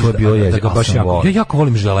slatki. To je bilo ja jako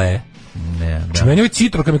volim žele. Znači, meni ovaj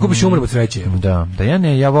citro, kad me kupiš umrem od sreće. Da,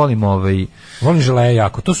 ja volim volim želeje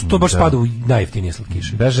jako, to baš spada u najjeftinije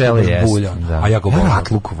slatkiše. Da, žele jest. A ja ga volim.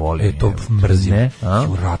 Ratluk volim. To mrzim.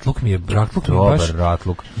 Ratluk mi je baš... Dobar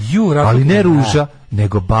ratluk. Ali ne ruža,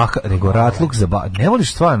 nego ratluk za ne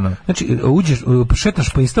voliš stvarno. Znači, šetaš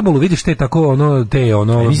po Istanbulu, vidiš te tako,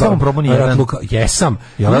 nisam probao ni jedan. Jesam.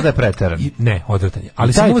 Jel da je preteran? Ne, odvratan je.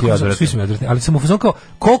 Ali sam uvijek, svi su mi odvrtani, ali sam u fazonu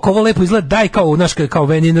koliko ovo lepo izgleda, daj kao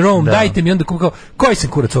when in Rome, dajte mi, onda kao, koji sam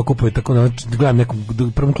kurac ovo kupuje, tako, gledam nekom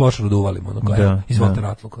prvom klošaru da uvalim, izvolite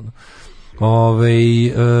ratluk,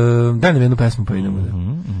 daj nam jednu pesmu pa idemo.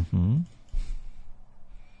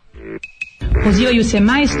 Pozivaju se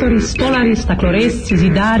majstori, stolari, stakloresci,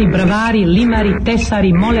 zidari, bravari, limari,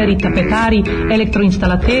 tesari, moleri, tapetari,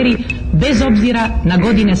 elektroinstalateri, bez obzira na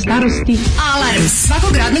godine starosti. Alarm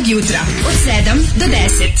svakog radnog jutra od 7 do 10.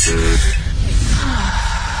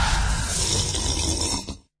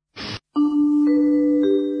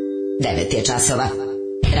 Devet je časova.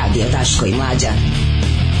 Radio Daško i Mlađa.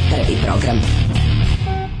 Prvi program.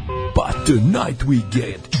 But tonight we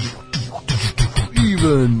get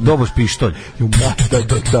even doboš pištolj. Da.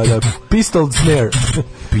 Pistol snare.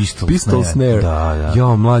 Pistol snare. Da.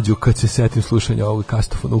 Jo, Mlađu, kad se setim slušanja ovog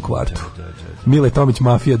kastofona u kvartu. Mile Tomić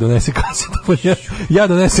Mafija donese kasetu. Ja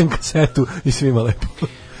donesem kasetu i svima lepo.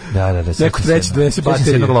 Da. Neko treći donese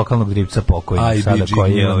baterije. Jednog lokalnog dripca pokojnog sada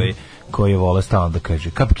koji je vole stalno da kaže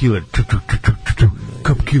Cup Killer.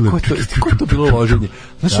 Ko je to bilo loženje?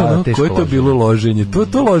 Znaš ko je to bilo loženje?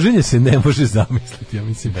 To loženje se ne može zamisliti, ja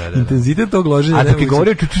mislim. Intenzitet tog loženja. A dok je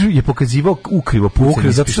govorio je pokazivao ukrivo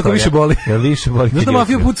pucanje. Zato što tako više boli. Znaš da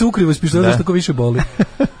Mafija puca ukrivo iz pištolja, zato što tako više boli.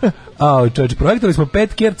 Čovječe, projektovali smo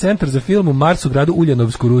Pet Care centar za film u Mars u gradu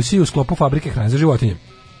Uljanovsku, Rusiji, u sklopu fabrike hrane za životinje.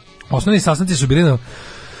 Osnovni sastanci su bili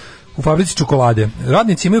u fabrici čokolade.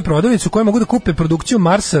 Radnici imaju prodavnicu koje mogu da kupe produkciju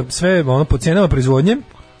Marsa sve po cenama proizvodnje,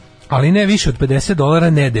 ali ne više od $50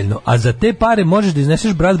 nedeljno. A za te pare možeš da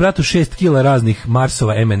izneseš bratu 6 kila raznih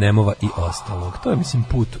Marsova, M&M-ova i ostalog. To je, mislim,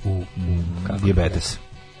 put u dijabetes.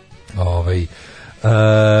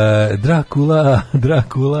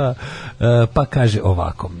 Drakula, pa kaže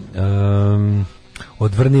ovako...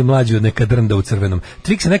 odvrni Mlađu od neka drnda u crvenom.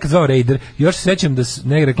 Twix se nekad zvao Raider, još se sećam da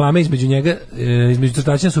neke reklame između njega, između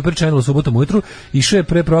crtačenja Super Channel subotom ujutru, išao je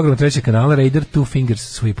pre program 3. kanala Raider, Two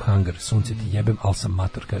Fingers Sweep Hunger, sunce ti jebem, al sam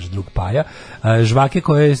mator, kaže drug Paja. Žvake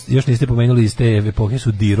koje još niste pomenuli iz te epohe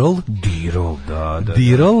su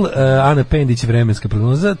Dirol, Ana Pendić vremenska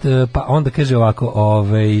prognoza, pa onda kaže ovako,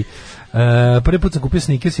 prvi put sam kupio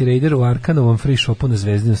Snickers i Raider u Arkanovom free shopu na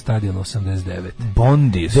Zvezdinom stadionu 89.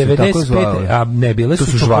 Bondi su 95, tako zvali. A ne, bile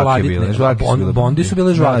su čokoladice. Bondi su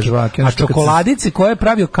bile žvake. A čokoladice koje je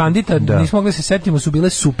pravio Kandita, nismo mogli se setimo, su bile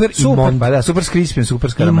Super i Mond. Pa da, Super s Crispy,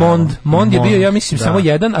 Super s karamelom. Mond je bio, ja mislim, samo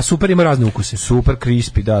jedan, a Super ima razne ukuse. Super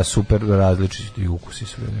Crispy, da, super različiti ukusi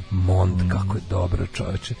su bili. Mond, kako je dobro,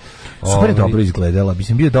 čoveče. Super je dobro izgledala,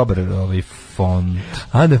 mislim, bio dobar font.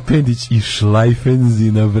 Ana Pendić i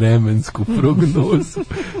Šlajfenzi na vremensku prognozu.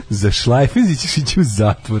 Za Šlajfenzi ćeš ići u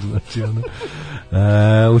zatvor, znači ono.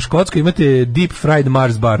 U Škotskoj imate deep fried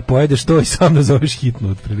Mars bar, pojedeš to i sam nazoveš hitno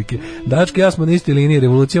otprilike. Dačke, ja smo na istoj liniji,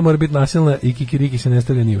 revolucija mora biti nasilna i kikiriki se ne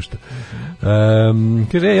stavlja ni u što.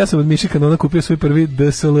 Kaže, ja sam od Miše Kanona kupio svoj prvi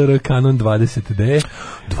DSLR Canon 20D.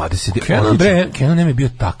 20D? Canon je bio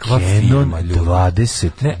takva firma, ljudi.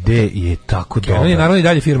 20D je tako dobro. Canon je naravno i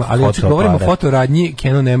dalje firma, ali znači govorimo o fotoradnji,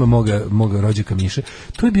 Canon nema moga rođaka Miše.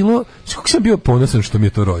 To je bilo, kako sam bio ponosan što mi je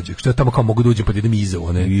to rođak, što ja tamo kao mogu da uđem pa da idem iza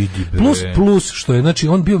one. Plus što je, znači,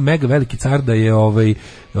 on bio mega veliki car da je,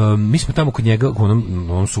 mi smo tamo kod njega,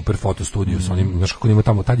 onom super foto studiju, sa onim, znaš kako on ima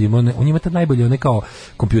tamo, on ima tad najbolje, one kao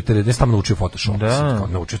kompjutere, ne tamo naučio Photoshop,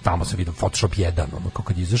 naučio tamo se vidio Photoshop 1, ono,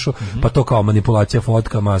 kako je izašao, pa to kao manipulacija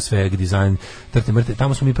fotkama, sve, dizajn, trte,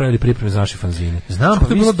 tamo smo mi pravili pripreme za naše fanzine. Znam, pa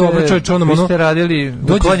vi ste radili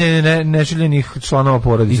uklanjanje neželjenih članova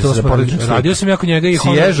porodice. Radio sam ja kod njega i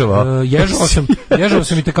ježao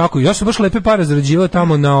sam i tekako, ja sam baš lepe pare zarađivao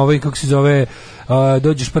tamo na kako se zove,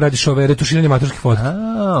 dođeš pa radiš ove retuširanje maturskih fotki.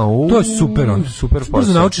 To je super, super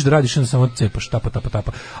posao. Naučiš da radiš, samo cepaš,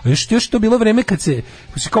 tapa. A još to bilo vreme kad se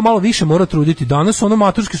kao malo više mora truditi. Danas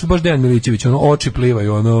maturski su baš Dejan Milićević, oči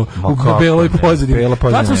plivaju, u beloj pozadini.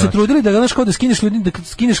 Tad smo se trudili da danas kao da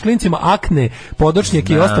skineš klincima akne,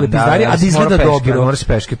 podočnjake i ostale pizdari, a da izgleda dobro. Moraš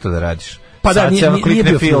peške to da radiš. Pa da, nije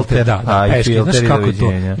bio filter, peške, znaš kako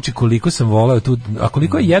to, znači koliko sam voleo tu, a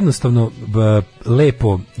koliko je jednostavno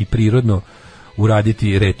lepo i prirodno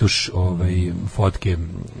uraditi retuš fotke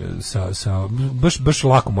sa baš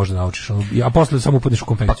lako možda naučiš, a posle samo upadneš u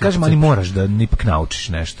konfekciju. Pa kažem, ali moraš da ipak naučiš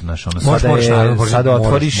nešto, znaš, moraš, sada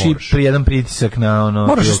otvoriš i pri jedan pritisak na ono...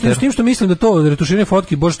 Moraš, s tim što mislim da to retuširanje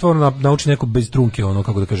fotki bože stvarno nauči neko bez trunke, ono,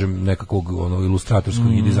 kako da kažem, nekakvog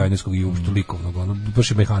ilustratorskog i dizajnerskog i uopšte likovnog, ono,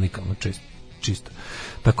 baš je mehanika, ono, čisto.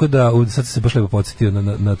 Tako da, sad se baš lepo podsjetio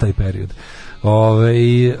na taj period.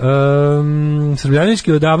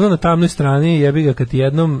 Srbljanički odavno na tamnoj strani, jebi ga kad ti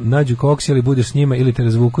jednom nađu koks ili budeš s njima ili te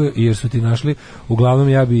razvukuju jer su ti našli, uglavnom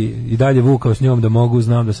ja bi i dalje vukao s njom da mogu,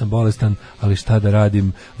 znam da sam bolestan, ali šta da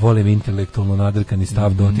radim, volim intelektualno nadrkani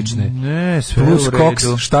stav dotične. Ne, sve plus u redu. koks,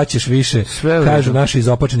 šta ćeš više, kažu naši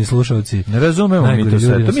izopačeni slušalci. Ne razumemo mi to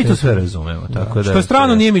sve, mi to sve razumemo. Tako da, što je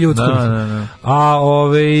strano, nije mi ljudsko. Da. A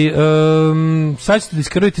sad ćete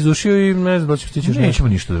diskrviti iz ušiju i ne znam da ćemo stići još. Nećemo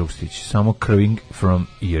ništa drugo stići, samo curving from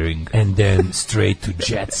earring. And then straight to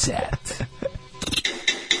jet set.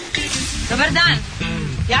 Dobar dan,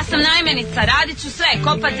 ja sam najmenica, radit ću sve,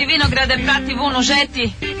 kopati vinograde, prati vunu,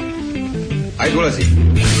 žeti. Ajde, ulazi.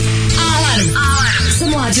 Alarm sa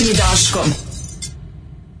Mlađom i Daškom.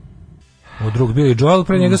 Od drug Billy Joel,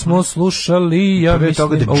 pre njega smo slušali, ja mislim,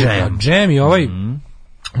 Jam i ovaj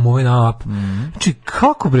moj nap. Znači,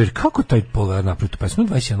 kako taj Polar napravio tu pesmu?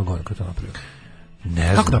 21 godina kada to napravio.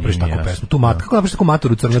 Ne znam, kako napraviš takvu pesmu? Kako napraviš takvu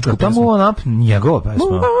maturu crnačku pesmu? Tamo ona njegova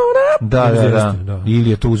pesma. Da. Ili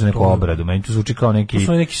je to uz neku obradu. Meni to zvuči kao neki... To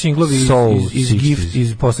su neki singlovi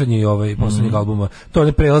iz poslednjeg albuma. To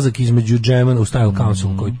je prelazak između Jam u Style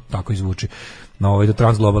Council koji tako izvuči. Na do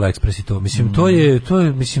Trans Global Express i to. Mislim, to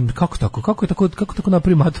je mislim, kako tako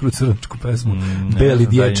napravi maturu crnačku pesmu? Beli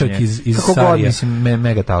dječak iz Sarija. Kako god, mislim,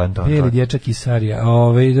 mega talentovan. Beli dječak iz Sarija.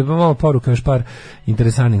 Da bi malo poruka, još par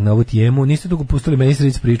interesantnih na ovu tijemu. Niste dugo pustili meni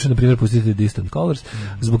sredic priču, na primjer pustite Distant Colors.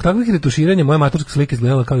 Zbog takvih retuširanja moja maturska slika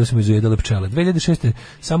izgledala kao da su mi izujedale pčele. 2006.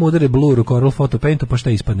 samo udare Blur u Coral Photo Paintu, pa šta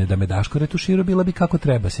ispadne da me Daško retuširao, bila bi kako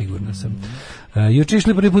treba, sigurno sam. Juče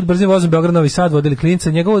išli prvi put brzim vozom Beograd Novi Sad, vodili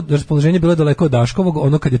klinca, njegovo raspoloženje bilo daleko od Daškovog,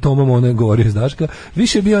 ono kad je Tomom ono govorio iz Daška,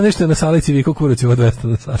 više je bio nešto na salici viko kurac od 200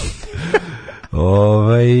 na sat.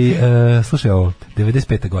 Slušaj ovo,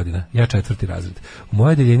 95. godina, ja 4. razred. U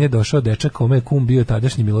moje odeljenje je došao dečak kome je kum bio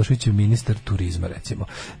tadašnji Miloševićev ministar turizma, recimo.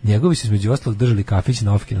 Njegovi su između ostalog držali kafić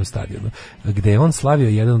na Ofkinom stadionu, gde je on slavio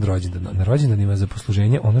jedan od rođendana. Na rođendanima za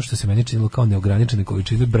posluženje, ono što se meni činilo kao neograničene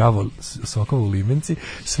količine bravo sokova u limenci,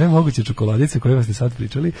 sve moguće čokoladice koje ste sad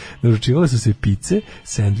pričali, naručivale su se pice,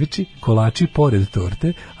 sendviči, kolači pored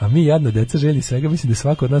torte, a mi jadna deca željni svega, mislim da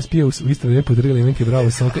svako od nas pije u isto vrijeme po 3 limenke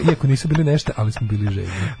bravo soka, iako nisu bili nešto, ali smo bili željni.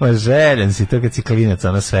 Ma željen si, to kad si klinac,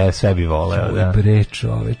 ono sve bi voleo, da. Bre,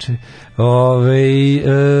 čoveče.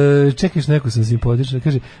 Čekaš, neku sam simpatična,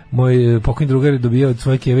 kaže, moj pokojni drugar je dobio od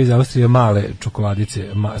svoje keve iz Austrije male čokoladice,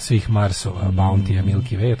 svih Marsova, Bounty-a,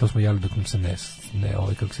 Milky Way, a to smo jeli dok nam se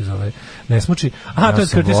kako se zove, ne smuči. Aha, to je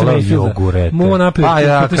Curtis Mayfield. Mu naprijed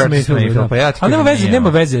Curtis Mayfield. Ali nema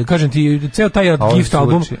veze, kažem ti, ceo taj gift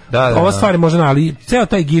album, ova stvar je možda, ali ceo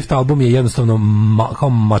taj gift album je jednostavno kao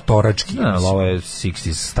matorački. Ovo je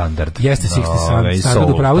 60s standard. Jeste 60s standard,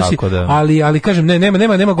 upravo si, ali kažem,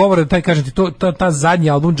 nema govora, taj kažem ti, ta zadnji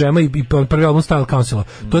album Džema i prvi album Style Councila,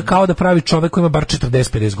 to je kao da pravi čovek koji ima bar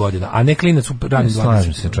 40-50 godina, a ne klinac u ranim 20.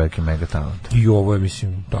 Slažem se, čovjek je mega talent. I ovo je,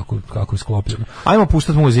 mislim, tako kako je sklopljeno. Ajmo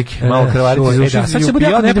puštati muzike, malo krvariti iz uši. Sad se bude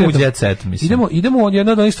jako neprijatno. Idemo od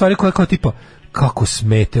jedna od onih stvari koja kao tipa, kako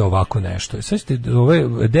smete ovako nešto. Sad ćete,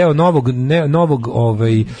 deo novog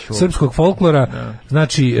srpskog folklora,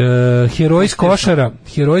 znači heroj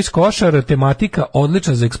iz Košara, tematika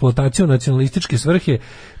odlična za eksploataciju nacionalističke svrhe,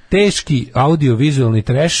 teški audio-vizualni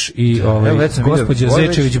trash i gospođa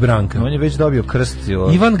Zečević Branka. On je već dobio krst.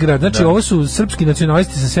 Ivangrad, znači ovo su srpski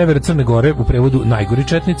nacionalisti sa severa Crne Gore, u prevodu najgori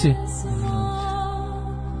četnici.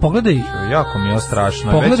 Pogledaj, jako mi je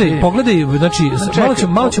strašno. Pogledaj, znači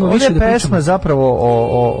malo ćemo više da pričamo. Ovo je pesma zapravo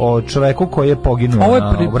o čoveku koji je poginuo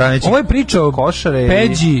ovo je priča o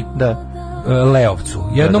Peđi Leovcu,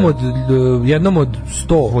 jednom od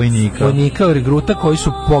 100 vojnika i regruta koji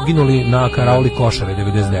su poginuli na karauli Košare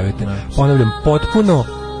 99. Ponavljam,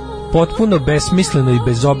 potpuno besmisleno i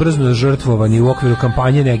bezobrazno žrtvovani u okviru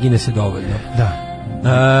kampanje Ne gine se dovoljno. Da.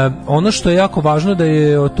 Ono što je jako važno da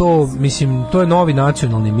je to, mislim, to je novi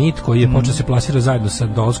nacionalni mit koji je počeo se plasira zajedno sa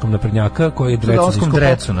dolaskom naprednjaka, koji je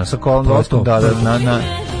Drecuna, sa dolaskom na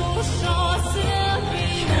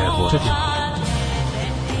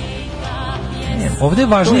ovdje je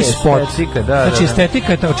važniji spot, znači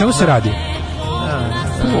estetika je o čemu se radi.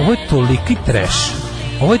 Ovo je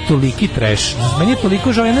toliki trash, meni je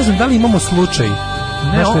toliko žao, ja ne znam da li imamo slučaj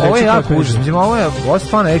Ne, ovo je jako užas. Mislim, ovo je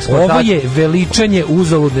stvarno eksploatacija. Ovo je veličanje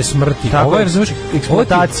uzaludne smrti. Ovo je, razumiješ,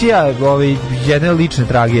 eksploatacija jedne lične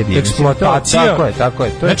tragedije. Eksploatacija. Tako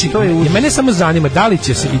je. Znači, mene samo zanima da li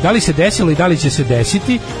će se i da li se desilo i da li će se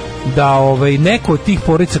desiti da neko od tih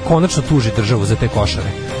porodica konačno tuži državu za te košare.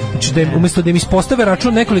 Znači da umjesto da im ispostave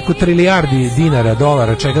račun nekoliko trilijardi dinara,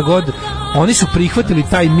 dolara, čega god, oni su prihvatili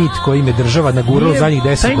taj mit koji im je država nagurala zadnjih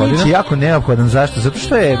 10 godina. Taj mit je jako neophodan. Zašto? Zato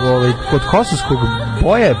što je kod kosovskog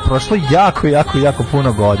boja je prošlo jako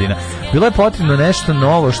puno godina. Bilo je potrebno nešto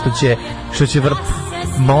novo što će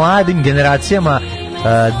mladim generacijama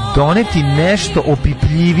doneti nešto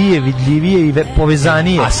opipljivije, vidljivije i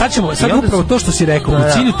povezanije. A sad upravo to što si rekao,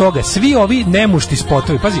 u cilju toga, svi ovi nemušti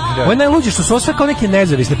spotovi, pazi, ovo je najluđe što su ovo sve kao neke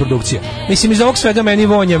nezavisne produkcije. Mislim, iz ovog svega meni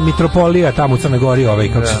vonja Mitropolija tamo u Crnoj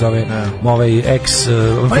Gori, kako se zove, ex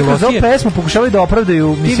Oni kroz ovu pesmu pokušavaju da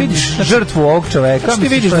opravdaju, žrtvu ovog čoveka. Ti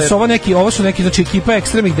vidiš da su ovo su neki, znači, ekipa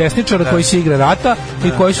ekstremnih desničara koji se igra rata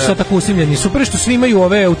i koji su sad tako usimljeni. Super što svi imaju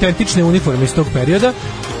ove autentične uniforme iz tog perioda.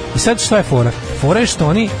 I sad šta je fora? Fora je što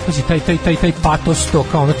oni, taj patos to,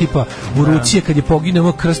 kao ono tipa u Rucije kad je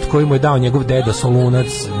poginuo krst koji mu je dao njegov deda Solunac,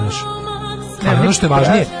 znaš. Ali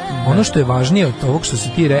ono što je važnije od ovog što si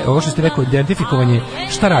ti rekao, identifikovanje,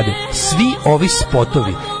 šta rade? Svi ovi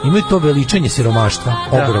spotovi imaju to veličanje siromaštva,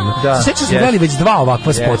 ogromno. Sjećaš smo gledali već 2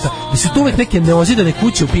 ovakva spota, da su tu uvek neke neozidane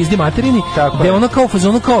kuće u pizdi materini, gde je ono kao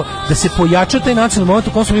fazonu kao da se pojača taj nacionalni moment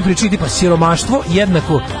u kojem smo mi pričali, tipa siromaštvo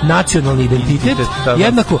jednako nacionalni identitet,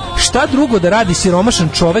 jednako šta drugo da radi siromašan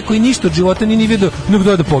čovek koji ništa od života nije ni vidio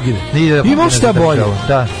nego da pogine. Imam šta bolje.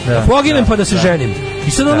 Da poginem pa da se ženim.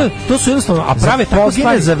 I sad to su jednostavno, a prave tako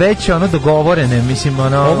stvari za veće dogovorene, mislim,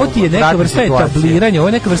 ovo ti je neka vrsta etabliranja, ovo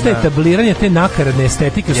je neka vrsta etabliranja te nakaradne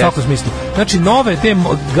estetike u svakom smislu. Znači, nove, te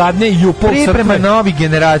gadne jupol crkve. Priprema novih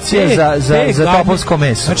generacija za topovsko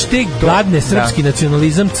meso. Znači, te gadne srpski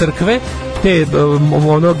nacionalizam crkve, te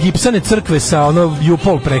gipsane crkve sa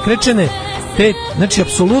jupol prekrečene, znači,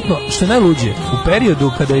 apsolutno, što je najluđe, u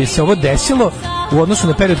periodu kada je se ovo desilo, u odnosu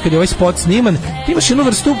na period kada je ovaj spot sniman, ti imaš jednu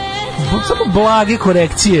vrstu samo blage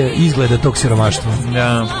korekcije izgleda tog siromaštva.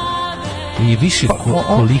 Da. I više,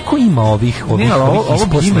 koliko ima ovih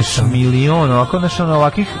imaš milion,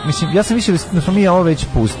 ovakvih, mislim, ja sam mislio da smo mi ovo već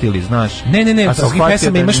pustili, znaš. Ne, ovih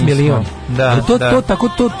pesama imaš milion.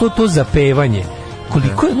 To zapevanje.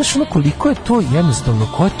 Koliko je to jednostavno,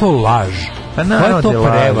 koja je to laž? Koja je to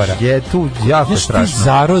prevara? Je tu jako strašno. Ti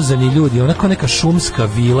zarozani ljudi, onako neka šumska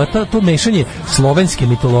vila, to mešanje slovenske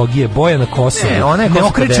mitologije, boja na Kosovu,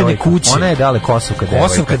 neokrečene kuće. Ona je dale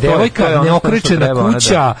Kosovka devojka, neokrečena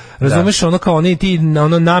kuća, razumeš, ono kao ti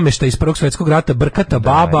namešta iz Prvog svjetskog rata, brkata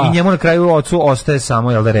baba. I njemu na kraju ocu ostaje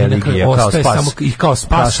samo religija, kao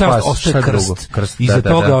spas, ostaje krst. Iza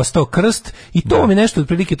toga je ostao krst i to vam je nešto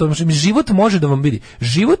otprilike to. Život može da vam vidi.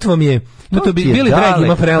 Život vam je, Billy Bragg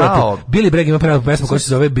ima prelepo. Billy Bragg ima prelepo pesmu koja se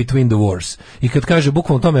zove Between the Wars. I kad kaže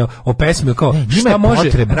bukvalno tome o pesmi kao šta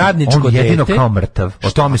može radničko dete, jedino kao mrtav. O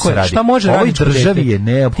tome se radi. Šta može radničko državi je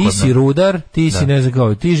neophodno. Ti si rudar, ti si ne znam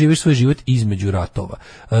kao, ti živiš svoj život između ratova.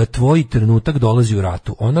 Tvoj trenutak dolazi u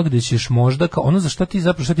ratu. Ono gde ćeš možda kao ono za šta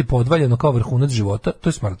ti podvaljeno kao vrhunac života, to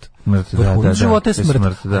je smrt. Vrhunac života je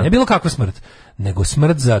smrt. Ne bilo kakva smrt, nego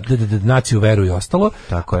smrt za naciju, veru i ostalo.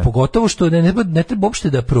 Pogotovo što ne treba uopšte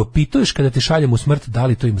da propituješ kada te šaljemo u smrt da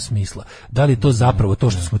li to ima smisla, da li to zapravo to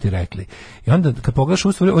što smo ti rekli. I onda kad pogledaš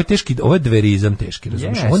ovo je teški, ovo je dverizam teški,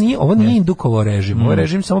 razumiješ? Ovo nije indukovao režim, ovo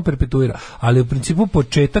režim samo perpetuira, ali u principu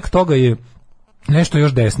početak toga je nešto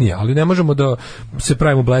još desnije, ali ne možemo da se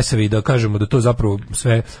pravimo blesavi i da kažemo da to zapravo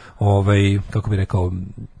sve, kako bi rekao,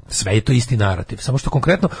 sve je to isti narativ, samo što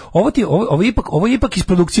konkretno ovo je ipak iz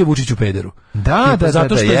produkcije Vučić u pederu.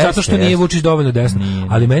 Zato što nije Vučić dovoljno desno.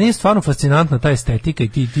 Ali meni je stvarno fascinantna ta estetika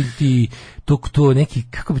i to neki,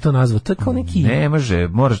 kako bi to nazvao, to je kao neki... Ne može,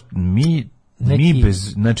 moraš, mi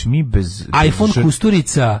bez iPhone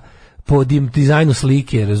Kusturica po dizajnu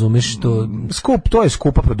slike, razumeš to? To je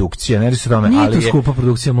skupa produkcija, ne se tome, ali to skupa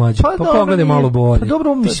produkcija Mlađe. Pa pogledaj malo bolje. Pa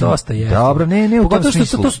dobro, mislim, dosta je. Dobro, ne u tom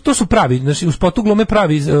smislu. To su pravi, znači u spotu glume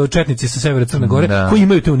pravi četnici sa severa Crne Gore koji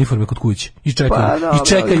imaju te uniforme kod kuće i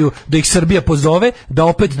čekaju da ih Srbija pozove, da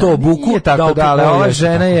opet to obuku, da opet ova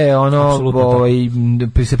žena je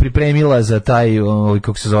se pripremila za taj,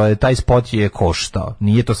 kako se zove, taj spot je koštao.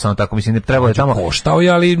 Nije to samo tako, mislim, ne trebalo je tamo koštao,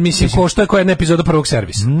 ali mislim koštao je koja jedna epizoda Prvog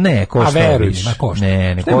servisa. Ne, košta više.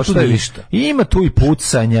 Ne košta ništa. Ima tu i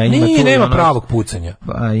pucanja, ima tu. Nema pravog pucanja.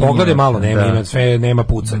 Pogledaj malo, ima sve, nema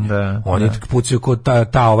pucanja. Oni pucaju kod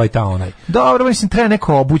ta onaj. Dobro, mislim treba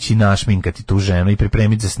neko obući našminkati tu ženu i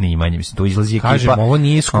pripremiti za snimanje. Mislim tu izlazi ekipa. Kažem, ovo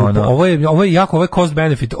nije skupo. Ovo je jako, ovo je cost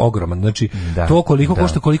benefit ogroman. Znači to koliko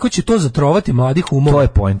košta, koliko će to zatrovati mladih umova. To je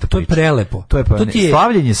poenta. To je prelepo. To je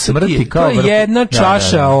slavljenje smrti kao to je jedna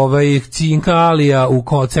čaša cinka alija u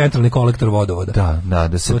centralni kolektor vodovoda.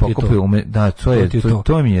 Da se pokupi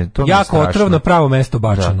to mi je jako otrovno pravo mesto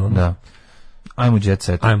bačano. Da. Ajmo jet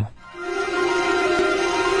set. Ajmo.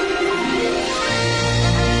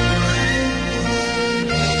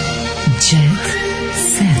 Jet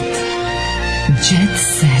set. Jet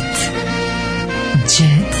set.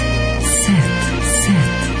 Jet set.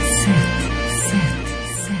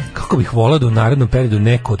 Kako bih volao da u narednom periodu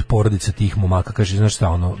neko od porodica tih momaka kaže, znaš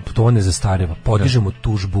šta, to ne zastareva, podižemo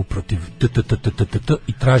tužbu protiv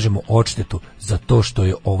i tražimo odštetu za to što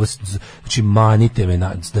je ovo, znači manite me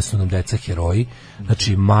da su nam deca heroji,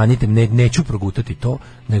 znači manite me, neću progutati to,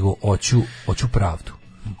 nego hoću pravdu.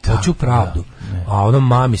 Hoću pravdu. A ono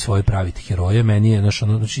mami svoje praviti heroje, meni je,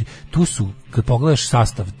 znači, tu su, kad pogledaš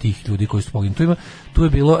sastav tih ljudi koji su poginuli, tu je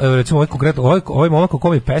bilo, recimo, ovaj momak o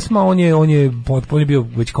kome je pesma, on je bio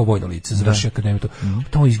već kao vojno lice, završio akademiju,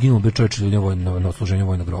 tamo izginuo bio čovječ na odsluženju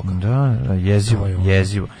vojnog roka. Da, jezivo.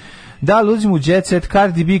 Da, ulazimo u jet set.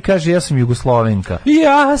 Cardi B kaže, ja sam Jugoslovenka.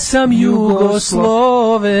 Ja sam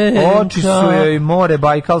Jugoslovenka. Oči su joj more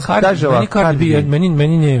bajkalsko. Kaže ovako, Cardi B,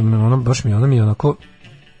 meni nije, ona mi je onako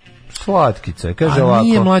slatkice, kaže ovako. A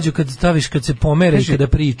nije mlađo kad staviš, kad se pomere i kada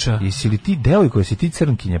priča. Jesi li ti devojko, jesi ti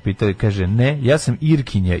crnkinja? Pitali, kaže, ne, ja sam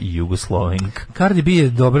Irkinja i Jugoslovenka. Cardi B je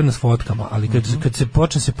dobra na fotkama, ali kad se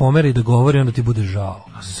počne se pomere i da govori, onda ti bude žao.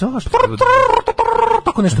 A zašto?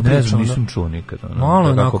 Tako nešto priča. Ne znam, nisam čuo nikad.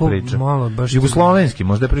 Malo, baš jugoslovenski,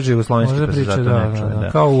 možda priča jugoslovenski, pa se zato ne čuje.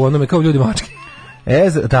 Kao u onome, kao ljudi mačke.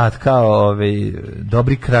 Kao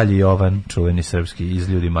dobri kralj Jovan, čuveni srpski iz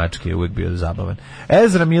Ljudi mačke, je uvijek bio zabavan.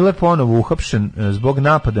 Ezra Miller ponovo uhapšen zbog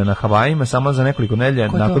napada na Havajima samo za nekoliko nedelja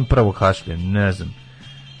nakon prvog hašljenja, ne znam.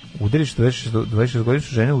 Udariš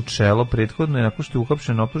 26-godišnju ženu u čelo prethodno je nakon što je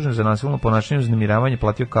uhapšen optužen za nasilno ponašanje i uznemiravanje,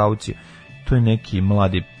 platio kauciju. To je neki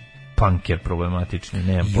mladi punker problematični,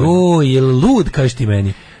 nemam pojma. Je lud, kažeš ti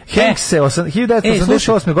meni. Hanks se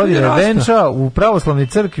 1988. godine venča u pravoslavnoj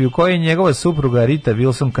crkvi u kojoj je njegova supruga Rita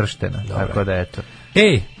Wilson krštena. Tako da eto.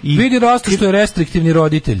 Vidi Rasto što je restriktivni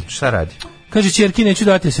roditelj. Šta radi? Kaže, ćerki neću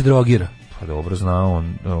dati da se drogira. Pa dobro zna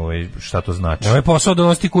on šta to znači. Ovo je posao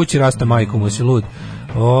donosti kući Rasta majku, mu si lud.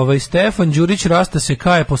 Stefan Đurić Rasta se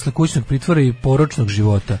kaje posle kućnog pritvora i poročnog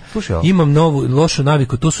života. Imam novu lošu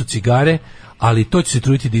naviku, to su cigare, ali to ću se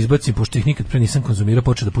truditi da izbacim, pošto ih nikad pre nisam konzumirao,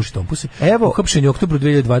 počeo da puši tompuse. Uhapšen je u oktobru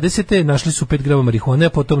 2020. Našli su 5 grama marihuane, a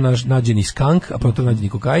potom nađeni skank, a potom nađeni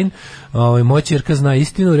kokain. Moja ćerka zna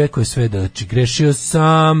istinu, rekao je sve da grešio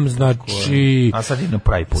sam, znači... A sad je na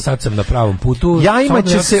pravi put. Sad sam na pravom putu. Jajima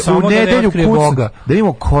će se u nedelju kucnu. Da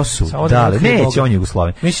vidimo ko su dale. Neće on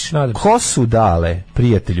Jugoslavin. Misliš, nadam se. Ko su dale,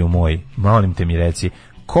 prijatelju moj, molim te mi reci,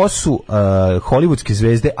 ko su hollywoodske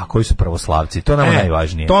zvezde, a koji su pravoslavci? To nam je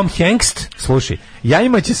najvažnije. Tom Hanks. Slušaj,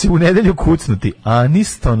 jajima će se u nedelju kucnuti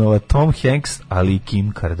Anistonova, Tom Hanks, ali i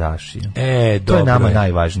Kim Kardashian. To je nama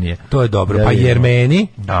najvažnije. To je dobro. Pa Jermeni.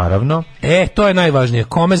 Naravno. To je najvažnije.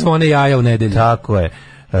 Kome zvone jaja u nedelju? Tako je.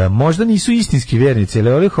 Možda nisu istinski vjernici,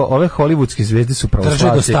 ali ove hollywoodske zvezde su pravoslavci.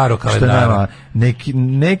 Drže do starog kalendara.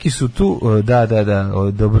 Neki su tu,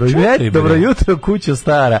 dobro jutro kućo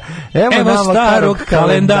stara. Evo starog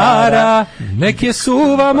kalendara, nek je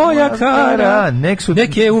suva moja kara,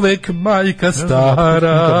 nek je uvek majka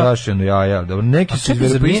stara. Neki su iz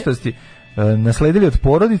vjeropristosti nasledili od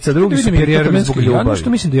porodica, drugi su prihvatili zbog ljubavi. Ja što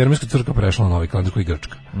mislim da je Jermenska crkva prešla na ovaj kalendar koji je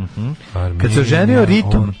grčka. Kad se oženio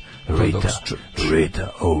Ritom,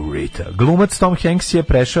 Rita. Glumac Tom Hanks je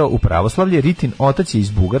prešao u pravoslavlje, Ritin otac je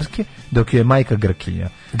iz Bugarske, dok je majka Grkinja.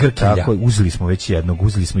 Tako, uzeli smo već jednog,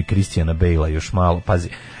 uzeli smo i Christiana Bale'a još malo, pazi,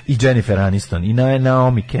 i Jennifer Aniston, i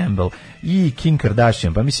Naomi Campbell, i Kim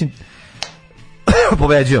Kardashian, pa mislim,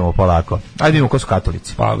 pobeđujemo polako. Ajde vidimo ko su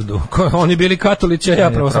katolici. Pa, oni bili katolici, a ja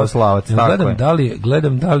pravoslavac.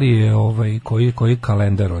 Gledam da li je koji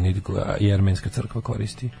kalendar Jermenska crkva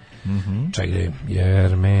koristi. Čekaj,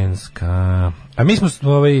 Jermenska. A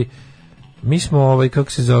mi smo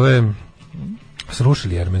kako se zove,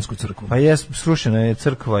 srušili Jermensku crkvu. Pa srušena je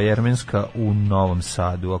crkva Jermenska u Novom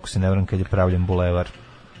Sadu, ako se ne varam, kad je pravljen bulevar.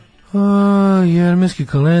 Jermenski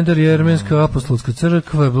kalendar, Jermenska apostolska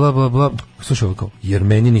crkva, bla, bla, bla. Slušaj, ovo kao,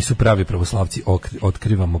 Jermeni nisu pravi pravoslavci,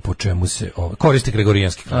 otkrivamo po čemu se koriste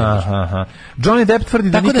gregorijanski kalendar. Aha. Johnny Depp tvrdi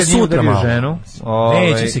da nikad nije udario ženu.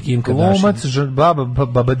 Neće se Kim Kardashian. Glumac,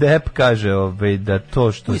 baba Depp kaže da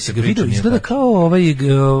to što se priča nije izgleda kao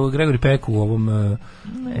Gregory Peck u ovom,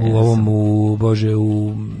 u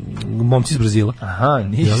Momci iz Brazila. Aha,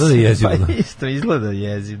 isto izgleda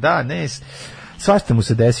jeziv. Da, svašta mu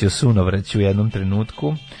se desio sunovrać u jednom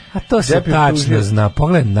trenutku. A to se tačno zna.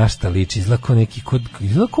 Pogledaj na šta liči. Izgleda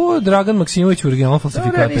kao Dragan Maksimović u originalnom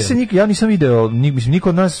falsifikatu. Ja nisam video, niko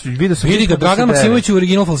od nas video sam. Vidi ga, Dragan Maksimović u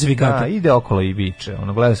originalnom falsifikatu. Ide okolo i viče.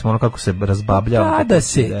 Gledali smo kako se razbabljava. Kada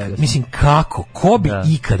se, mislim, kako? Ko bi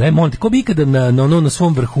ikada na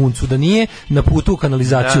svom vrhuncu, da nije na putu u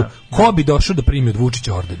kanalizaciju, ko bi došao da primi od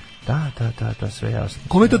Vučića orden? Da, sve jasno.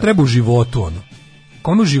 Kome to treba u životu,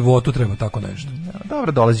 Kome u životu treba tako nešto?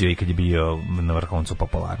 Dobro, dolazio i kad je bio na vrhuncu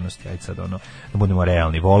popularnosti. Ajde sad, da budemo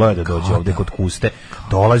realni. Voleo je da dođe ovde kod Kuste.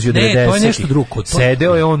 Dolazio 90. Ne, to je nešto drugo.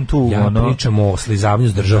 Sedeo je on tu. Ja pričam o slizavanju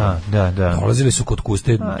s državom. Da. Dolazili su kod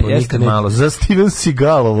Kuste. Jeste malo. Za Steven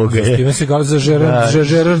Seagalovoga je. Za Steven Seagal, za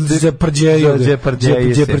Gerard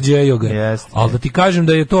Depardieuga. Ali da ti kažem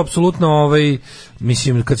da je to apsolutno,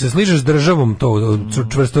 mislim, kad se sližeš s državom, to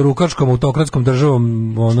čvrstorukačkom, autokratskom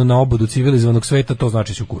državom, na obodu civilizovanog sveta, to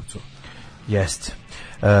znači si u kurcu. Jeste.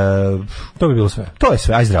 To bi bilo sve. To je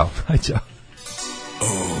sve, aj zdravo. Aj čao.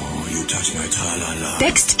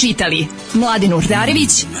 Tekst čitali Mladin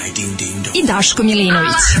Urdarević i Daško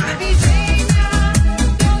Milinović.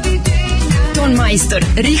 Ton majstor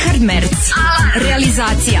Richard Merc.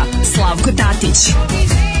 Realizacija Slavko Tatić.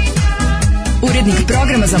 Urednik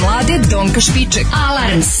programa za mlade Donka Špiček.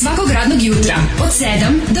 Alarms svakog radnog jutra od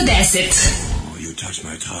 7 do 10.